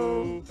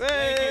you.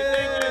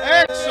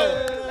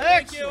 Excellent.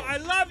 Thank you. I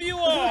love you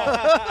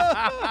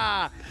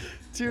all.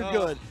 Too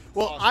good.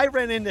 Well, I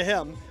ran into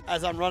him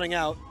as I'm running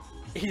out.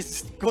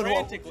 He's going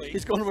Frantically.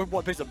 to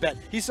what place a bet.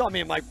 He saw me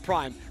in my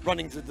prime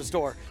running to the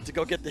store to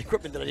go get the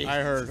equipment that I need.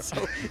 I heard.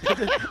 So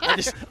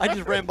I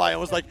just ran by and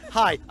was like,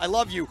 "Hi, I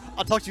love you.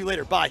 I'll talk to you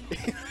later. Bye."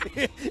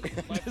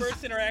 My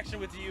first interaction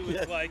with you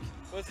was like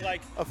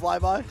a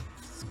flyby.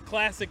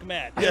 classic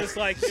Matt. Yeah. It was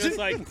like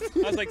I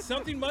was like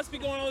something must be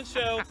going on with the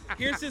show.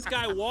 Here's this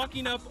guy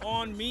walking up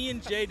on me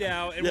and J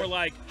Dow, and Yeah. we're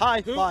like,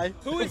 Hi, who, bye.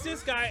 Who is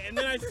this guy? And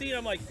then I see it.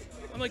 I'm like,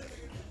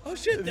 oh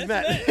shit, that's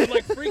Matt. Matt. I'm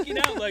like freaking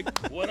out.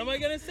 Like, what am I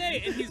gonna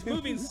say? And he's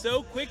moving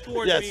so quick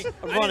towards Yes, me.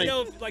 I'm I running. didn't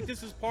know if like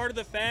this was part of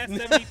the Fast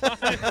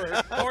 75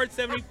 or Hard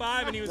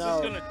 75, and he was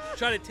just gonna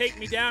try to take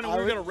me down, and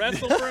we were gonna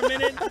wrestle for a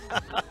minute.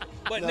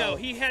 But no,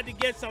 he had to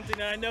get something,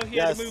 and I know he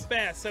had Yes. to move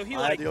fast. So he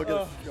I had to go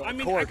get a I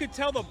mean, cord. I could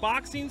tell the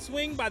boxing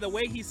swing by the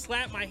way he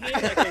slapped my hand,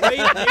 like the way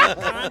he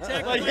made contact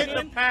Like with my hitting the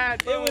hand.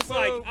 pad. It was Boom,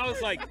 like boom. I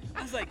was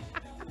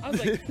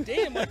like,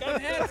 damn, like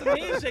I've had some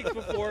handshakes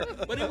before,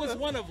 but it was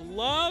one of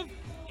love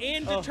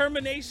and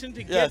determination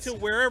to get Yes. to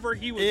wherever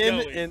he was In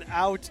going. and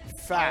out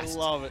fast. I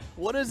love it.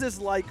 What is this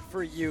like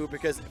for you?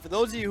 Because for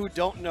those of you who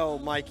don't know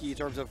Mikey in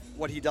terms of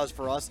what he does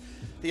for us,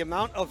 the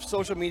amount of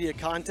social media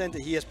content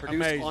that he has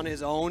produced on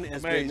his own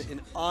has been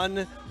an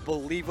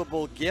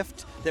unbelievable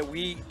gift that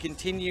we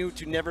continue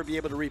to never be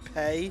able to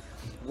repay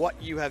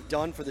what you have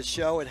done for the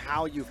show and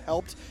how you've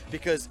helped.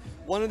 Because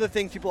one of the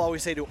things people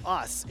always say to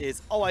us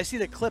is, oh, I see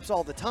the clips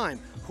all the time.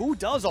 Who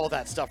does all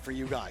that stuff for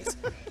you guys?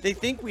 They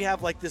think we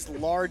have like this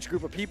large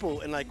group of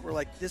people, and like we're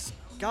like, this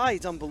guy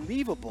is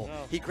unbelievable.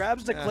 No. He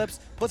grabs the clips,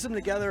 puts them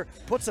together,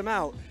 puts them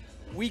out.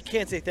 We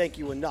can't say thank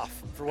you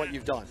enough for what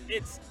you've done.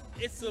 It's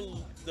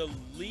the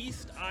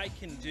least I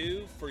can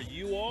do for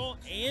you all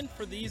and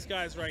for these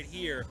guys right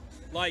here.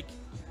 Like,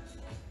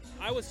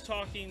 I was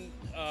talking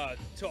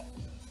to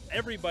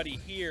everybody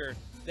here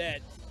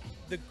that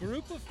the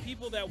group of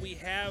people that we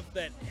have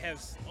that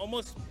has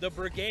almost the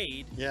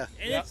Brigade. Yeah.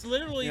 And it's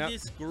literally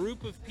this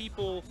group of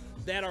people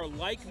that are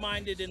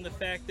like-minded in the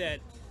fact that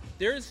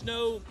there's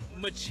no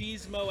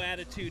machismo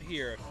attitude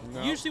here.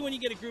 No. Usually when you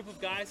get a group of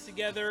guys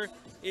together,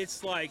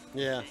 it's like,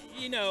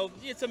 you know,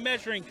 it's a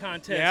measuring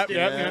contest. You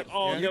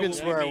can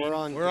swear we're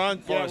on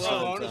bonus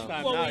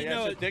time now.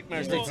 It's a dick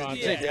measuring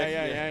contest.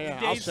 Yeah.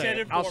 Dave said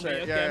it for me.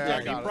 Okay,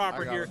 I'm talking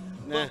proper here.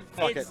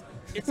 Fuck it.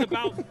 It's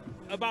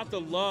about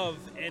the love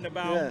and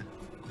about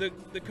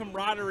the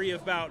camaraderie.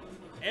 About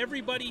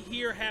everybody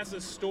here has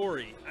a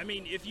story. I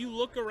mean, if you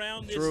look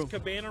around this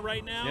cabana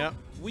right now,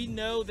 we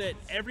know that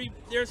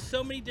there's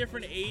so many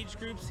different age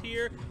groups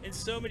here and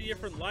so many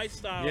different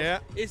lifestyles. Yeah.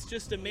 It's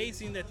just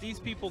amazing that these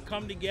people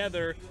come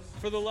together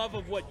for the love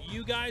of what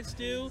you guys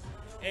do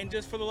and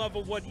just for the love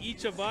of what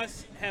each of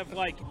us have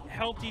like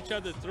helped each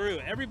other through.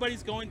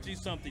 Everybody's going through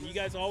something. You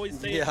guys always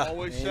say it.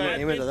 Always say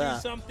I've been through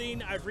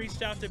something. I've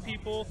reached out to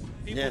people.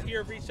 People here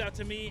have reached out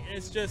to me, and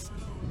it's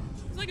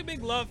like a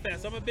big love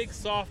fest. I'm a big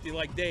softie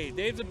like Dave.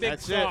 Dave's a big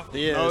softie.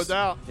 He is. No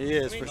doubt. He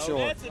is, for sure.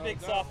 That's a big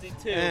softie,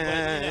 too.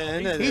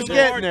 He's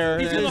getting there.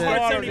 He's in the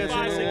hard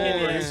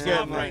 75 He's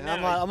getting right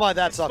now. I'm not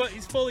that soft.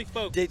 He's fully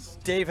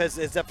focused. Dave has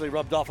definitely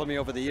rubbed off on me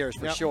over the years,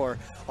 for sure,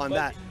 on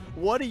that.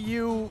 What do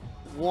you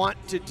want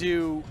to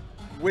do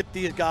with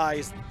these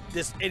guys?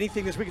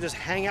 Anything this week? Just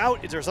hang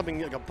out? Is there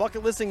something like a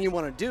bucket list thing you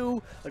want to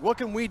do? Like, what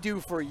can we do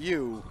for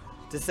you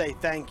to say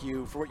thank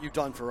you for what you've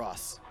done for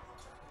us?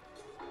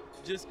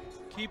 Just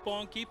keep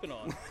on keeping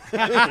on.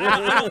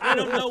 I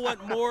don't know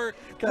what more.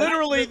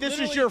 Literally, this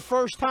is your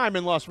first time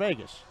in Las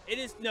Vegas. It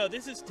is. No,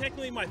 this is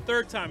technically my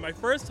third time. My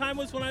first time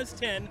was when I was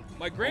 10.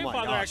 My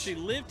grandfather actually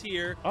lived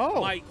here.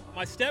 Oh.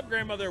 My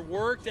step-grandmother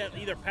worked at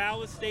either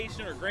Palace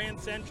Station or Grand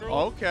Central.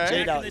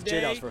 Okay. Back in the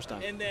day. J-Dow's first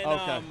time. And then,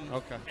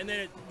 And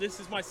then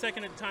this is my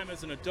second time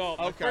as an adult.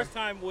 My first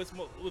time was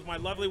with my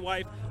lovely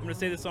wife. I'm going to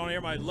say this on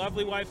air. My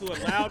lovely wife who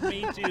allowed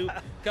me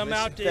to come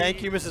out to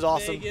Thank you, Mrs.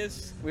 Awesome.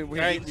 Vegas. We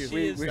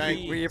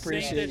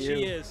appreciate you.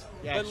 She is.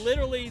 Yes. But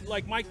literally,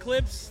 like my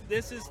clips,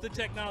 this is the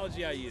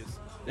technology I use.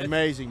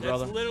 Amazing,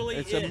 brother. That's literally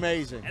it's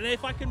amazing. And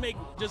if I can make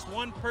just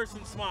one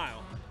person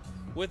smile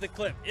with a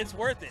clip, it's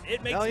worth it.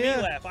 It makes me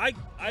laugh. I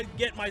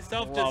get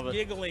myself just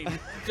giggling,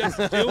 just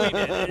doing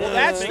it. Well,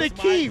 that's the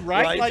key,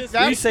 right? Like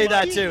we say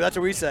that too. That's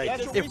what we say.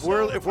 If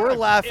we're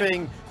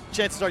laughing,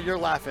 chances are you're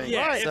laughing.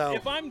 Yeah.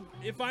 Right.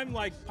 If I'm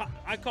like,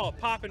 I call it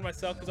popping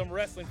myself because I'm a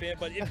wrestling fan.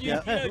 But if you,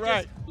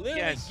 just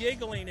literally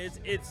giggling, it's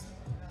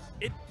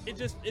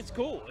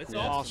cool. It's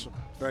awesome.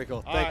 Very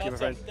cool. Thank you, my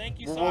friend. Thank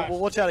you so much.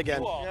 We'll chat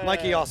again.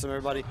 Mikey, awesome,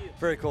 everybody.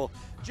 Very cool.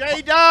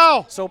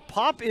 J-Dow! So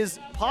pop is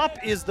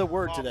the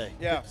word today.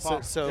 Yeah.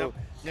 So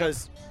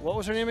because what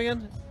was her name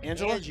again?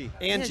 Angela?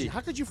 Angie.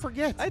 How could you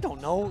forget? I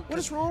don't know. What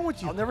is wrong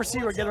with you? I'll never see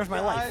her again the rest of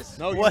my life.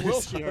 No, you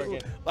will see her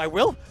again. I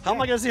will? How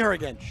am I going to see her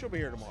again? She'll be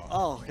here tomorrow.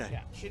 Oh, okay.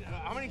 Yeah.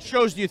 How many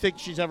shows do you think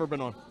she's ever been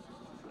on?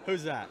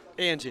 Who's that?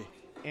 Angie.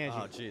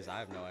 Oh, jeez, I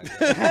have no idea.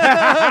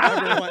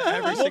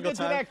 Every single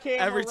time.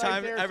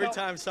 Every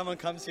time someone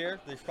comes here,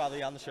 they're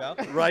probably on the show.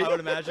 Right. I would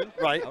imagine.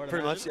 Right.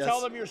 Pretty much. Yes.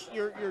 Tell them your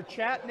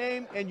chat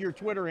name and your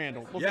Twitter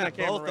handle. Look at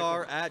the both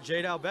are at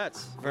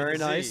JDowBets. Very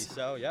nice.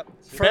 So, yep.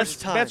 First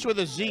time. Bets with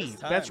a Z.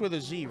 Bets with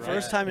a Z, right?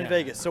 First time in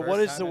Vegas. So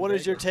what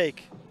is your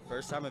take?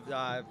 First time,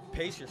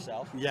 pace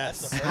yourself.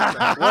 Yes.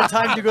 What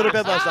time did you go to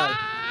bed last night?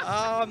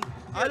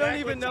 I don't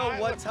even know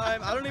what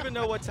time. I don't even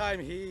know what time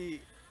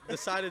he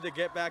decided to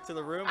get back to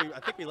the room. I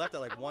think we left at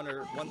like 1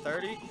 or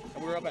 1:30,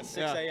 and we were up at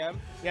 6 a.m.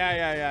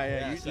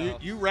 Yeah.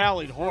 You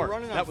rallied hard. We're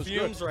running on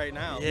fumes right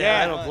now.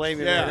 Yeah, I don't blame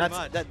you. Man.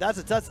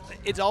 That's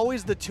it's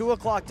always the 2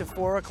 o'clock to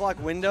 4 o'clock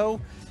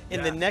window.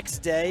 In the next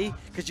day,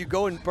 because you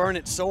go and burn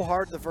it so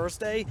hard the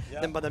first day,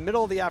 then by the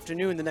middle of the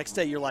afternoon the next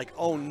day, you're like,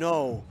 oh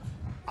no,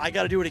 I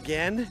got to do it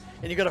again,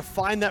 and you got to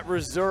find that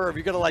reserve.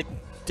 You got to like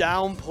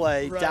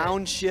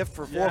downshift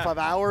for 4 or 5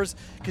 hours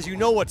because you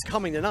know what's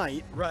coming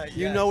tonight. Right.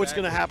 You know it's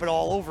going to happen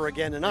all over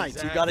again tonight.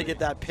 Exactly. So you got to get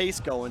that pace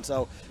going.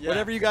 So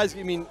whatever you guys,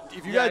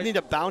 if you guys need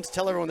to bounce,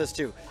 tell everyone this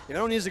too. If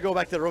anyone needs to go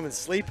back to the room and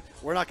sleep,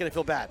 we're not going to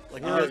feel bad.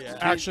 Like we're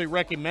actually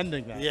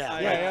recommending that.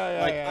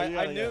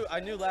 I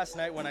knew last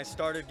night when I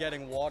started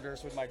getting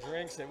waters with my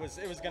drinks, it was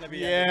going to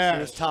be. It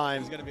was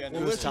time. It was going to be.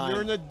 Well, listen,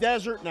 you're in the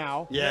desert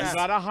now. Yes. You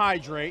got to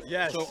hydrate.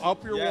 Yes. So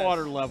up your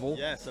water level.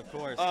 Yes, of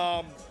course.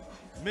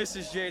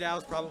 Mrs. J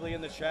Dow's probably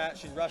in the chat.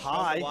 She rushed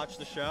home to watch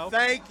the show.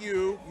 Thank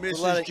you,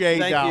 Mrs. J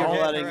Dow,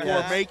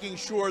 for making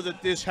sure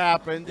that this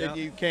happened and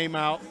you came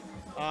out.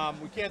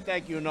 We can't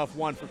thank you enough,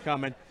 one, for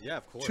coming. Yeah,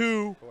 of course.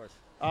 Two, of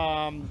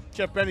course.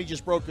 Jeff Benny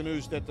just broke the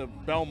news that the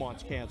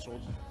Belmont's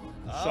canceled.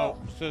 So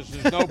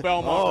there's no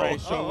Belmont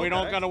race, so we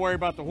don't got to worry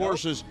about the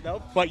horses.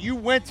 Nope. But you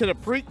went to the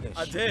Preakness.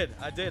 I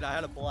did. I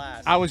had a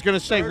blast. I was going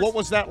to say, what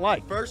was that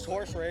like? First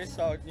horse race,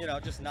 so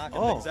just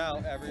knocking things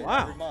out every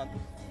month.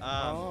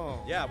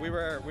 Yeah, we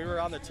were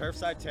on the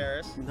Turfside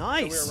Terrace.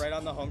 Nice. So we were right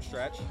on the home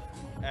stretch.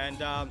 And,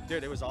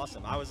 dude, it was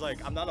awesome. I was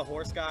like, I'm not a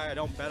horse guy. I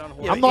don't bet on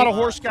horses. I'm not a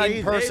horse guy in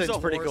either. person, it's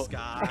pretty cool.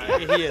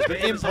 He is, but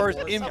in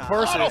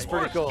person, it's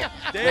pretty cool.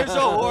 Dave's a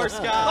horse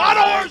guy. Not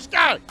a horse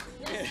guy.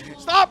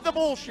 Stop the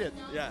bullshit.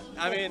 Yeah,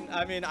 I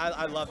mean,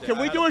 I loved it. Can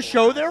we do a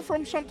show there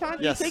from sometime?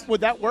 Do Yes. you think?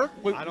 Would that work?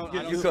 I don't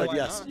You could,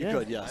 yes. You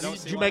could, yes.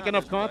 Did you make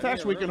enough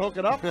contacts? We can hook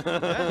it up. All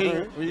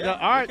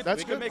right,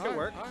 that's good. We can make it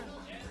work.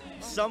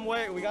 Some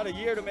way, we got a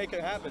year to make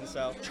it happen.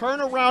 So turn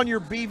around your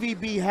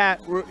BVB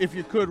hat if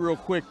you could, real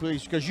quick,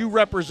 please, because you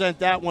represent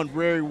that one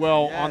very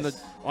well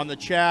on the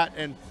chat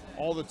and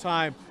all the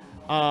time.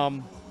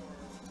 I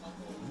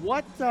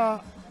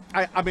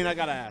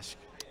gotta ask.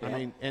 I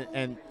mean,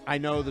 and I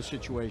know the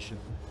situation.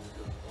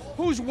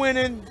 Who's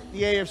winning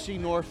the AFC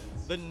North?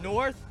 The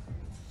North,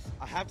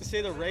 I have to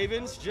say the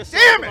Ravens. Just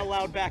Damn so I'm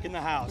allowed back in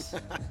the house.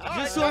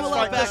 Just so I'm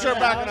allowed back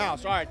in the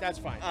house. All right, that's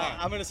fine.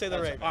 I'm going to say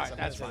the Ravens. All right,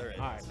 that's fine.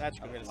 All right, that's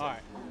good. All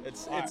right.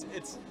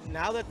 It's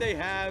now that they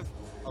have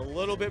a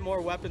little bit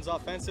more weapons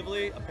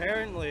offensively.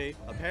 Apparently,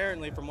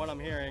 from what I'm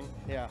hearing,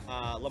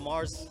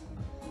 Lamar's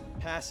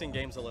passing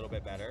game's a little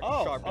bit better.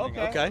 Sharpening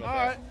up a little bit. All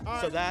right.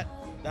 So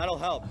that'll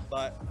help.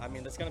 But I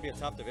mean, it's going to be a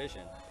tough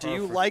division. Do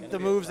you like the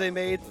moves they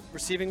made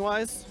receiving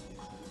wise?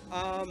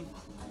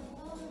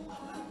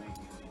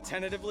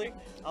 Tentatively,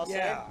 I'll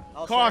say.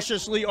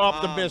 Cautiously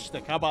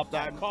optimistic. How about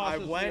that? I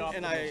went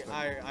and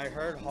I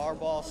heard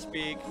Harbaugh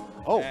speak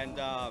and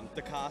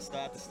DaCosta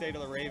at the State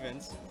of the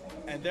Ravens,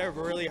 and they're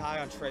really high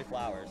on Trey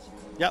Flowers.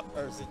 Yep.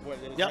 Or is it, what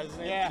is yep. his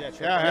name?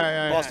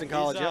 Yeah. Boston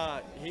College.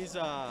 He's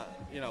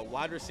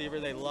wide receiver.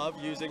 They love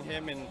using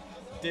him in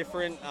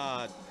different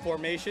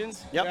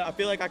formations. Yep. I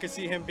feel like I could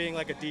see him being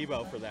like a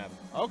Debo for them.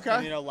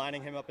 Okay. And,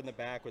 lining him up in the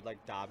back with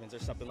like Dobbins or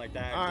something like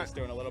that, and just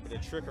doing a little bit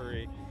of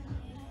trickery.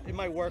 It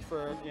might work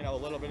for a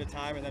little bit of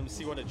time and then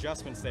see what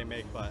adjustments they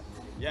make. But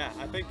yeah,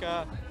 I think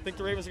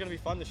the Ravens are going to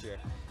be fun this year.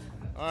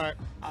 All right.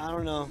 I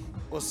don't know.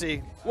 We'll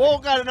see. We'll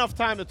got enough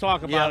time to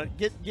talk about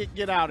it.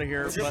 Get out of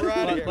here. We're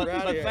out of here. But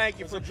thank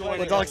you for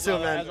joining us. We'll talk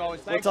soon, man. As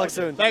always, We'll talk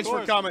soon. Thanks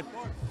for coming.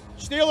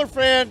 Steeler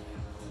fan,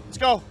 let's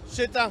go.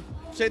 Sit down.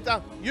 Sit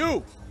down.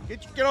 You,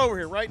 get over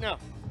here right now.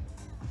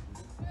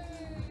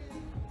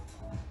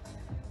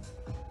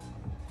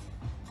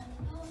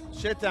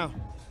 Sit down.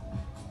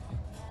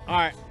 All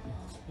right.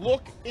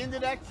 Look into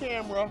that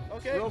camera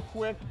real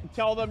quick and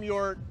tell them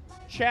your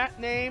chat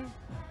name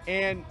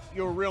and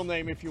your real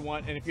name if you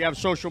want, and if you have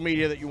social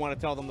media that you want to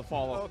tell them to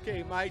follow.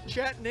 Okay, my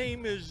chat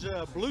name is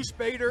Blue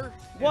Spader.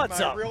 What's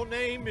and up? My real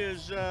name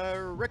is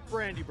Rick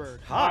Brandybird.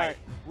 Hi. All right.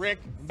 Rick,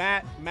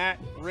 Matt,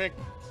 Rick.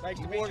 Nice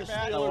to meet you,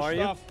 Matt. How are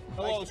you?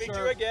 Hello, nice to meet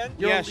sir. you again.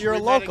 You're a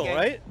local,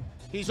 right?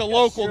 He's a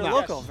local you're now.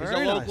 a local. He's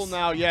Very a local nice.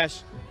 now,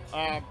 yes.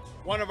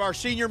 One of our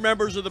senior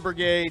members of the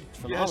brigade.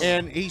 Phenomenal.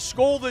 And he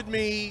scolded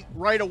me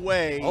right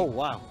away. Oh,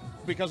 wow.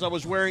 Because I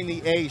was wearing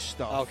the A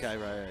stuff. Okay,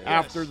 right.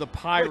 After the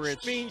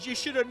Pirates. Which means you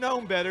should have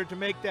known better to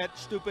make that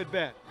stupid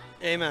bet.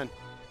 Amen.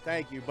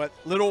 Thank you. But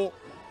little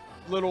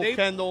Dave,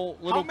 Kendall,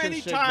 little how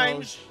many Consignos.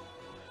 times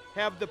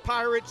have the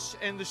Pirates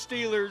and the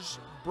Steelers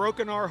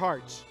broken our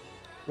hearts?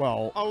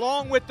 Well,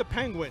 along with the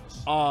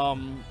Penguins.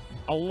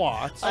 A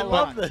lot. I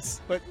love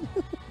this. But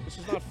this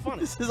is not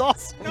funny. This is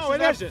awesome. No,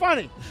 it isn't.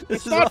 Funny.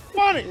 It's not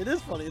funny. It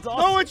is funny. It's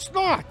awesome. No, it's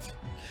not.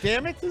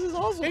 Damn it. This is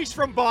awesome. He's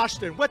from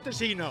Boston. What does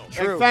he know?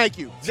 True. Thank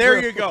you.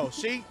 There you go.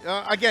 See,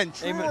 again,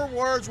 truer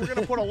words. We're going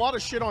to put a lot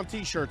of shit on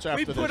T-shirts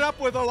after We this. put up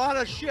with a lot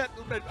of shit.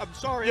 But I'm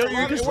sorry. You a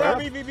lot can of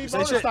swear. shit. BVB Say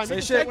bonus shit. time. Say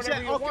You can shit.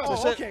 whatever you want.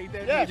 Oh, okay,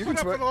 then. Yeah, You put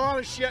up with a lot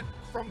of shit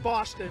from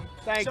Boston.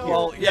 Thank you.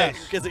 Well, yes.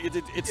 because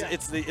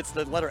it's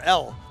the letter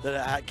L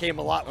that came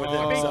a lot with it.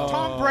 I mean, So.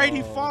 Tom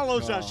Brady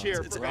follows us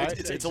here. It's Right?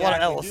 a lot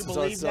of L's. Do you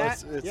believe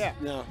that?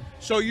 Yeah.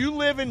 So you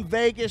live in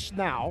Vegas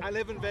now. I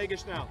live in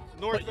Vegas now,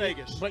 North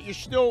Vegas. But you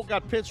still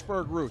got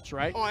Pittsburgh roots,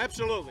 right? Oh,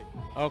 absolutely.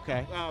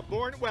 Okay.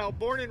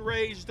 Born and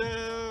raised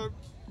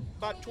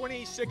about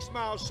 26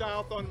 miles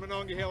south on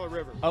Monongahela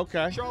River.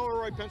 Okay.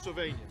 Charleroi,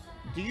 Pennsylvania.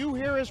 Do you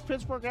hear his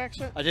Pittsburgh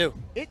accent? I do.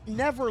 It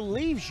never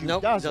leaves you,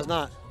 Nope, does it does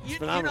not. It's You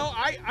phenomenal. know,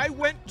 I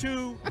went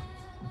to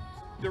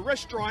the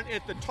restaurant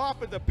at the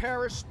top of the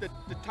Paris, the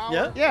tower.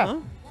 Yeah? Yeah. Huh?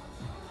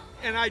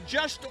 And I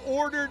just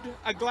ordered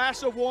a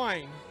glass of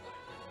wine,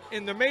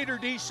 and the maitre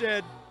d'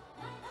 said,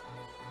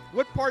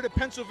 "What part of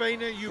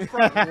Pennsylvania are you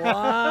from?"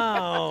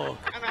 Wow.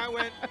 And I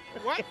went,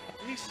 what?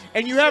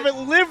 And you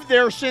haven't lived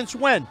there since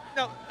when?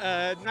 No,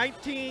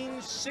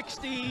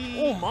 1960.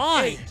 Oh,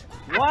 my.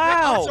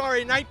 Wow. I'm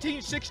sorry,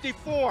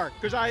 1964,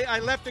 because I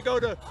left to go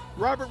to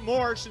Robert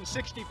Morris in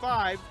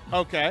 65.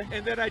 Okay.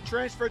 And then I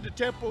transferred to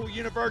Temple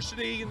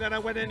University, and then I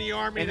went in the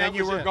Army. And then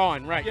you was were it.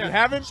 gone, right. Yeah. You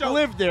haven't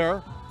lived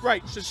there.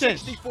 Right, since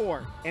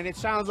 64. And it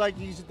sounds like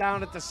he's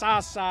down at the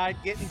south side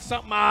getting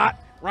something hot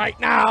right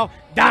now.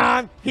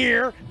 Down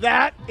here,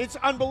 that. It's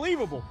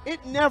unbelievable.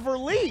 It never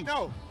leaves.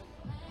 No.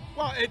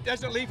 Well, it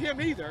doesn't leave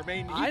him either. I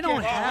mean, I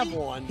don't have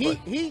one.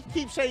 He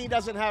keeps saying he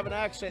doesn't have an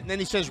accent, and then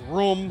he says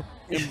room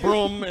and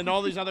broom and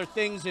all these other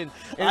things. And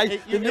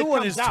the new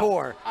one is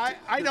tour.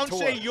 I don't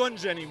say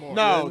yuns anymore.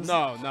 No.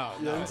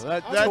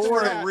 That's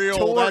for the real.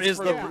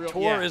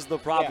 Tour Is the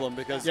problem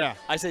because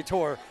I say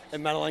tour,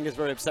 and Madeline gets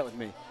very upset with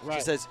me. Right.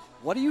 She says,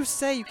 "What do you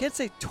say? You can't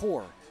say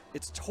tour.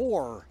 It's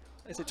tour."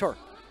 I say tour.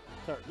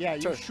 Yeah,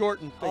 you Tur.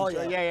 shorten things. Oh,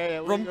 yeah.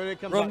 When it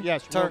comes out,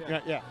 yes, tur.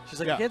 Yeah. She's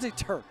like, "You can't say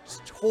tur. It's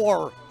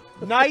tour."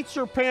 Knights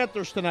or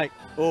Panthers tonight?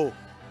 Oh,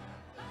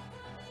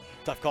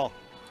 tough call.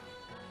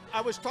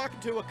 I was talking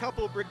to a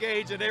couple of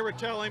brigades, and they were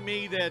telling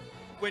me that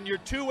when you're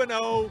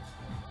 2-0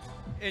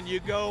 and you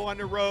go on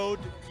the road,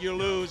 you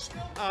lose.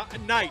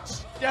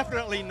 Knights,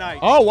 definitely Knights.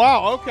 Oh,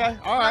 wow. Okay.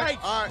 All right.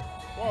 Knights. All right.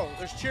 Whoa,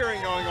 there's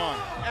cheering going on.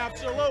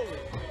 Absolutely.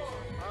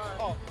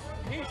 Oh,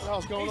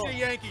 he's a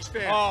Yankees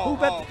fan. Oh,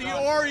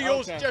 the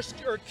Orioles just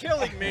are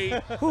killing me.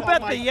 Who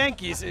bet the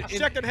Yankees?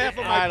 Second half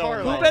of my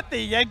parlay. Who bet the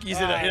Yankees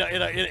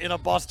in a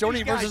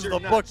Bostonian versus the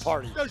book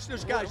party?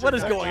 Those guys What are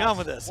is nuts. going on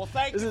with this? Well,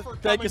 thank you for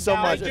Thank you so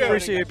coming much. down. I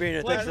appreciate you being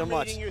here. Thank you so Pleasure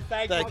much. meeting you.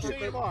 Thank I'll see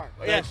you tomorrow.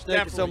 Yes,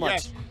 Thank you so much.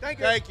 Yes. Thank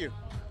you. Thank you.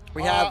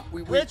 We have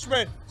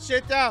Richmond,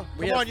 sit down.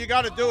 Come on, you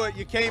got to do it.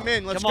 You came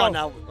in. Let's Come go. on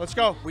now. Let's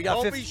go. We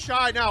got Don't be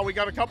shy now. We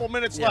got a couple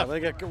minutes left.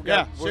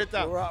 Sit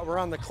down. We're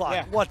on the clock.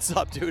 Yeah. What's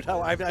up, dude?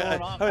 I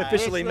haven't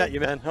officially met you,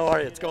 man. How are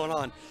you? What's going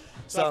on?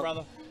 What's up,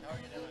 brother?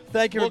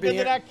 Thank you for Look being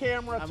into here. that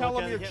camera. Tell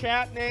them your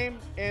chat name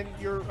and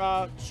your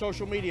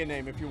social media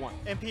name if you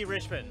want. MP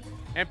Richmond.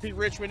 MP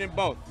Richmond in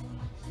both.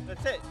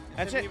 That's it.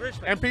 That's MP it.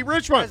 Richmond. MP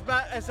Richmond.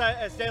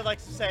 As Dave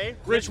likes to say.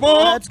 Richmond.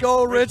 Let's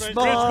go, Richmond.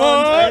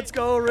 Let's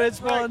go,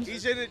 Richmond.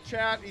 He's in the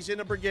chat. He's in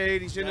the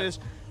brigade. He's in this.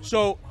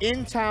 So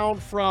in town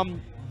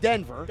from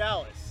Denver.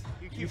 Dallas.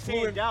 You keep flew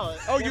saying in.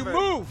 Dallas. Oh, Denver. you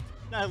moved.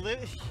 No, I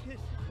live.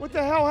 What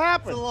the hell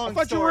happened? It's a long I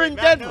thought you were story. in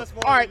Matt Denver. knows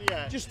more All right,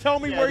 than- just tell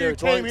me where you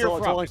came here from.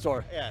 It's a long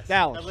story. Yes.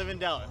 Dallas. I live in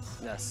Dallas.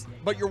 Yes.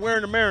 But you're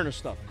wearing a Mariner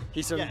stuff.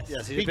 He's from, Yes.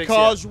 he's a big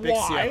Because Seattle- big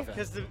why? Seattle fan.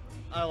 Because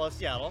I love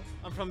Seattle.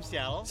 I'm from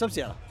Seattle. Some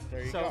Seattle.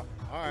 There you so go.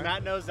 All right.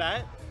 Matt knows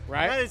that.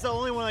 Right. Matt is the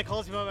only one that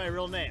calls me by my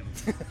real name.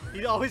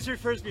 He always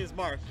refers to me as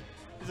Mark.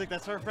 He's like,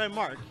 that's our friend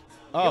Mark.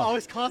 Oh. He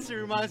always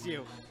constantly reminds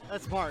you,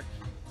 that's Mark.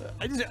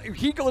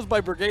 He goes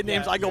by brigade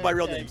names. I go by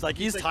real names. Like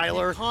he's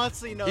Tyler. He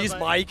constantly knows He's my-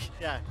 Mike.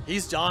 Yeah.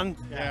 He's John.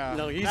 Yeah. You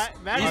know, he's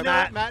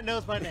Matt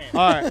knows my name.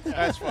 All right,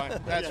 that's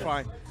fine. That's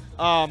fine.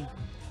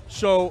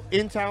 So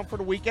in town for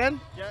the weekend?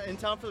 Yeah, in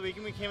town for the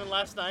weekend. We came in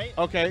last night.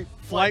 Okay.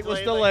 Flight was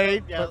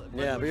delayed. but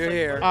but you're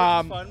here. It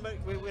was fun, but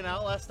we went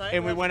out last night.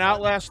 And we had went fun.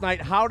 out last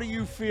night. How do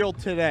you feel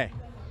today?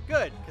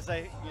 Good, because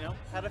I,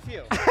 had a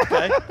few.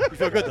 Okay. You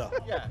feel good though.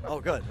 Yeah. Oh,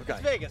 good. Okay.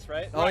 It's Vegas,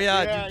 right? Oh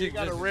yeah. Yeah, you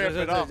gotta ramp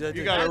it up.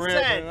 You gotta That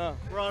ramp said, it up.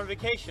 we're on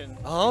vacation.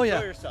 Oh yeah.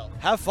 Enjoy yourself.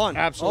 Have fun.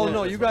 Absolutely. Oh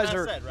no, That's you what guys Matt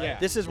are. said, right? Yeah.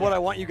 This is what I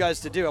want you guys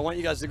to do. I want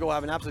you guys to go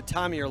have an absolute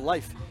time of your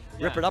life.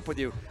 Rip Yeah. it up with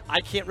you. I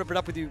can't rip it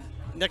up with you.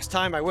 Next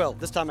time I will.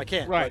 This time I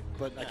can't. Right.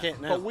 But I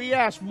can't now. But we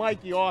asked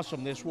Mikey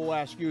Awesome this. We'll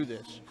ask you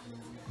this.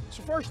 It's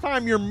the first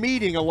time you're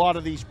meeting a lot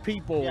of these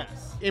people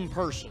Yes. in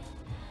person.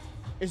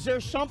 Is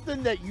there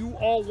something that you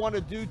all want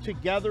to do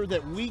together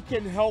that we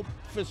can help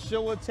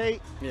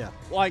facilitate? Yeah.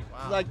 Like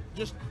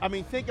just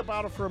think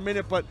about it for a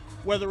minute, but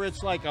whether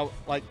it's like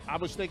I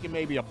was thinking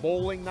maybe a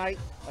bowling night,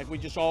 like we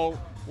just all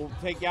will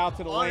take you out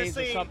to the lanes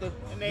or Honestly, something.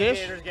 an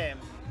Aviators game.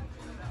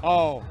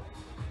 Oh,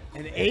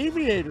 an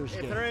Aviators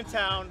If game. they're in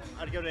town,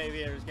 I'd go to an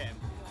Aviators game.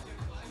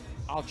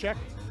 I'll check.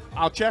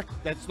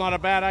 That's not a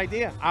bad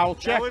idea. I'll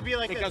check. would be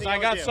like the because thing I I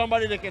would got do.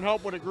 somebody that can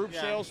help with a group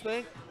Yeah. sales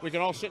thing. We can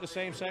all sit in the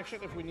same section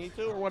if we need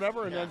to or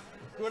whatever, and then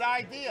good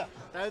idea.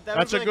 That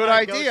That's would a be good my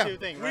idea. go-to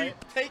thing, right?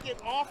 We take it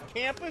off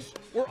campus.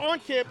 We're on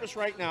campus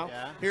right now.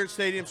 Yeah. Here at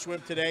Stadium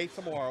Swim today,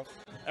 tomorrow.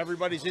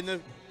 Everybody's in the,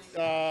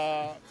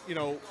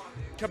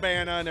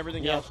 cabana and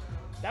everything Yeah. else.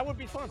 That would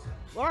be fun.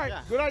 All right,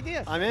 Yeah. good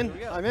idea. I'm in. we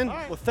go. I'm in. All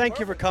right. Well, thank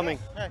you for coming.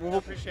 Hey, I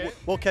appreciate it.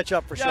 We'll catch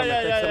up for Yeah, sure. yeah,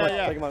 man. Thanks so yeah, much. yeah.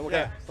 Thank you, man.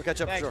 Yeah. We'll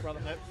catch up Thanks, for sure.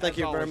 brother. Thank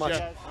you As very always, much.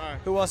 yeah. All right.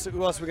 Who else are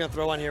we gonna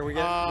throw on here? We're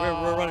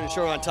running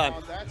short on time.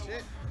 That's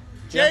it.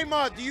 Yeah.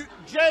 J-Ma,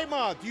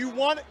 do you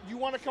want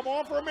to come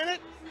on for a minute?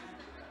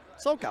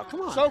 SoCal,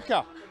 come on.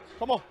 SoCal,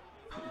 come on.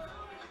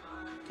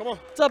 Come on.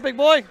 What's up, big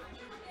boy?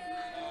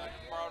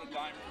 Borrowed a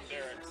dime from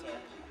Derek, so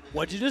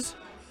What'd you just?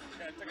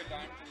 I took a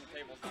dime from the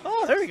table.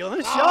 Oh, there you go.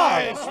 Nice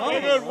Nice. shot.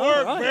 Very good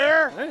work, all right.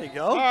 Bear. There you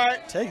go. All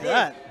right. Take good.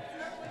 that.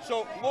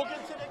 So look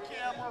into the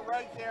camera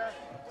right there.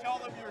 Tell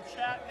them your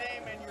chat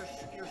name and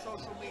your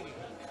social media.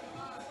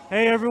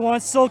 Hey everyone,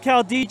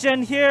 SoCal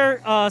DJ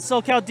here.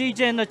 SoCal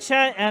DJ in the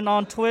chat and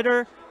on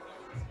Twitter.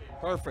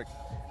 Perfect.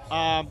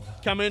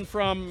 Come in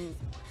from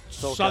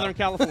Southern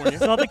California.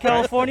 Southern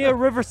California,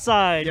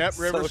 Riverside. Yep,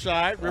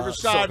 Riverside.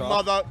 Riverside,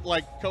 mother,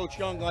 like Coach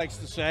Young likes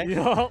to say.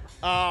 Yep.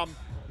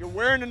 You're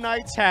wearing a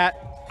Knights hat.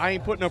 I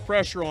ain't putting no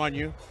pressure on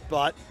you.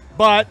 But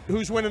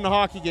who's winning the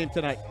hockey game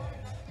tonight?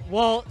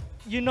 Well,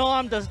 you know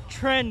I'm the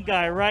trend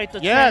guy, right? The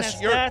Yes,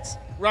 trend and stats.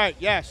 Right,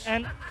 yes.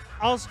 And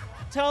I was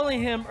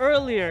telling him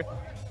earlier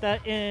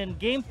that in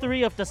Game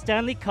 3 of the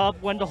Stanley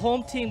Cup, when the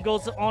home team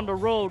goes on the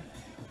road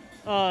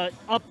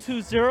up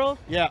 2-0,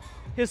 yeah,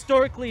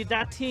 historically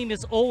that team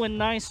is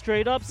 0-9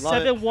 straight up,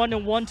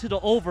 7-1-1 to the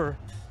over.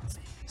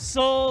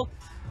 So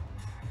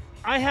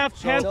I have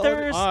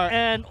Panthers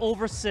and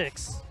over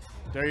 6.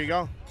 There you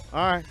go.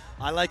 All right.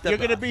 I like that. You're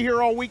going to be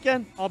here all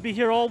weekend? I'll be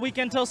here all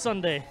weekend till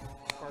Sunday.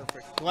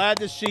 Perfect. Glad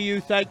to see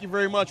you. Thank you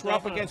very much. We're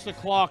up against the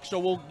clock,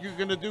 so you're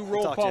going to do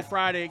roll call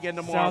Friday again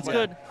tomorrow. Sounds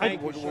good.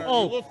 Thank you, sir.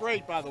 You look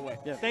great, by the way.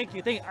 Yeah. Thank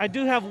you. I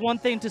do have one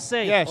thing to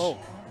say. Yes.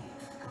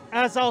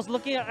 As I was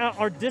looking at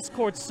our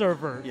Discord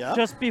server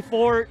just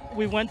before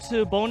we went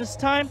to bonus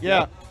time,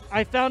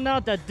 I found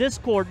out that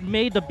Discord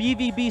made the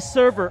BVB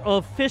server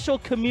official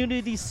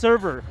community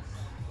server,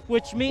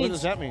 which means what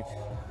does that mean?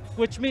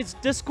 Which means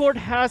Discord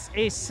has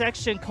a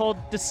section called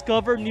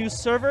Discover New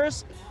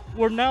Servers.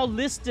 We're now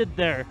listed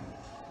there.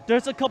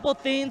 There's a couple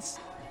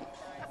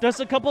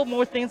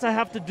more things I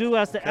have to do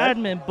as the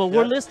admin, but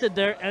we're listed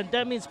there, and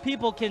that means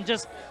people can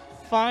just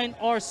find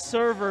our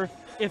server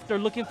if they're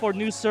looking for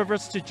new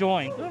servers to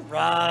join.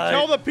 Right.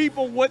 Tell the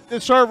people what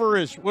the server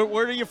is.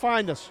 Where do you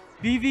find us?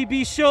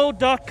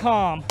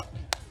 BVBshow.com.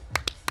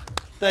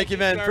 Thank you,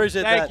 man.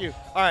 Appreciate that. Thank you.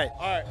 All right.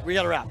 We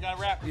got to wrap. We got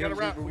to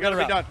wrap. We got to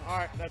wrap. Done. All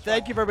right. That's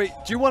Thank you, everybody.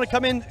 Do you want to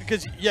come in?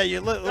 Because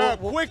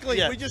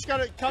quickly. We just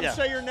got to come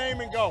say your name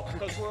and go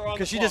because we're on.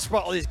 Because she just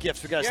brought all these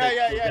gifts. We got to say.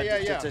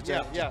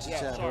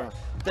 Yeah.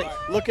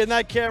 Look in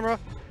that camera.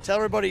 Tell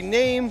everybody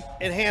name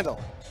and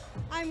handle.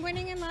 I'm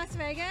winning in Las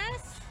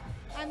Vegas.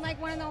 I'm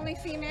like one of the only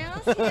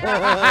females here.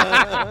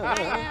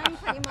 I am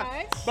pretty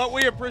much. But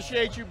we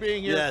appreciate you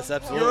being here. Yes,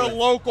 absolutely. You're a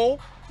local,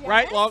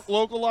 right?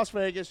 Local Las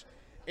Vegas.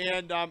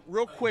 And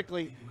real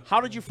quickly, how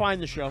did you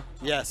find the show?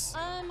 Yes.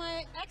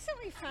 I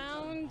actually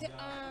found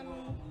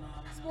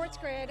Sports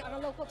Grid on a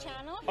local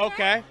channel.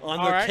 Okay.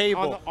 On the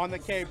cable. On the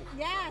cable.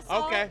 Yeah.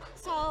 Okay.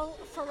 So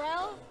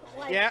Pharrell.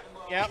 Like,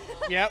 Yep.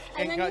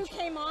 And then you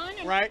came on.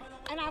 And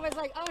And I was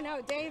like, oh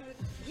no, Dave.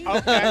 Okay.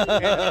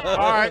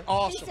 All right.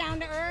 Awesome. He's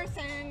down to earth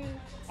and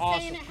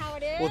saying it how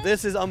it is. Well,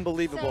 this is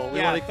unbelievable. We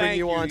want to bring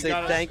you on and say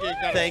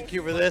thank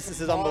you for this.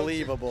 This is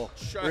unbelievable.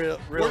 Sure. Really.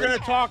 We're going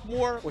to talk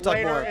more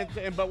later,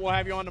 more. but we'll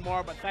have you on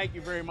tomorrow. But thank you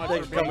very much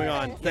Thanks for coming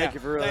on. Thank you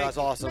for really. That's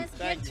awesome.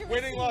 Thank you.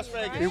 Winning Las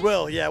Vegas. We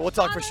will. Yeah, we'll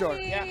talk for sure.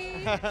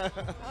 Yeah.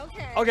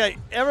 Okay,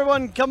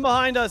 everyone come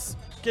behind us.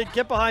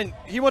 Get behind.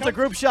 He wants a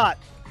group shot.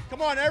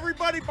 Come on,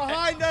 everybody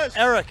behind us.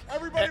 Eric.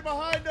 Everybody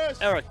behind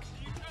us. Eric.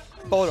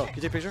 Photo. Can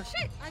you take a picture?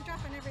 Shit, I'm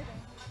dropping everything.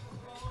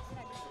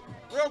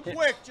 Real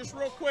quick, just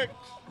real quick.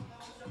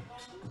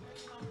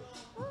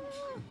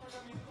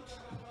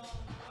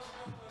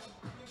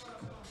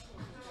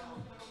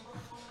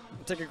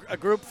 Take a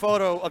group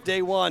photo of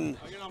day one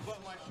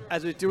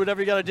as we do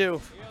whatever you got to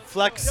do.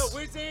 Flex. Yo,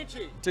 where's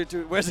Angie?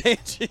 Where's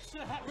Angie?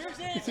 Where's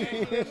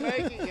Angie? Didn't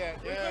make it yet.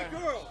 Yeah. Where's my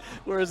girl?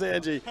 Where's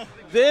Angie?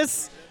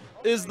 This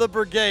is the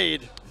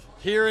Brigade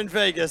here in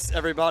Vegas,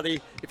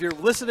 everybody. If you're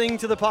listening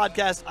to the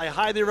podcast, I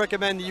highly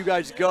recommend that you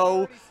guys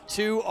go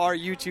to our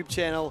YouTube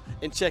channel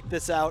and check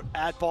this out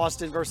at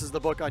Boston versus the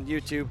Book on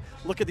YouTube.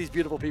 Look at these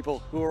beautiful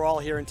people who are all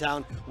here in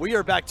town. We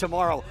are back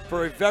tomorrow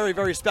for a very,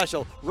 very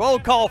special Roll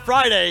Call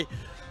Friday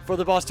for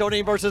the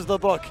Bostonian versus the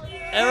Book.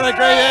 Eric,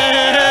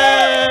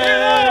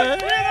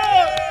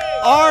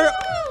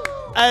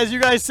 as you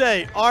guys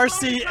say,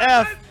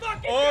 RCF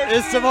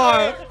is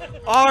tomorrow.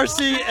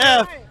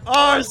 RCF.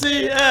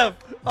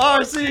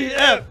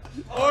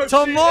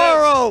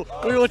 Tomorrow,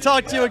 we will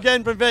talk to you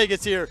again from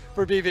Vegas here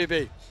for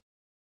BVB.